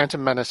think The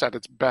Phantom Menace at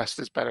its best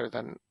is better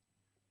than...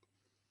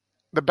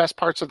 The best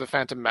parts of The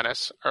Phantom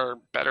Menace are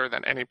better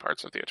than any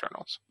parts of The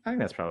Eternals. I think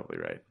that's probably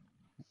right.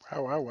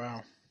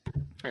 Wow.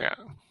 Yeah.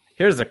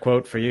 Here's a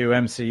quote for you,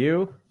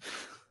 MCU.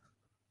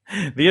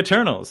 The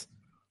Eternals.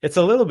 It's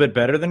a little bit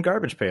better than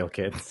Garbage Pail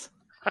Kids.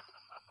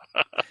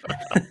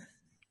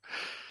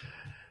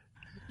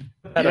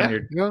 Put that on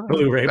your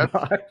Blu-ray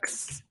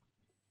box.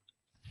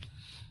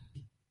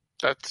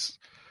 It's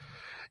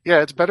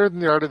better than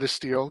The Art of the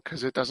Steal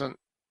because it doesn't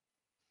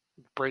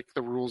break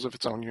the rules of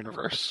its own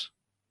universe.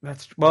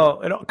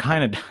 It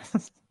kind of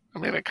does. I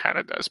mean, it kind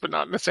of does, but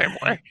not in the same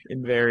way.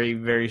 In very,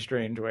 very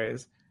strange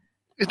ways.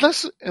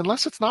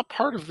 Unless it's not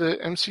part of the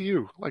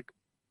MCU. Like,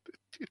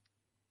 it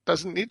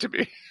doesn't need to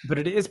be. But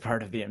it is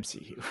part of the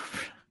MCU.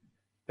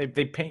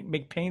 They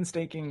make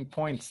painstaking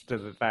points to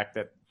the fact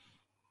that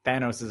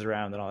Thanos is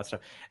around and all that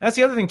stuff. And that's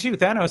the other thing, too.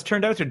 Thanos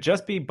turned out to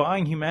just be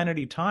buying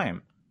humanity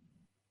time.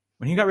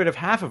 When he got rid of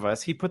half of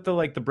us, he put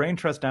the brain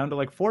trust down to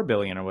like 4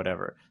 billion or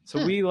whatever.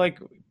 So we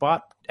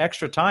bought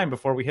extra time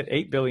before we hit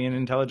 8 billion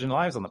intelligent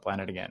lives on the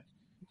planet again.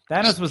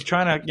 Thanos was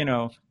trying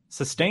to,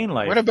 sustain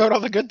life. What about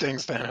all the good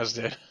things Thanos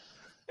did?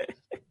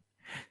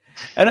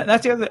 And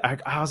that's the other.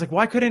 I was like,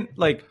 why couldn't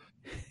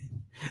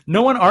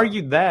no one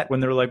argued that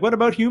when they were like, what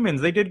about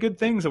humans? They did good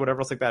things or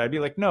whatever else like that. I'd be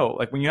like, no.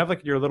 Like when you have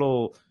your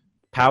little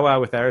powwow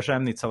with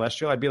Arishem, the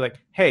Celestial, I'd be like,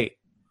 hey,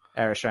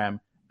 Arishem,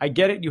 I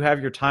get it. You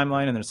have your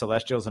timeline and there's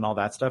Celestials and all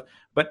that stuff.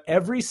 But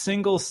every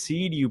single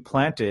seed you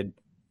planted,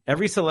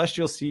 every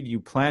Celestial seed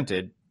you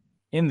planted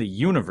in the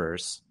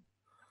universe,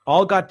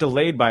 all got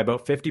delayed by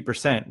about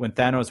 50% when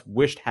Thanos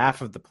wished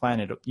half of the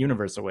planet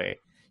universe away.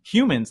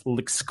 Humans,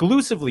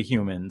 exclusively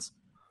humans,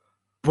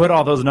 put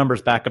all those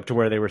numbers back up to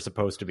where they were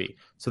supposed to be.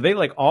 So they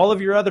like all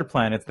of your other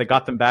planets that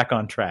got them back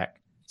on track.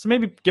 So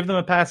maybe give them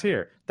a pass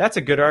here. That's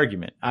a good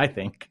argument, I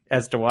think,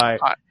 as to why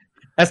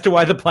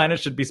the planet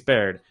should be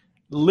spared.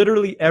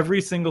 Literally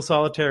every single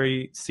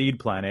solitary seed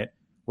planet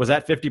was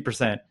at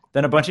 50%.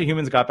 Then a bunch of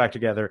humans got back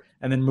together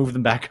and then moved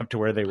them back up to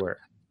where they were.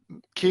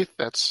 Keith,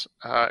 that's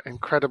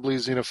incredibly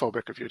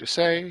xenophobic of you to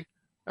say.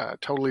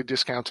 Totally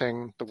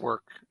discounting the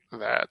work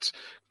that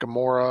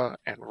Gamora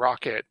and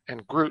Rocket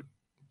and Groot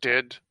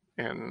did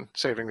in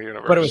saving the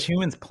universe. But it was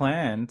humans'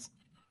 plans.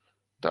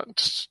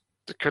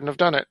 They couldn't have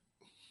done it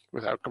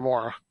without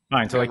Gamora.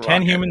 Fine, so like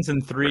 10 humans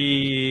and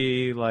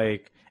 3,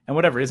 like, and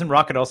whatever. Isn't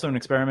Rocket also an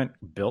experiment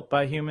built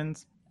by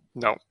humans?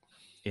 No.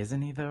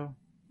 Isn't he, though?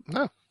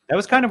 No. That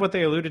was kind of what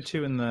they alluded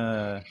to in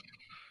the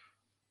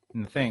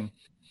thing.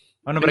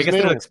 Oh, no, but I guess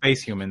they're like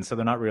space humans, so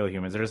they're not real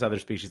humans. They're just other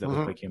species that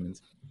look like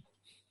humans.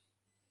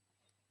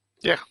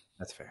 Yeah.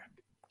 That's fair.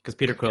 Because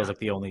Peter Quill's like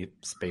the only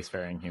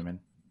spacefaring human.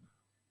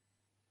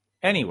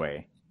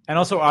 Anyway, and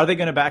also, are they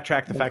going to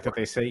backtrack the fact that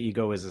they say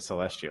Ego is a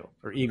Celestial?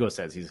 Or Ego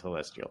says he's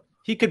Celestial?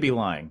 He could be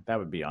lying. That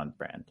would be on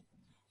brand.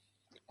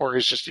 Or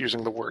he's just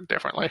using the word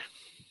differently.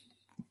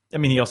 I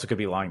mean, he also could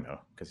be lying, though,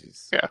 because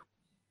he's a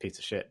piece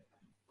of shit.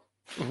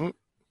 Mm-hmm.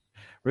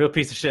 Real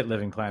piece of shit,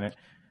 Living Planet.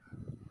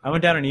 I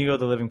went down an Ego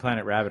the Living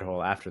Planet rabbit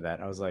hole after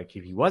that. I was like,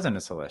 if he wasn't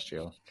a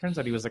Celestial, turns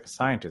out he was like a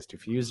scientist who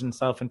fused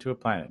himself into a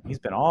planet. He's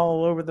been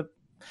all over the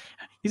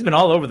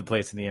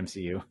place in the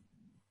MCU.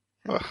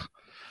 Ugh.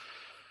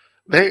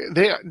 They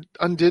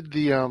undid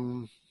the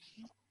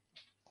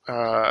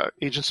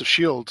Agents of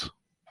S.H.I.E.L.D.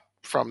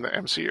 from the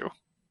MCU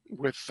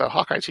with the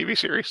Hawkeye TV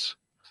series.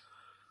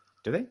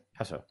 Do they?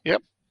 How so?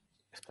 Yep.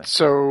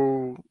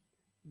 So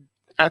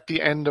at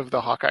the end of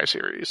the Hawkeye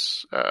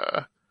series,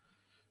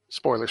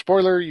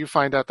 spoiler, you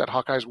find out that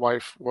Hawkeye's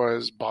wife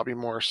was Bobby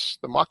Morse,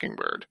 the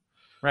Mockingbird.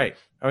 Right.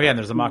 Oh, yeah, and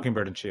there's a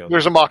Mockingbird in S.H.I.E.L.D.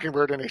 There's a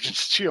Mockingbird in Agents of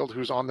S.H.I.E.L.D.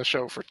 who's on the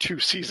show for 2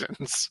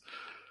 seasons.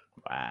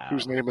 Wow.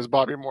 Whose name is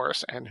Bobby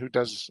Morse and who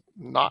does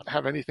not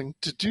have anything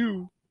to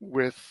do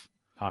with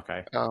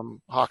Hawkeye,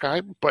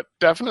 but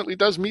definitely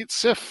does meet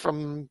Sif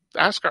from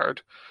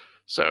Asgard.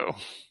 So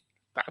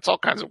that's all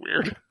kinds of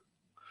weird.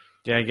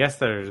 Yeah, I guess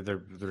they're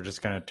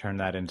just going to turn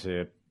that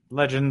into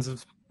Legends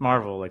of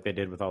Marvel like they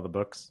did with all the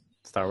books,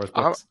 Star Wars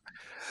books.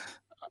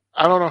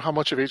 I don't know how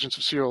much of Agents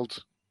of S.H.I.E.L.D.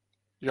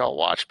 y'all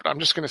watch, but I'm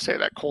just going to say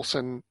that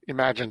Coulson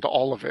imagined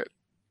all of it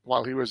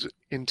while he was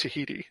in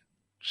Tahiti,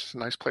 which is a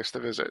nice place to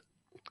visit.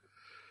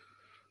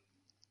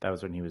 That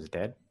was when he was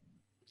dead?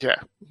 Yeah,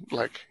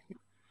 like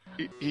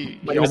he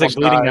was like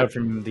bleeding out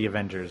from the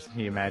Avengers,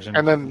 he imagined.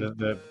 And then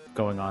the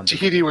going on.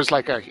 Tahiti was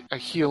like a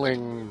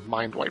healing,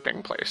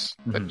 mind-wiping place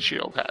that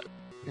S.H.I.E.L.D. had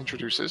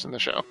introduces in the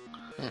show.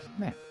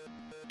 Yeah.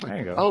 There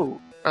you go.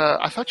 Oh,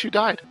 I thought you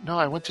died. No,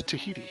 I went to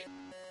Tahiti.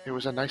 It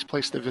was a nice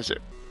place to visit.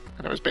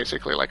 And it was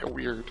basically like a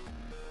weird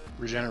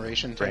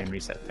regeneration brain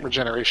reset thing.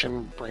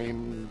 Regeneration,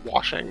 brain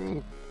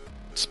washing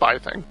spy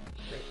thing.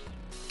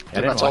 Yeah,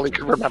 that's all he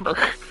could remember.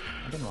 I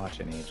didn't watch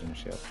any Agent of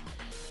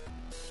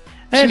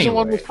S.H.I.E.L.D. Season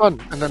 1 was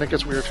fun, and then it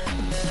gets weird.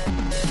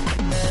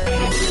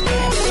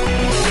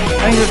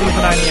 Thank you for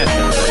listening to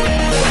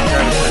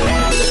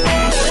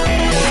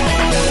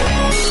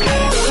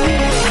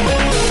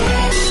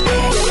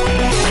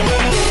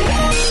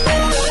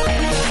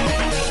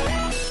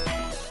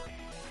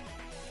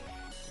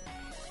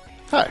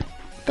Hi,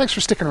 thanks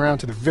for sticking around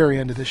to the very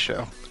end of this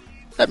show.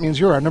 That means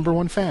you're our number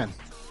 1 fan.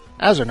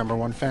 As our number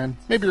 1 fan,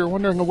 maybe you're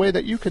wondering a way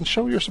that you can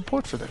show your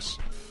support for this.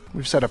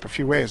 We've set up a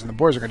few ways, and the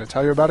boys are going to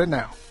tell you about it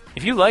now.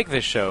 If you like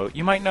this show,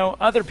 you might know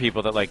other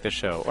people that like this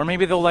show, or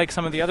maybe they'll like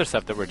some of the other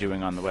stuff that we're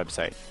doing on the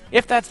website.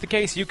 If that's the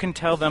case, you can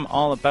tell them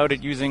all about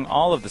it using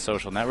all of the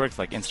social networks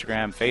like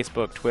Instagram,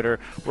 Facebook, Twitter.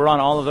 We're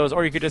on all of those,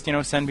 or you could just,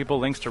 send people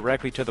links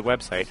directly to the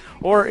website.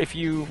 Or if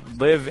you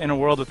live in a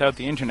world without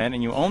the internet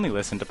and you only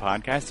listen to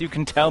podcasts, you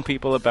can tell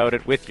people about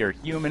it with your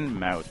human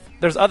mouth.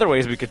 There's other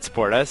ways we could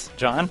support us.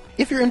 John?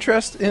 If your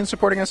interest in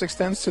supporting us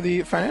extends to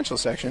the financial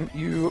section,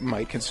 you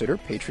might consider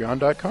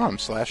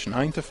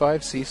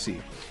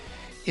patreon.com/9to5cc.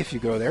 If you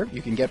go there,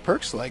 you can get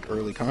perks like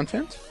early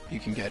content, you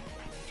can get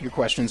your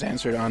questions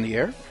answered on the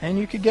air, and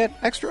you could get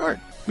extra art.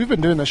 We've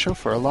been doing this show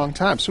for a long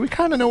time, so we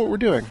kind of know what we're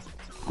doing.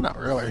 Not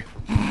really.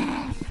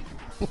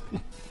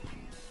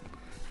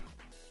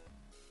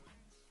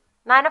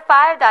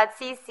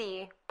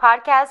 9to5.cc,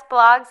 podcasts,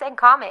 blogs, and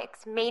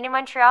comics, made in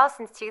Montreal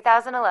since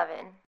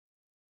 2011.